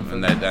 a mobile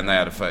phone. and they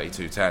had a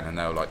 3210, and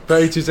they were like,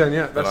 3210,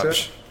 yeah, they're that's like, it.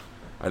 "Psh."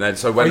 And then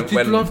so I when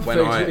did love the when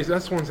 3210.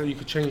 That's the ones that you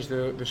could change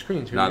the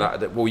screen to. no,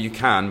 right? well you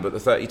can, but the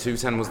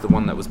 3210 was the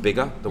one that was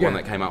bigger, the one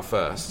Yeah. that came out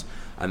first.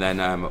 And then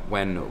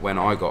when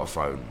I got a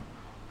phone,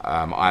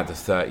 I had the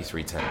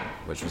 3310,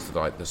 which was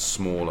the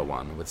smaller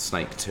one with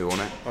Snake 2 on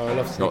it. Oh, I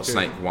love Snake Not 2.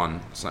 Snake 1.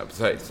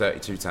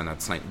 3210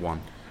 had Snake 1.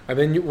 And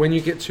then when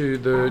you get to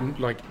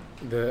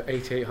the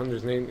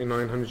 8800s and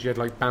 8900s, you had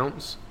like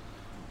Bounce.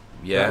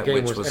 Yeah, That game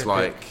which was was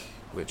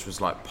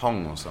epic. like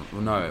Pong or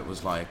something. Well, no, it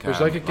was like It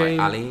was like a game-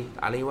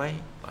 Alleyway,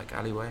 like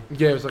Alleyway.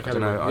 Yeah, it was like I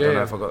don't know. Alleyway. I Yeah, don't know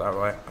yeah. if I got that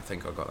right. I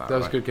think I got that. That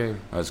was right. a good game.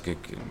 That was a good.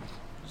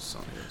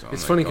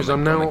 It's funny because I'm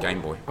on now the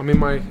Game Boy. I'm in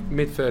my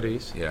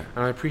mid-30s, Yeah.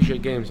 and I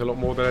appreciate games a lot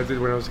more than I did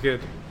when I was a kid.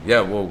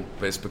 Yeah, well,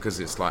 but it's because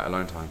it's like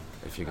alone time.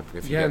 If you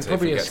Yeah, and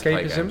probably get to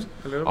play escapism games.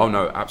 a little Oh bit.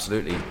 no,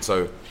 absolutely.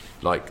 So,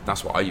 like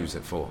that's what I use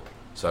it for.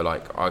 So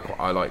like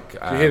I like.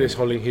 You hear this,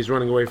 Holly? He's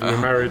running away from your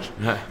marriage.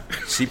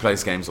 She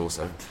plays games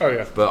also. Oh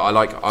yeah. But I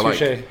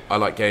Touché.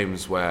 like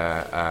games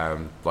where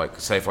like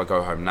say if I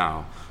go home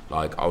now,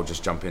 like I'll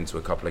just jump into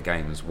a couple of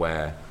games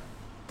where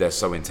they're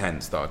so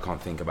intense that I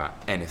can't think about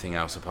anything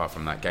else apart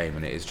from that game,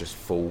 and it is just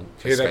full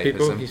Hear that,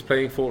 people? escapism. He's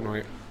playing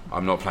Fortnite.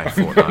 I'm not playing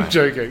Fortnite. I'm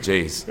joking.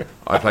 Jeez,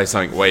 I play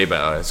something way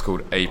better. It's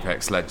called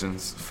Apex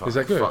Legends. Fuck, Is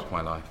that good? Fuck my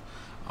life.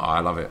 Oh,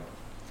 I love it.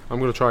 I'm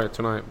gonna try it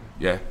tonight.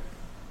 Yeah.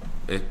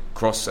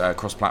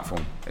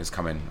 Cross-platform is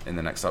coming in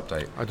the next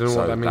update. I don't know so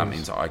what that means. That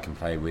means that I can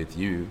play with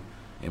you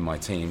in my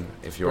team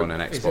if you're But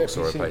on an is Xbox it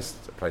or a PC?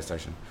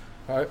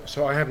 PlayStation.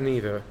 So I have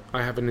neither.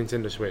 I have a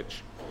Nintendo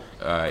Switch.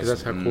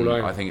 That's how cool I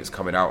am. I think it's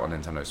coming out on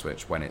Nintendo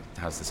Switch when it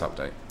has this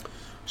update.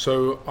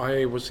 So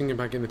I was thinking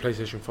about getting the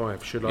PlayStation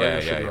 5. Should I? Yeah, or yeah,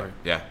 shouldn't yeah, I?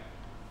 yeah.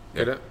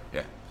 Get it?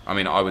 Yeah. I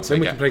mean, I would say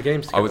Then we can play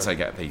games I would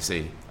together. say get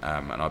a PC,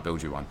 and I'll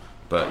build you one.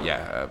 But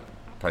yeah,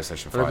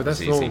 PlayStation I know, 5 but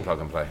that's is easy long. plug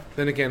and play.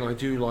 Then again, I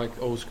do like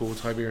old school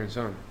Tiberian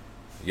Sun.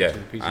 Yeah, So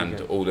the PC and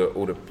game. all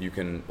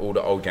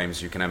the old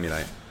games you can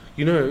emulate.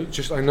 You know,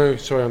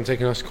 sorry, I'm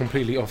taking us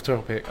completely off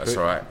topic. That's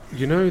but all right.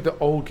 You know, the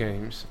old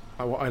games,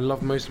 what I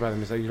love most about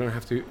them is that you don't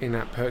have to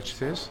in-app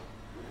purchases.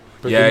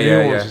 But Yeah, the new yeah,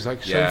 ones yeah. is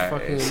like Yeah, so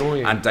fucking it's-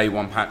 annoying. And day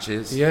one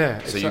patches. yeah.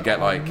 So it's you get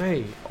oh, like,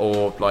 mate.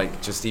 or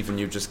like just even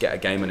you just get a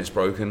game and it's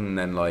broken, and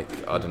then like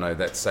I don't know.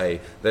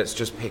 Let's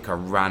just pick a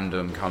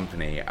random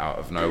company out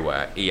of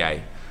nowhere. EA.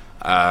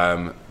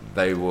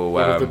 They will.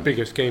 One of the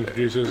biggest game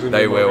producers. In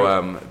They the will.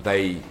 world.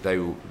 They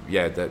will.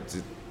 Yeah.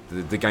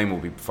 The game will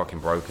be fucking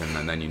broken,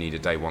 and then you need a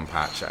day one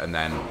patch, and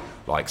then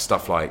like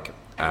stuff like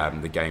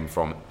the game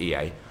from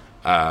EA.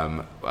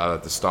 The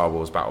Star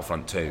Wars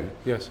Battlefront 2.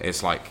 Yes.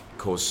 It's like,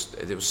 cause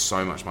it was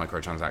so much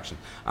microtransaction,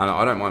 and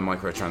I don't mind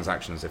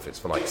microtransactions if it's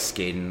for like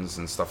skins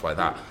and stuff like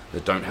that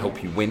don't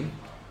help you win.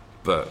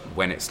 But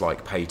when it's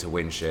like pay to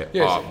win shit,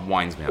 Yes. it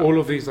winds me up. All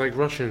of these like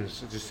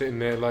Russians just sitting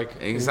there like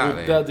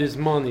Exactly. That is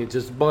money,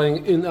 just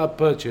buying in-app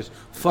purchase.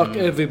 Fuck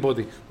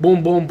everybody.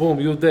 Boom, boom, boom.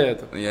 You're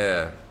dead.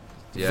 Yeah.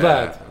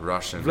 Vlad.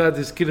 Russian. Vlad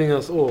is killing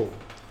us all.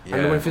 Yeah.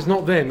 And if it's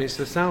not them, it's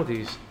the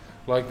Saudis.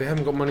 Like they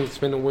haven't got money to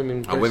spend on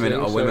women. Are women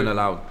wrestling, so-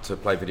 allowed to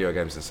play video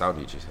games in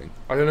Saudi? Do you think?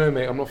 I don't know,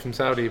 mate. I'm not from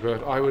Saudi,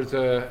 but I would.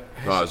 No,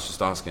 I was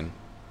just asking.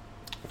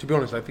 To be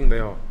honest, I think they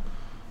are.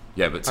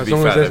 Yeah, but to As be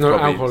long fair, as there's they've no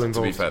probably, alcohol to be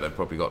involved. fair, they've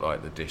probably got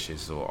like the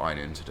dishes or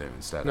ironing to do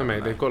instead. No, haven't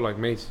mate. they? They've got like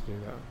mates to do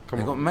that. Come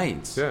They've on. got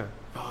mates. Yeah.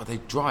 Oh, they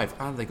drive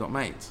and they got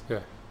mates. Yeah.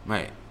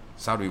 Mate,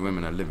 Saudi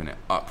women are living it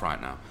up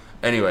right now.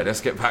 Anyway,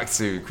 let's get back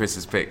to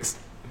Chris's picks.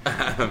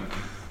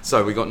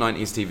 So we got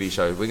 90s TV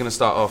shows. We're going to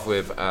start off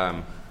with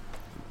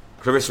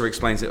Clarissa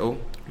Explains It All.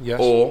 Yes.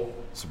 Or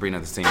Sabrina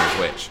the Teenage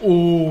Witch.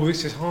 Oh,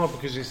 this is hard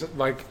because it's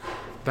like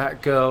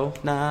that girl.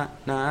 Nah,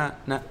 nah,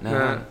 nah,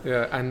 nah.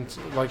 Yeah, and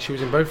like she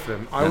was in both of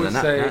them. I Nah, would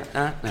nah, say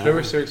nah, nah, nah.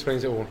 Clarissa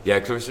Explains It All. Yeah,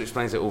 Clarissa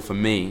Explains It All for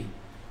me,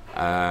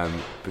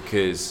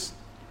 because,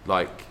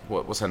 like,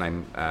 what's her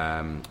name?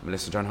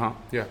 Melissa Joan Hart?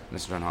 Yeah.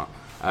 Melissa Joan Hart.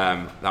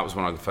 That was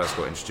when I first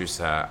got introduced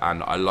to her,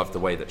 and I loved the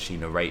way that she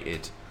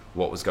narrated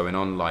what was going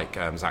on, like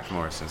Zach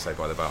Morris in Saved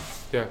by the Bell.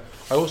 Yeah,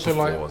 I also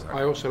Before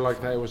Zach.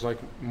 like that it was like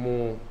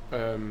more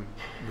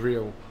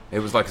real. It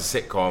was like a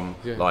sitcom,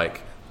 Yeah.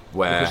 like,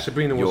 where Because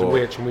Sabrina was a you're-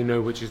 witch, and we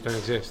know witches don't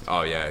exist.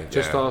 Oh, yeah.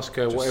 Just yeah. ask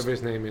Just, whatever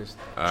his name is,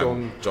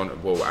 John,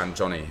 and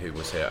Johnny, who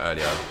was here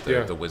earlier,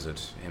 Yeah. the wizard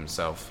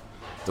himself,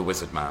 the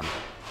wizard man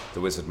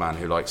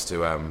who likes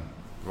to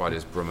ride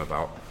his broom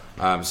about.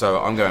 So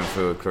I'm going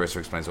for Clarissa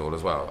Explains It All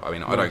as well. I mean,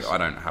 Nice. I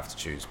don't have to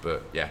choose,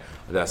 but yeah,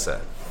 that's a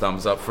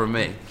thumbs up from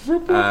me.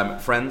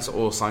 Friends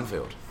or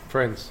Seinfeld?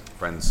 Friends.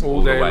 Friends All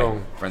all the day way.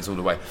 long. Friends all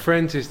the way.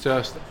 Friends is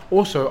just.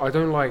 Also, I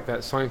don't like that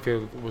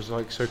Seinfeld was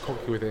like so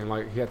cocky with it, and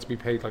like he had to be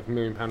paid like £1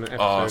 million an episode.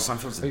 Oh,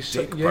 Seinfeld's a He's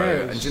dick, so, bro. Yeah,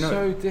 And it's do you know-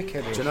 so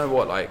dickheaded. Do you know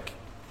what? Like,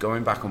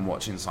 going back and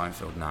watching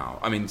Seinfeld now.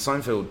 I mean,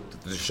 Seinfeld,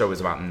 the show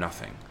is about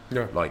nothing.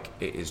 Yeah. Like,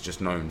 it is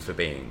just known for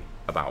being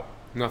about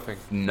Nothing.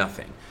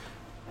 nothing.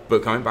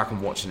 But going back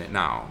and watching it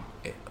now,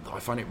 I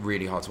find it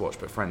really hard to watch.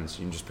 But Friends,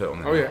 you can just put it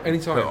on. Oh, yeah,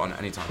 anytime. Put it on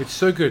anytime. It's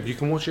so good. You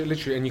can watch it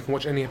literally, and you can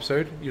watch any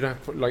episode. You don't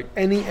have to, like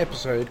any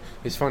episode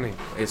is funny.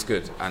 It's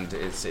good, and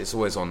it's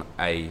always on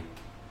a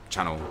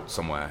channel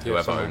somewhere.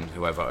 Yeah,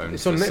 Whoever owns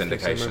It's the on Netflix at the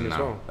syndication moment as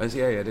now.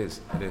 well. Yeah, it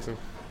is.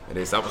 It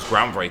is. That was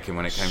groundbreaking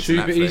when it came to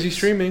Super Netflix. easy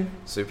streaming.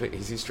 Super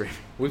easy streaming.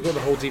 We've got the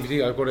whole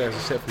DVD. I've got it as a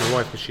set for my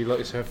wife because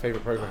it's her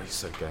favourite program. He's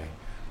so gay.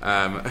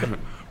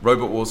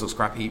 Robot Wars or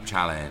Scrap Heap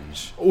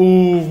Challenge.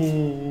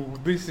 Ooh,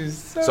 this is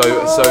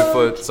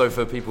So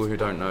for people who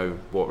don't know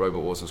what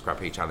Robot Wars or Scrap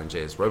Heap Challenge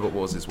is, Robot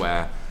Wars is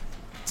where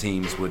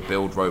teams would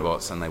build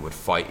robots and they would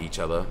fight each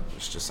other,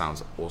 which just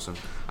sounds awesome.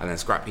 And then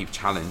Scrap Heap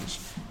Challenge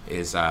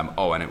is and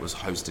it was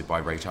hosted by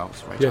Ray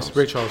Charles.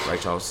 Ray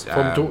Charles. From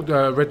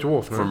Red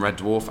Dwarf. No? From Red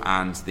Dwarf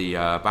and the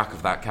back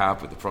of that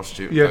cab with the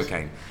prostitute and Yes.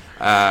 cocaine.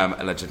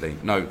 Allegedly.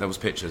 No, there was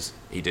pictures.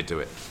 He did do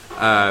it.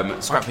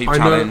 Scrap Heap I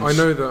Challenge.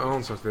 know the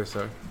answer to this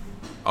though.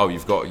 Oh,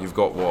 you've got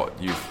what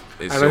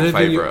is And your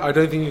favourite. I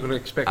don't think you can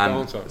expect the And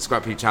answer.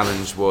 Scrap Heap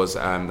Challenge was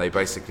they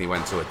basically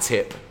went to a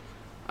tip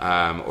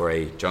or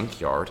a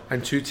junkyard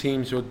And two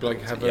teams would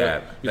like have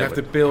Yeah, you'd they have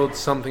to would. build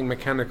something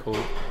mechanical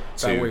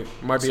that way.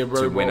 Might be a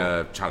robot. to win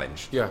a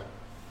challenge. Yeah.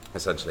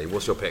 Essentially,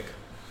 what's your pick?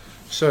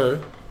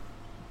 So,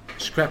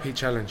 Scrap Heap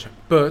Challenge,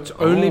 but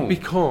only Oh.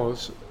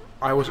 because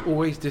I was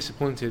always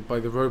disappointed by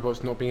the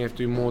robots not being able to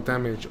do more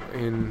damage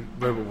in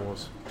Robot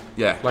Wars.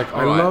 Yeah, Like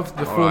I all right, loved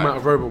the all format right.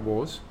 of Robot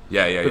Wars,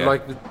 Yeah. but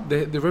like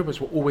the robots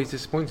were always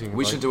disappointing.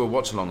 We like, should do a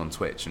watch along on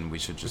Twitch, and we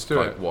should just do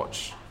like it.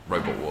 watch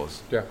Robot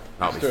Wars. Yeah, That'd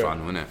let's be do it.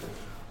 fun, wouldn't it?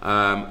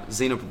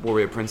 Xena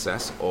Warrior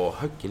Princess or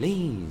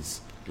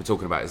Hercules? We were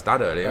talking about his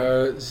dad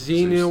earlier.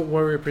 Xena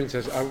Warrior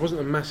Princess. I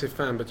wasn't a massive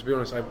fan, but to be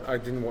honest, I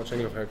didn't watch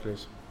any of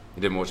Hercules.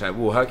 You didn't watch it?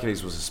 Well,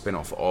 Hercules was a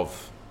spin-off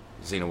of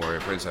Xena Warrior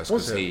Princess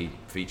Was because it? he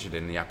featured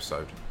in the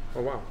episode.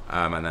 Oh wow!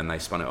 And then they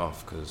spun it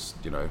off because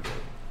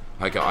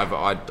like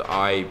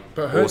I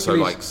But also Hercules,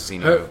 like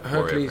Xena Warrior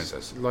Hercules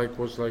Princess. like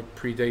was like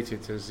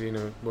predated to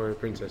Xena Warrior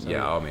Princess.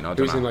 Yeah, I mean, I he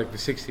don't was in know. like the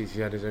 '60s.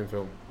 He had his own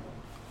film.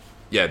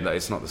 Yeah, no,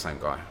 it's not the same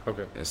guy.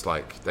 Okay. It's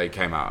like they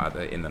came out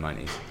in the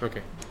 90s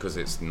Okay. because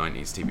it's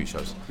 90s TV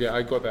shows. Yeah,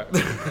 I got that.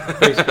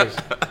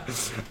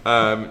 Base.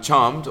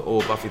 Charmed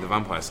or Buffy the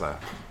Vampire Slayer?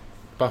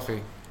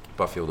 Buffy.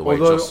 Buffy all the way.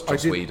 Although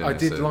Joss Whedon I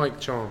is did a-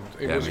 like Charmed.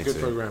 It Yeah, was a me good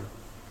too. program.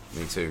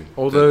 Me too.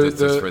 Although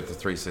the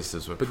three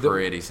sisters were but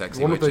pretty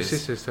sexy. One of those witches.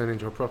 sisters turned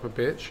into a proper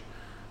bitch.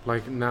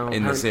 Like now In the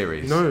apparent-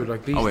 series? No,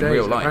 like these Oh, in days.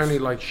 real life? Apparently,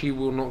 like she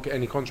will not get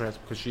any contracts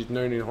because she's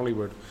known in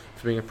Hollywood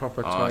for being a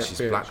proper Oh, tight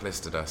she's bitch.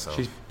 blacklisted herself.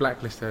 She's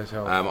blacklisted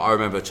herself. I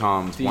remember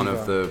Charmed. One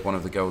of Diva.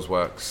 the girls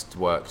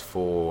worked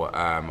for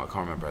I can't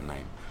remember her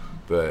name,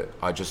 but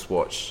I just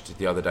watched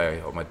the other day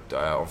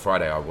on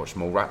Friday. I watched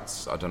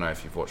Mallrats. I don't know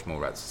if you've watched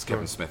Mallrats. It's a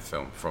Kevin No. Smith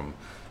film from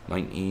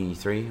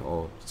 '93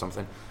 or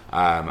something.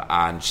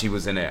 And she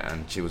was in it,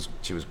 and she was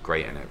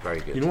great in it.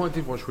 Very good. You know what I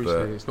did watch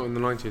recently? But- It's not in the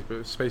 '90s,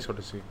 but Space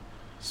Odyssey.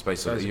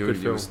 Space That's a Odyssey. good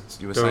You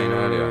film. were saying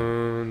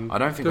earlier. I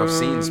don't think I've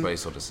seen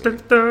Space Odyssey.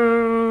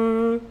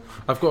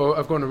 I've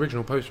got an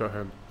original poster at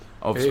home.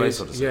 Of It Space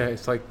is- Odyssey. Yeah,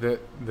 it's like the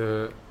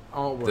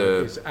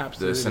artwork is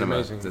absolutely the cinema,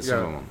 amazing. the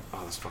cinema one.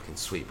 Oh, that's fucking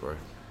sweet, bro.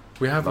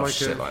 We have Love like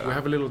shit like we that.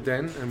 have a little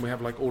den, and we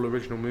have like all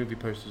original movie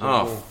posters.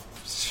 on the Oh,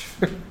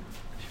 wall.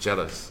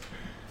 jealous.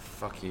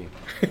 Fuck you.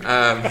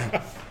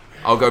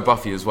 I'll go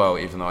Buffy as well,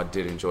 even though I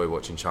did enjoy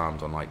watching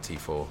Charmed on like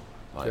T4,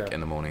 Yeah. in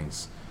the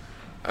mornings.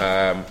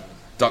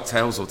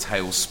 DuckTales or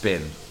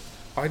Tailspin?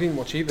 I didn't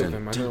watch either of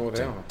them. I don't know what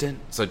they are.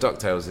 So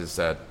DuckTales is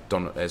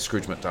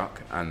Scrooge McDuck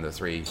and the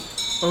three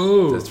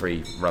Oh,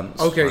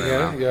 runts. Okay, running yeah,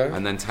 around. yeah.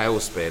 And then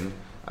Tailspin,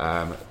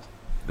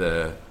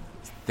 the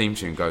theme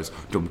tune goes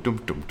dum dum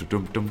dum dum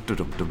dum dum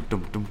dum dum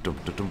dum dum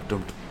dum dum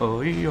dum.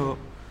 Oh yeah.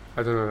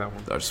 I don't know that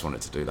one. I just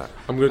wanted to do that.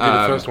 I'm going to do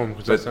the first one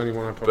because that's the only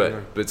one I probably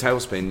know. But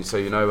Tailspin, so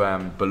you know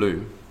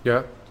Baloo,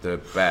 Yeah. the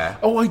bear.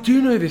 Oh, I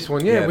do know this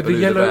one. Yeah, with the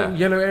Baloo the bear.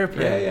 yellow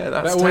airplane. Yeah,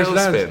 that's that always Tailspin.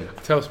 lands.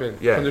 Tailspin.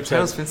 Yeah, 100%.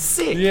 Tailspin's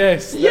sick.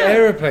 Yes, Yeah. the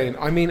aeroplane.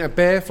 I mean, a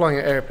bear flying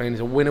an airplane is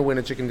a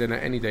winner chicken dinner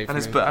any day for And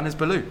me. it's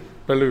Baloo.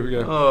 Baloo,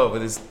 yeah. Oh,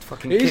 with his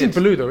fucking It kid. isn't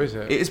Baloo though, is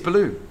it? It is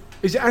Baloo.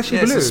 Is it actually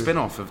Yeah, Baloo? it's a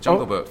spin-off of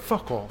Jungle Oh, Book.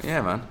 fuck off.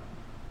 Yeah, man.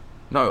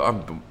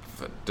 No,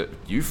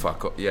 you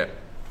fuck off. Yeah.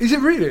 Is it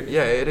really?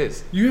 Yeah, it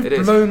is. You have It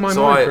is. blown my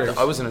so mind, Chris.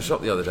 I was in a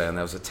shop the other day and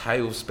there was a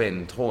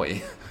Tailspin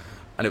toy,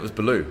 and it was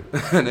Baloo,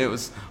 and I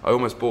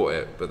almost bought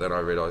it, but then I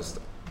realised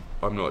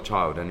I'm not a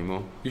child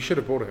anymore. You should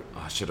have bought it.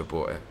 I should have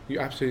bought it. You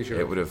absolutely should It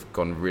have. would have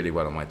gone really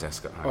well on my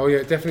desk at home. Oh yeah,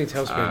 definitely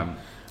Tailspin.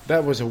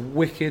 That was a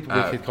wicked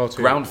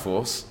cartoon. Ground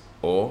Force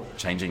or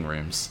Changing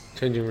Rooms.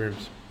 Changing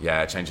rooms.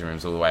 Yeah, Changing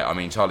Rooms all the way. I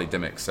mean, Charlie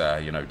Dimmock's,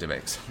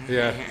 Dimmicks.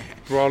 Yeah.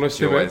 Brala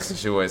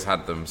She always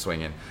had them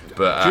swinging.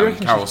 But Do you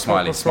reckon Carol she's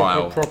Smiley proper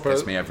smile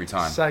gets me every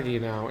time. saggy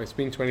now? It's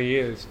been 20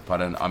 years.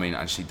 But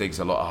and she digs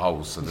a lot of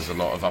holes, so there's a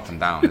lot of up and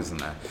down, isn't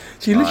there?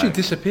 She literally Like,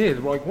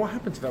 disappeared. Like, what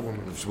happened to that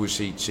woman? well,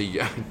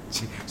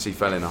 she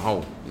fell in a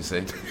hole. You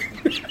see,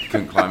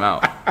 couldn't climb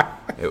out.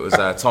 It was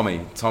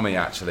Tommy. Tommy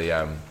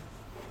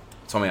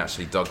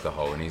actually dug the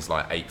hole, and he's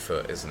like 8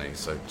 foot, isn't he?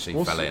 So she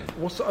fell in.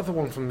 What's the other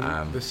one from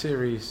the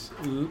series?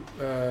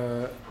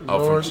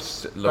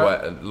 Lawrence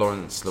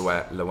Lawrence.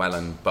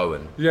 Llewellyn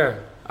Bowen. Yeah.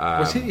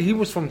 He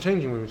was from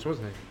Changing Rooms,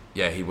 wasn't he?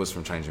 Yeah, he was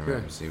from Changing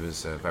Rooms. He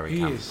was a very He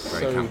camp, is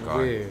very so camp guy.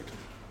 weird.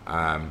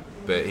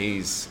 But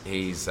he's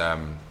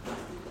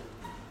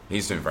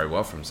doing very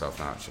well for himself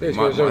now. Actually, Yeah, he's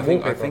got his own I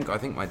wallpaper.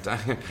 think my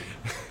dad.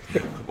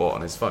 What,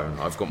 on his phone?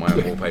 I've got my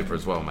own wallpaper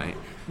as well, mate.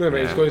 No,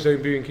 mate, Yeah. he's got his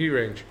own B&Q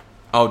range.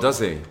 Oh, does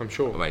he? I'm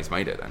sure. Well, mate, he's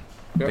made it then.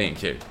 Yeah.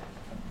 B&Q.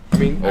 I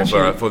mean, Or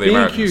actually, for the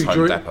Americans,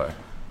 Home Depot.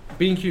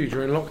 B&Q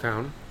during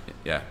lockdown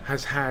Yeah.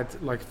 has had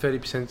like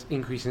 30%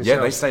 increase in Yeah,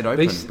 sales. they stayed open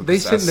They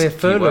because sent their that's key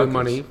furlough workers.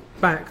 money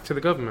back to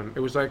the government. It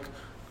was like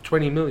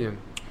 20 million.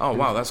 Oh,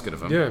 wow, that's good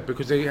of them. Yeah,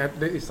 because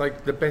it's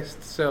like the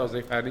best sales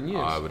they've had in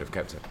years. I would have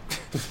kept it.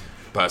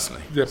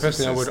 Personally. Yeah,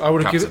 personally, This is I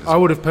would have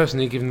capitalism.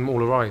 personally given them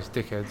all a rise,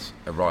 dickheads.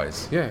 A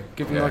rise. Yeah,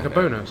 give them Yeah, like a yeah.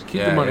 bonus. Keep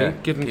Yeah, the money, yeah.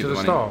 give them Keep to the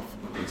money. staff.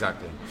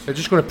 Exactly. They're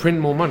just going to print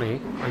more money.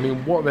 I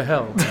mean, what the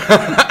hell?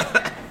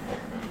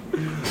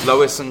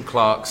 Lois and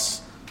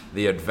Clark's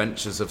The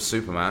Adventures of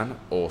Superman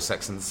or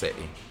Sex and the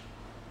City?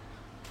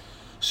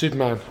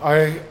 Superman.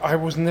 I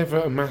was never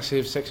a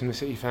massive Sex and the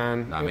City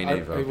fan. Nah, me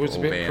neither. It was a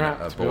Or bit being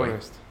crap, a to be boy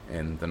honest.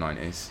 in the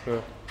 90s.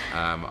 Yeah.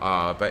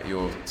 I bet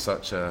you're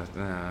such a...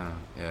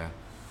 yeah.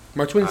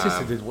 My twin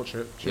sister did watch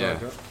it. She yeah.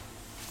 liked it.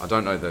 I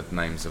don't know the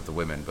names of the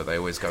women, but they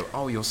always go,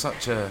 oh, you're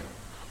such a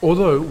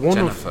Although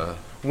Jennifer.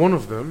 one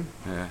of them,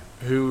 Yeah.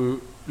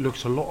 who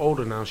looks a lot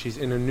older now, she's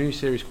in a new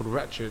series called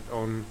Ratchet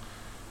on.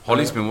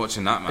 Holly's been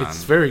watching that, man.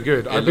 It's very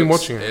good. I've been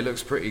watching it. It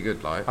looks pretty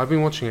good, like. I've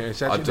been watching it.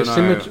 It's actually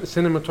dunno.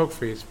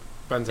 cinematography is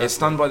fantastic. It's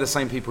done by the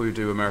same people who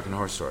do American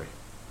Horror Story.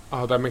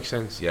 Oh, that makes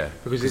sense. Yeah.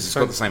 Because it's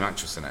got the same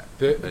actress in it.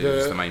 The-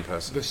 Who's the- the main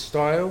person. The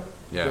style,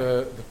 Yeah.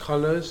 the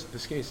colours, the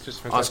skin is just Oh,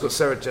 it's fantastic. got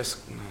Sarah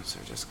Jessica. No,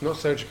 Sarah Jessica. Not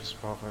Sarah Jessica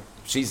Parker.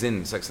 She's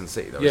in Sex and the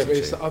City, though, Yeah, isn't but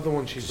she? it's the other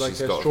one. She's like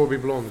She's a got strawberry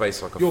blonde.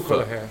 face like a Your foot.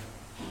 colour hair.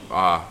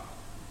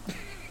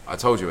 I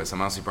told you it's a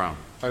Mousy Brown.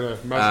 I know,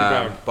 Mousy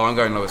Brown. But I'm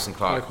going Lois and I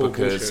Clark call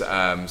because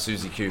bullshit.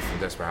 Susie Q from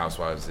Desperate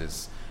Housewives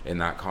is in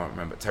that. Can't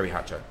remember. Terry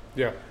Hatcher.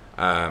 Yeah.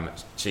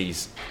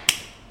 She's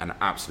an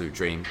absolute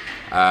dream.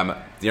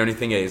 The only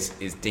thing is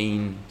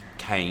Dean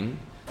Cain,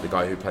 the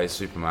guy who plays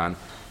Superman,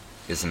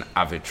 is an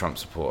avid Trump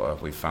supporter.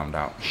 We found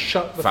out.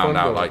 Shut the Found front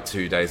out door. like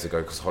 2 days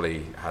ago because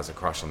Holly has a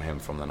crush on him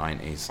from the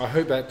 90s. I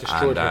hope that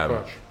destroyed her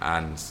crush.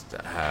 And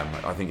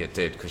I think it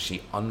did because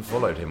she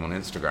unfollowed him on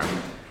Instagram.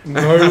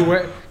 No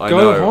way. I Go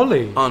know.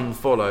 Holly.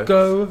 Unfollow.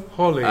 Go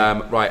Holly.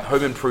 Right,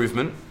 Home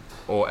Improvement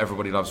or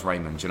Everybody Loves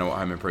Raymond. Do you know what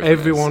Home Improvement is?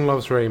 Everyone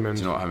loves Raymond.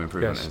 Do you know what Home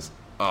Improvement Yes. is?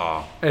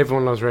 Oh,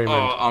 Everyone loves Raymond.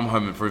 I'm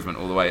Home Improvement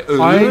all the way.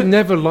 I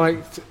never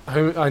liked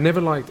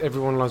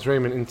Everyone Loves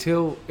Raymond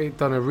until it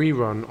done a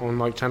rerun on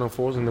like Channel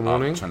 4's in the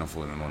morning. Channel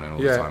 4 in the morning all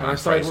Yeah, the time. and man. I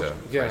started Frasier,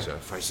 watching- yeah.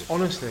 Frasier.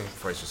 Honestly.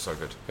 Frasier's so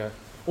good. Yeah.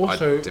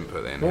 Also, I didn't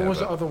put that in what here, was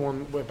the but- other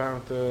one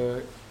about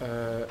the?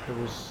 It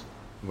was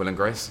Will and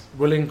Grace.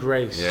 Will and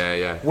Grace. Yeah,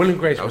 yeah. Will and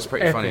Grace That was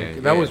pretty epic. funny,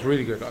 That yeah. was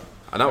really good.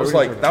 And that I was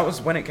really like enjoyed that was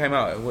when it came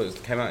out.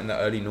 It came out in the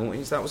early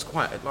noughties. That was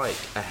quite like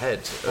ahead.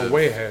 Of,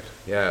 way ahead.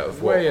 Yeah,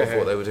 of Way what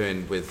ahead. they were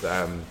doing with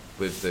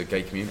the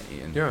gay community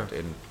and Yeah.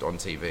 on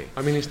TV.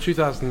 I mean, it's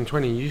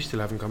 2020. You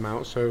still haven't come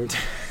out, so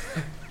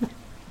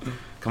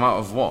Come out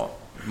of what?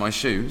 My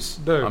shoes?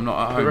 No, I'm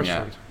not at the home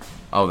yet. restaurant.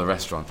 Oh, the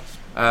restaurant.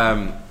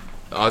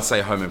 I'd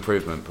say Home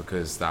Improvement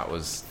because that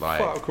was like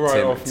Fuck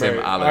right off, Tim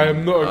mate. Allen. I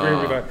am not agreeing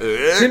with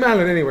that. Tim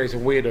Allen, anyway, is a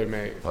weirdo,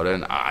 mate.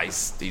 Pardon?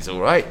 He's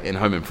all right in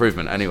Home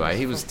Improvement. Anyway,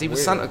 he was weird.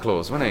 Santa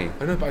Claus, wasn't he?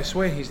 I know, but I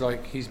swear he's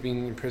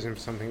been in prison for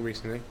something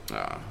recently.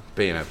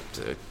 Being a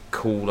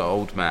cool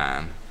old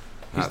man.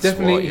 He's That's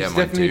definitely what, yeah, he's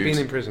my definitely dude. been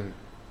in prison.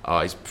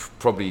 He's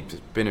probably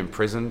been in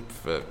prison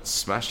for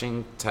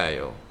smashing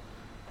tail.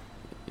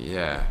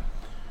 Yeah.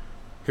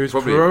 He was,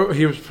 Probably-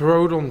 he was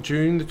paroled on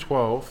June the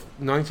 12th,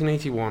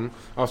 1981,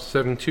 after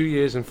serving 2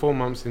 years and 4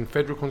 months in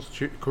Federal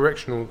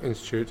Correctional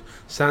Institute,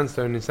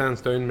 Sandstone in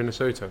Sandstone,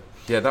 Minnesota.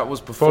 Yeah, that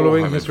was before.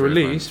 Following home his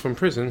improvement. release from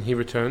prison, he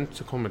returned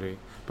to comedy,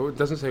 but it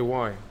doesn't say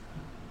why.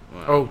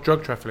 Wow. Oh,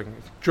 drug trafficking.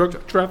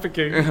 Drug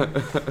trafficking. Look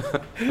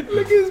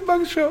at his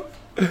mugshot.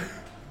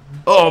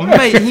 Oh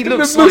mate, he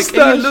looks The like he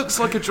moustache. looks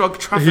like a drug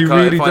trafficker He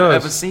really if I'd does.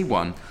 ever see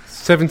one.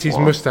 70s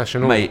What? mustache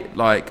and all. Mate,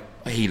 like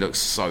he looks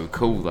so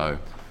cool though.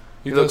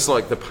 He He looks does.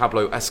 like the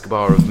Pablo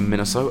Escobar of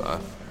Minnesota.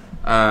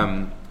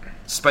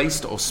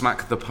 Spaced or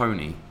Smack the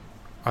Pony?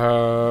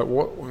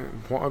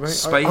 What are they?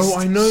 Spaced. Oh,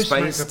 I know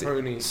Spaced, Smack the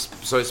Pony.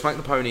 So Smack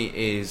the Pony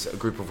is a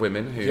group of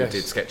women who Yes,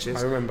 did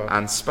sketches. I remember.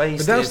 And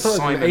Spaced But that is started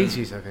Simon. in the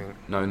 80s, I think.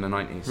 No, in the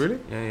 90s. Really?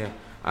 Yeah, yeah.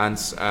 And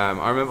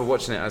I remember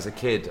watching it as a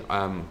kid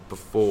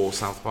before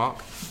South Park.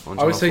 On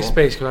I would Channel say 4.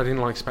 Space because I didn't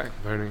like Smack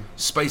the Pony.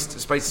 Spaced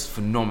is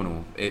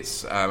phenomenal.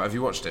 It's have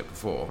you watched it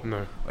before?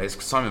 No.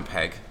 It's Simon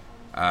Pegg,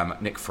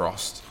 Nick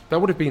Frost. That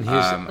would have been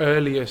his Um,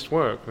 earliest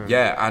work. Then.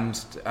 Yeah, and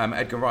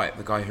Edgar Wright,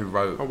 the guy who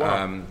wrote Oh,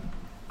 wow.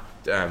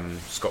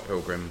 Scott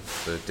Pilgrim,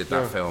 did that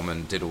Yeah. film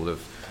and did all of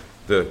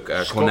the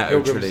Scott Cornetto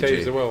Pilgrim trilogy.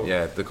 Saves the World.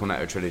 Yeah, the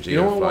Cornetto trilogy You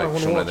know of what I like want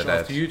to Shaun of watch the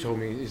after Dead. you told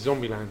me is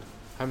Zombieland.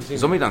 Haven't seen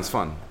it. Zombieland's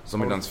fun.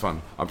 Zombieland's Oh.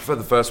 fun. I prefer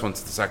the first one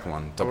to the second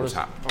one. I Double wanna-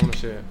 tap. I want to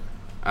see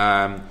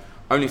it.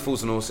 Only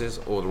Fools and Horses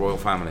or the Royal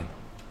Family.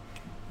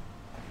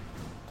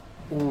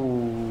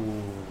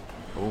 Ooh.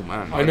 Oh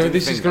man, I know didn't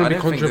this think- is going I to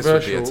be didn't think this would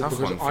be a controversial tough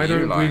because one for I you,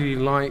 don't like- really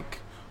like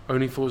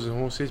Only Fools and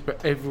Horses,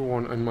 but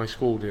everyone in my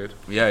school did.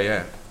 Yeah,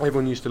 yeah.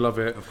 Everyone used to love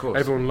it. Of course.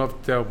 Everyone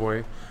loved Del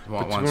Boy.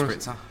 What, to wine be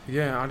honest, spritzer?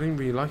 Yeah, I didn't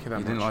really like it that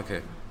You much. didn't like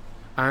it?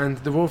 And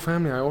the Royal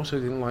Family, I also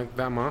didn't like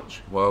that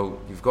much. Well,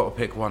 you've got to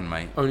pick one,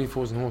 mate. Only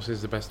Fools and Horses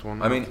is the best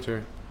one. I mean- out of the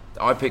two.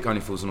 I pick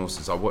Only Fools and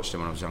Horses. I watched it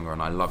when I was younger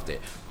and I loved it.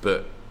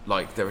 But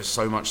like, there is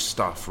so much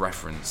stuff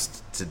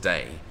referenced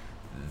today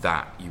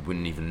that you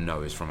wouldn't even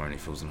know is from Only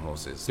Fools and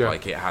Horses. Yeah.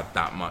 Like, it had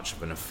that much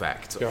of an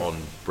effect Yeah. on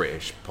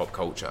British pop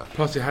culture.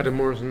 Plus, it had a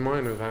Morrison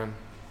Minor van.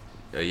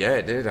 Yeah,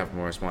 it did have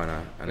Morris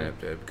Minor and a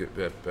good,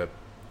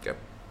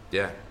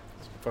 yeah.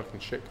 It's a fucking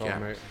shit car, Yeah.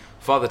 mate.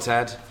 Father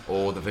Ted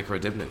or The Vicar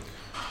of Dibley.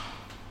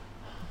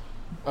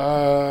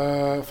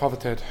 Father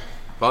Ted.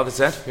 Father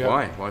Ted? Yeah.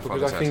 Why? Why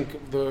Because Father I Ted?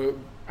 think the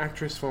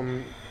actress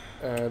from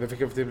The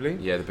Vicar of Dibley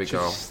Yeah, the big should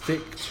girl,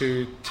 stick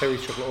to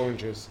Terry's Chocolate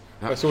Oranges.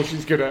 Huh? That's all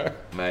she's good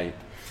at. mate.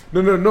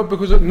 No, not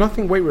because of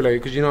nothing weight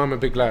related, because you know I'm a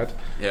big lad.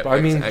 Yeah, But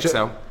I mean,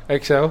 XL.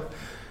 XL,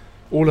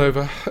 all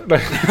over.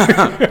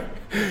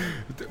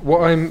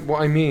 what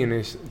I mean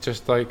is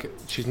just like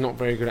she's not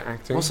very good at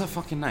acting. What's her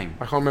fucking name?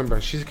 I can't remember.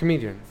 She's a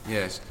comedian,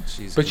 Yes,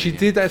 she's. but she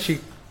comedian. did actually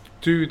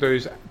do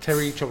those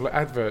Terry chocolate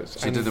adverts.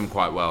 She and did them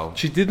quite well.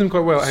 She did them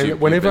quite well. So you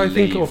And whenever I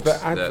think of believed the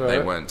that advert, they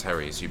weren't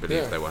Terry's, you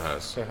believed Yeah. they were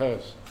hers. they're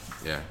hers.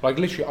 Yeah, Like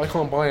literally, I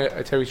can't buy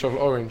a Terry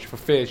chocolate orange for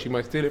fear she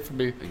might steal it from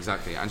me.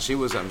 exactly. And she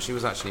was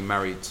actually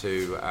married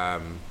to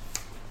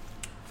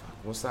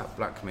what's that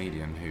black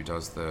comedian who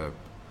does the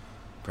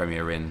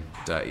Premier Inn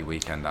Dirty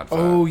Weekend advert?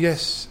 Oh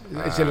yes,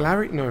 is it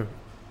Larry? No,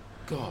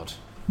 God.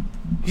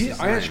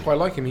 I actually quite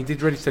like him. He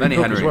did Ready Steady Lenny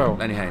Cook Henry. as well.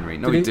 Lenny Henry.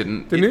 No, Did he he?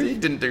 didn't. Didn't he, he? he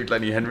didn't do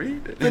Lenny Henry.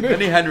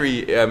 Lenny Henry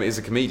is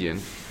a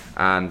comedian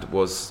and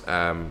was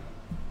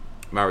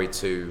married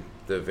to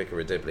the Vicar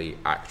of Dibley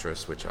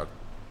actress, which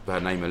her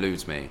name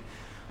eludes me.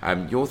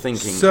 You're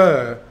thinking,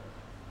 Sir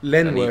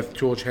Lenworth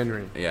George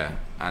Henry. yeah,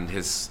 and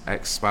his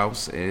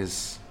ex-spouse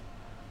is.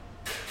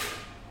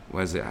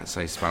 Where's it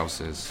say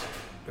spouses?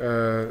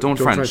 Dawn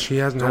French. He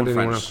hasn't Dawn had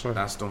anyone French. else. No.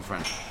 That's Dawn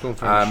French. Dawn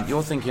French.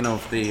 You're thinking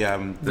of the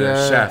Yeah,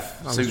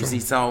 chef, I was Susie wrong.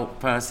 Salt,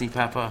 Percy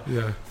Pepper.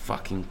 Yeah.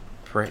 Fucking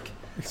prick.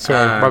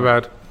 Sorry, my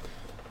bad.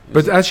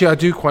 But actually, I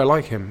do quite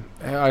like him.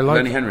 I like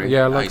Lenny Henry.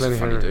 Yeah, I like he's Lenny a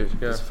funny Henry.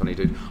 dude. Yeah. He's a funny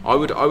dude. I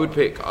would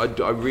pick. I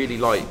really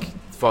like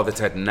Father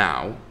Ted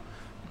now,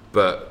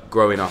 but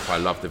growing up, I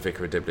loved the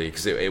Vicar of Dibley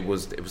because it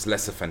was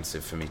less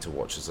offensive for me to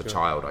watch as a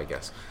child, I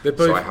guess. They're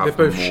So both I have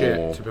they're both more-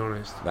 shit, to be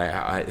honest.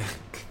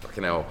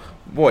 Fucking hell,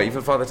 boy,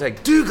 even Father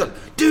Ted, Dougal.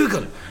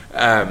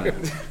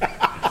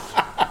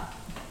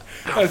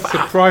 That's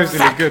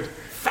surprisingly good.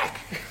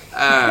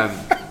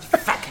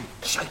 Fucking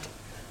shite.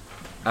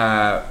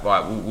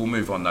 Right, we'll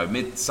move on though.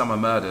 Midsummer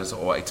Murders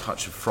or A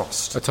Touch of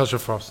Frost. A Touch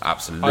of Frost.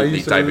 Absolutely,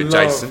 used to David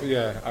love, Jason.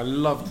 Yeah, I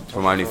loved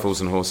From Only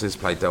Fools and Horses,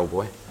 played Del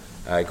Boy.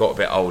 He got a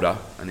bit older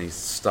and he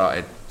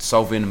started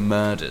solving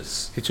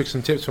murders. He took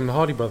some tips from the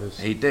Hardy Brothers.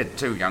 He did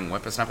too, young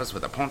whippersnappers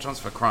with a penchant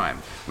for crime.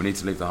 We need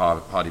to leave the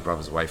Hardy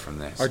Brothers away from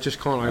this. I just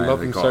can't. I love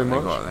They them got- so they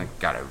much. They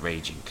got a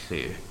raging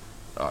clue.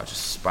 Oh, I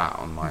just spat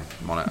on my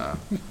monitor.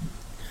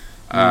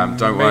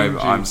 Don't worry, Mangy.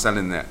 I'm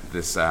selling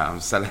this. I'm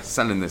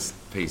selling this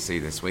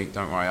PC this week.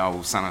 Don't worry, I will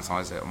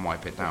sanitize it and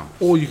wipe it down.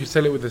 Or you could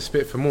sell it with a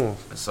spit for more.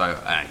 So,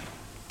 hey,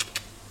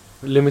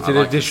 Limited I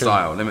like edition. the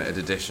style, limited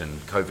edition,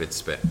 COVID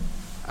spit.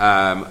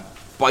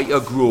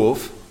 Biker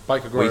Grove.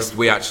 Biker Grove.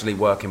 We actually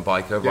work in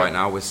Biker Yeah. right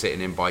now. We're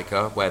sitting in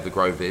Biker, where the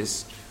Grove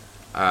is,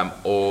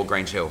 or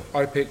Grange Hill,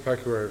 I picked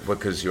Biker Grove.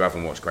 because you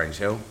haven't watched Grange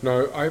Hill.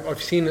 No,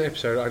 I've seen an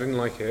episode. I didn't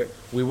like it.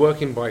 We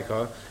work in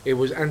Biker. It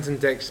was Anton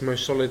Deck's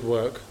most solid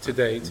work to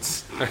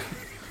date.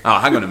 Oh,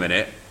 hang on a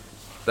minute.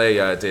 They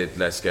did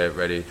Let's Get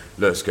Ready,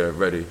 Let's Get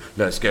Ready,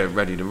 Let's Get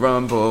Ready to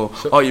Rumble.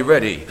 Are you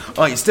ready?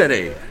 Are you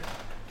steady?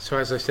 So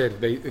as I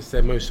said, it's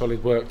their most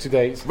solid work to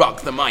date.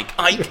 Rock the mic,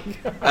 Ike.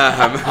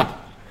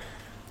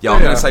 Yeah,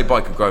 I'm going to say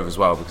Biker Grove as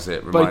well because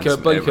it reminds me.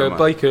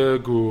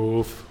 Biker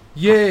Grove.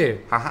 Yeah.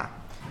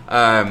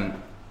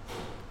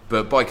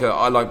 But Biker,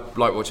 I like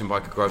watching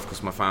Biker Grove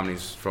because my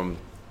family's from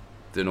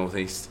the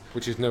northeast.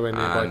 Which is nowhere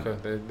near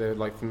Biker. They're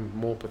like from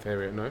Morpeth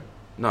area, no?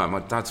 No, my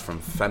dad's from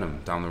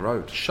Fenham, down the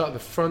road. Shut the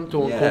front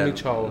door and call me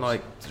Charles.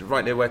 Like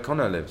right near where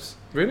Connor lives.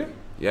 Really?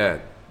 Yeah.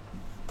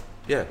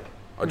 Yeah.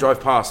 I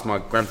drive past my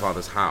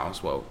grandfather's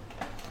house. Well,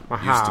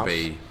 used to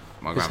be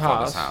my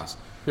grandfather's house.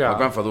 Yeah. My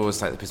grandfather always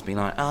take the piss, being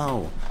like,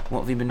 "Oh,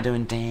 what have you been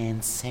doing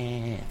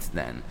dancing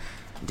then?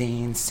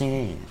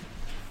 Dancing."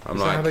 I'm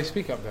Is like, that how they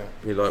speak up there?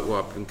 You're like,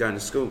 well, I've been going to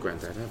school,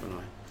 Granddad, haven't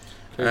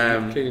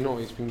I? Clearly not.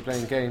 He's been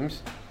playing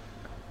games.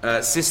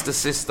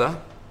 Sister,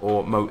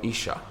 or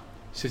Moesha.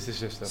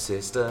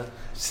 Sister.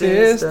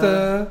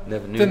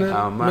 Never knew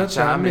how much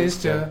I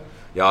missed you.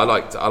 Yeah, I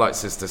like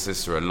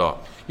Sister a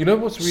lot. You know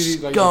what's really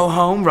like? Go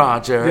home,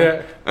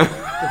 Roger.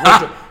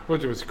 Yeah.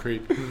 Roger was a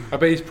creep. I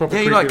bet he's probably.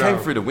 Yeah, he like came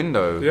through the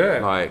window. Yeah.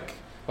 Like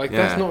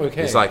that's not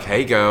okay. He's like,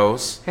 hey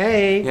girls.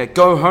 Hey. Yeah,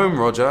 go home,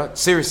 Roger.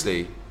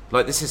 Seriously.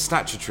 Like, this is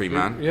statutory,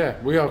 man. Yeah,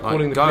 we are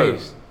calling the go.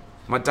 police.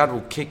 My dad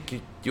will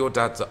kick your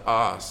dad's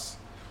ass.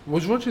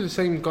 Was Roger the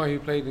same guy who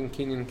played in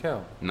Kenan and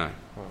Kel? No.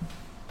 Oh.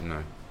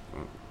 No.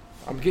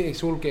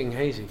 It's all getting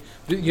hazy.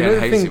 You know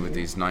hazy with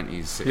these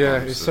 90s sitcoms. Yeah,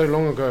 it's so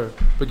long ago.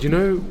 But you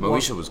know...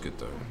 Moesha was good,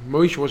 though.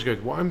 Moesha was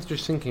good. What I'm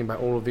just thinking about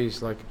all of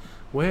these, like,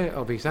 where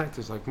are these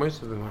actors? Like,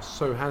 most of them are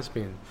so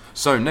has-been.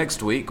 So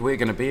next week, we're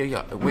going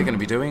to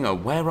be doing a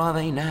Where Are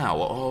They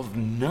Now of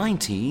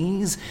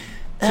 90s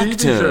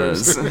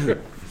actors.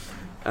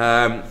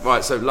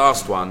 Right, so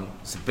last one.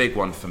 It's a big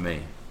one for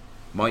me.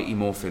 Mighty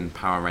Morphin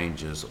Power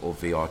Rangers or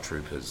VR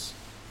Troopers?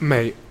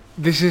 Mate,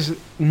 this is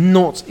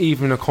not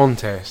even a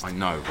contest. I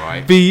know,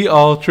 right?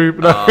 VR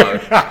Troopers.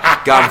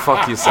 Go and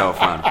fuck yourself,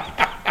 man.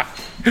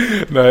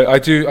 No, I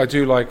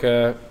do like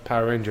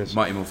Power Rangers.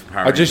 Mighty Morphin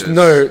Power Rangers. I just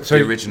know...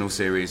 the original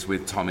series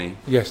with Tommy.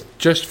 Yes,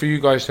 just for you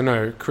guys to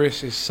know,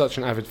 Chris is such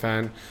an avid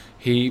fan.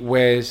 He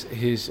wears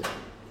his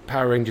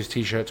Power Rangers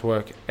t-shirt to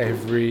work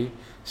every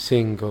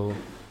single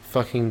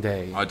fucking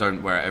day. I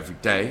don't wear it every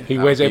day. He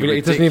wears it every day.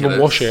 He doesn't even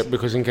wash it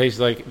because in case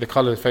like the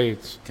colour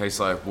fades. In case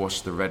I wash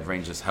the Red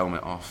Ranger's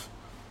helmet off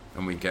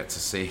and we get to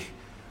see...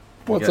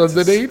 What's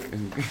underneath?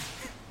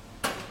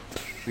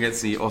 We get to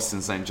see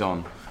Austin St.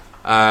 John.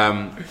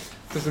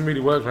 Doesn't really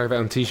work like that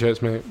on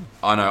t-shirts, mate.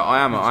 I know. I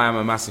am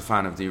a massive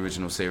fan of the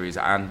original series,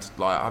 and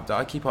like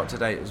I keep up to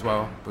date as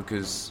well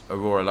because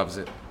Aurora loves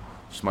it.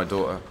 She's my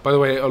daughter. By the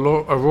way,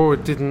 Aurora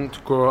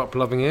didn't grow up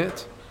loving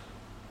it.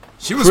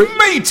 She was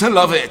made to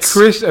love it.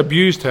 Chris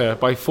abused her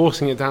by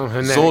forcing it down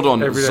her neck.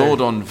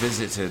 Zordon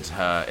visited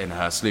her in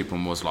her sleep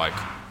and was like,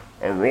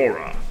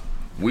 "Aurora,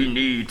 we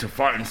need to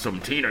find some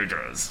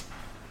teenagers."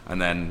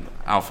 And then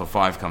Alpha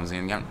 5 comes in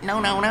and goes,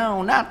 "No,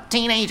 not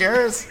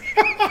teenagers."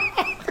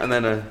 and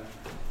then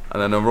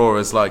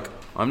Aurora's like,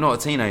 "I'm not a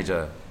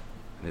teenager."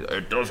 And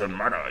it doesn't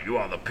matter. You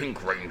are the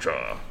Pink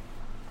Ranger.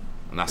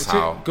 And that's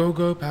how.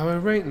 Go Power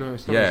Rangers. No,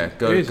 it's not. Yeah,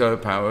 go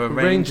Power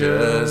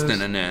Rangers.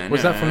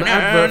 Was that from an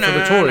advert for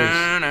the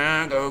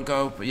toys?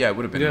 Go. Yeah, it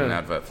would have been an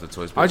advert for the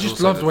toys. I just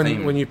loved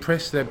when you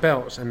press their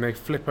belts and they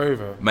flip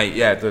over. Mate,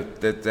 yeah,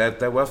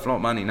 they're worth a lot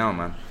of money now,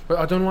 man. But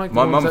I don't like.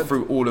 My mum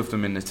threw all of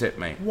them in the tip,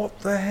 mate. What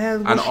the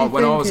hell? And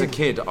when I was a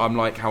kid, I'm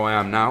like how I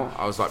am now.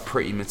 I was like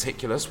pretty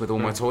meticulous with all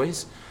my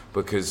toys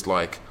because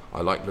like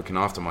I like looking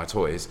after my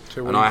toys.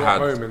 So and I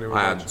had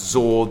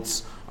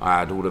Zords. I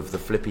had all of the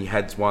flippy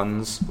heads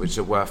ones, which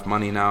are worth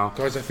money now.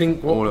 Guys, I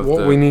think what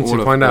we need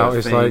to find out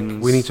is like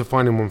we need to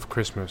find him one for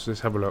Christmas. Let's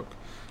have a look.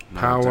 No,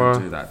 Power.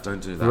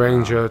 Don't do that.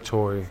 Ranger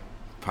toy.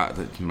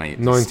 Mate,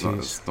 90s.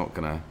 It's not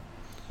gonna.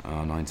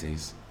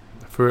 90s.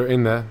 Threw it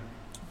in there.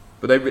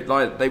 But they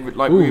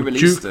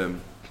re-released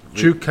them.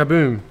 Duke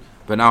Kaboom.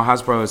 But now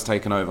Hasbro has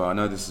taken over. I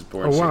know this is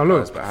boring. Oh wow, shit,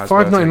 look, guys,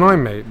 but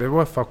 $5.99, mate. They're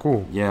worth fuck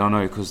all. Yeah, I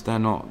know, because they're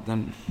not.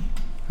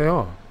 They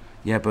are.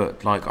 Yeah,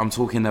 but like I'm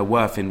talking, they're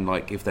worth in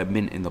like if they're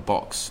mint in the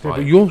box. Yeah,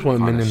 but yours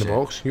weren't mint in the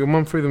box. Your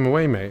mum threw them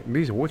away, mate.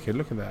 These are wicked.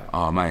 Look at that.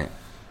 Oh, mate.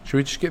 Should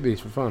we just get these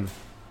for fun?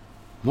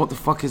 What the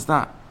fuck is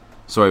that?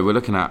 Sorry, we're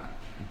looking at.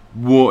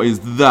 What is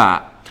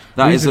that?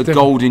 That is a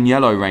golden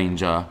yellow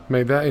Ranger.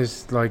 Mate, that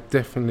is like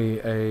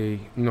definitely a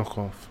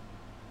knockoff.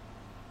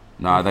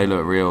 Nah, they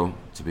look real.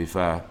 To be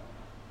fair.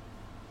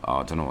 Oh,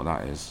 I don't know what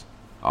that is.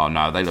 Oh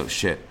no, they look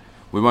shit.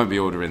 We won't be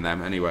ordering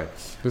them anyway.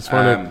 Let's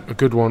find a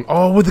good one.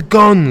 Oh, with the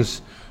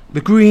guns. The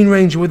Green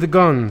Ranger with the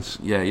guns.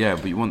 Yeah,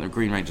 but you want the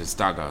Green Ranger's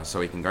dagger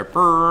so he can go.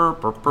 Brr,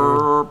 brr,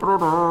 brr, brr,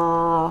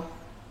 brr.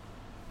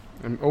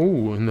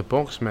 Oh, in the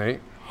box,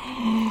 mate.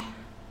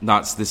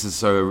 This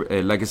is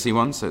a legacy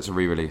one, so it's a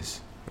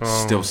re-release.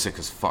 Oh. Still sick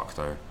as fuck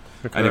though.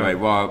 Okay. Anyway,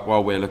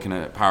 while we're looking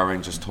at Power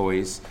Rangers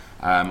toys,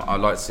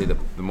 I'd like to see the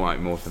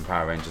Mighty Morphin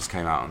Power Rangers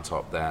came out on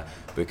top there,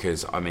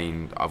 because I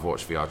mean, I've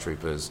watched VR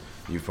Troopers.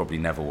 You've probably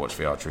never watched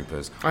VR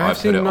Troopers. I've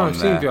seen VR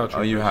Troopers.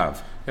 Oh, you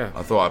have? Yeah.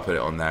 I thought I'd put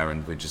it on there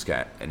and we'd just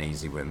get an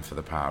easy win for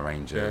the Power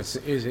Rangers.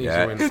 Yeah, it is an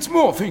easy win. It's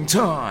morphing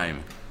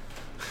time!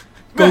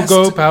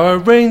 Go Power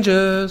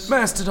Rangers!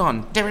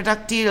 Mastodon,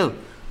 Pterodactyl!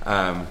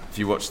 If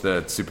you watch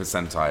the Super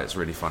Sentai, it's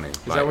really funny.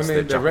 That when it's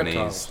they're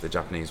the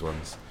Japanese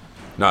ones.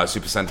 No,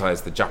 Super Sentai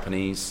is the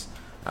Japanese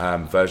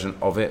version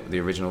of it, the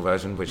original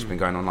version, which has been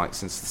going on like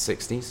since the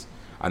 60s.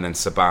 And then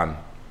Saban,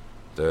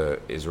 the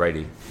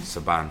Israeli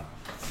Saban,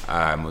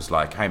 was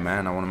like, hey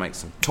man, I want to make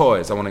some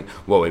toys. He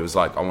was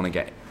like, I want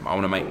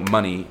to make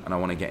money, and I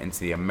want to get into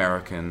the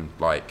American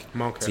like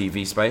market.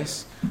 TV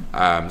space.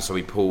 So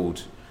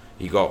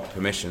he got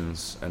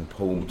permissions and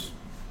pulled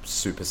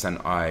Super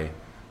Sentai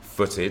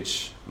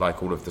footage,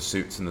 like all of the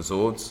suits and the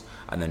Zords,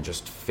 and then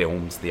just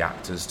filmed the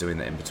actors doing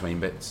the in-between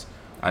bits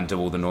and do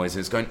all the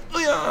noises going,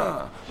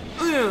 "Ooh-yah!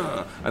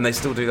 Ooh-yah!" And they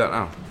still do that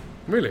now.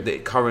 Really? The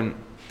current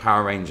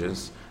Power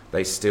Rangers,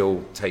 they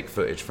still take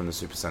footage from the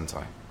Super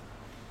Sentai.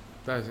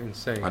 That is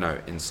insane. I know,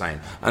 insane.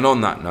 And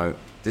on that note,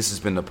 this has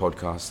been the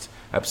podcast,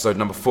 episode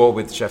number 4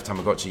 with Chef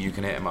Tamagotchi. You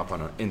can hit him up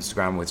on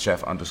Instagram with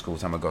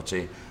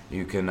Chef_Tamagotchi.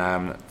 You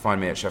can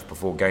find me at Chef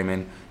Before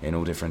Gaming in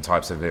all different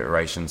types of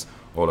iterations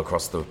all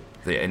across the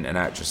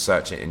internet. Just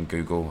search it in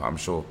Google. I'm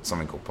sure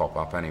something will pop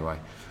up anyway.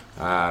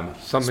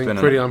 Something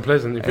pretty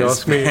unpleasant, if you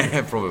ask me.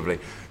 Probably.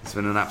 It's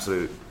been an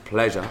absolute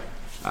pleasure.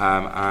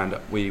 And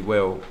we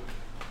will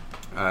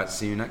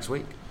see you next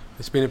week.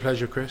 It's been a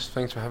pleasure, Chris.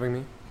 Thanks for having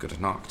me. Good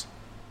night.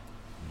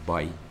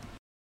 Bye.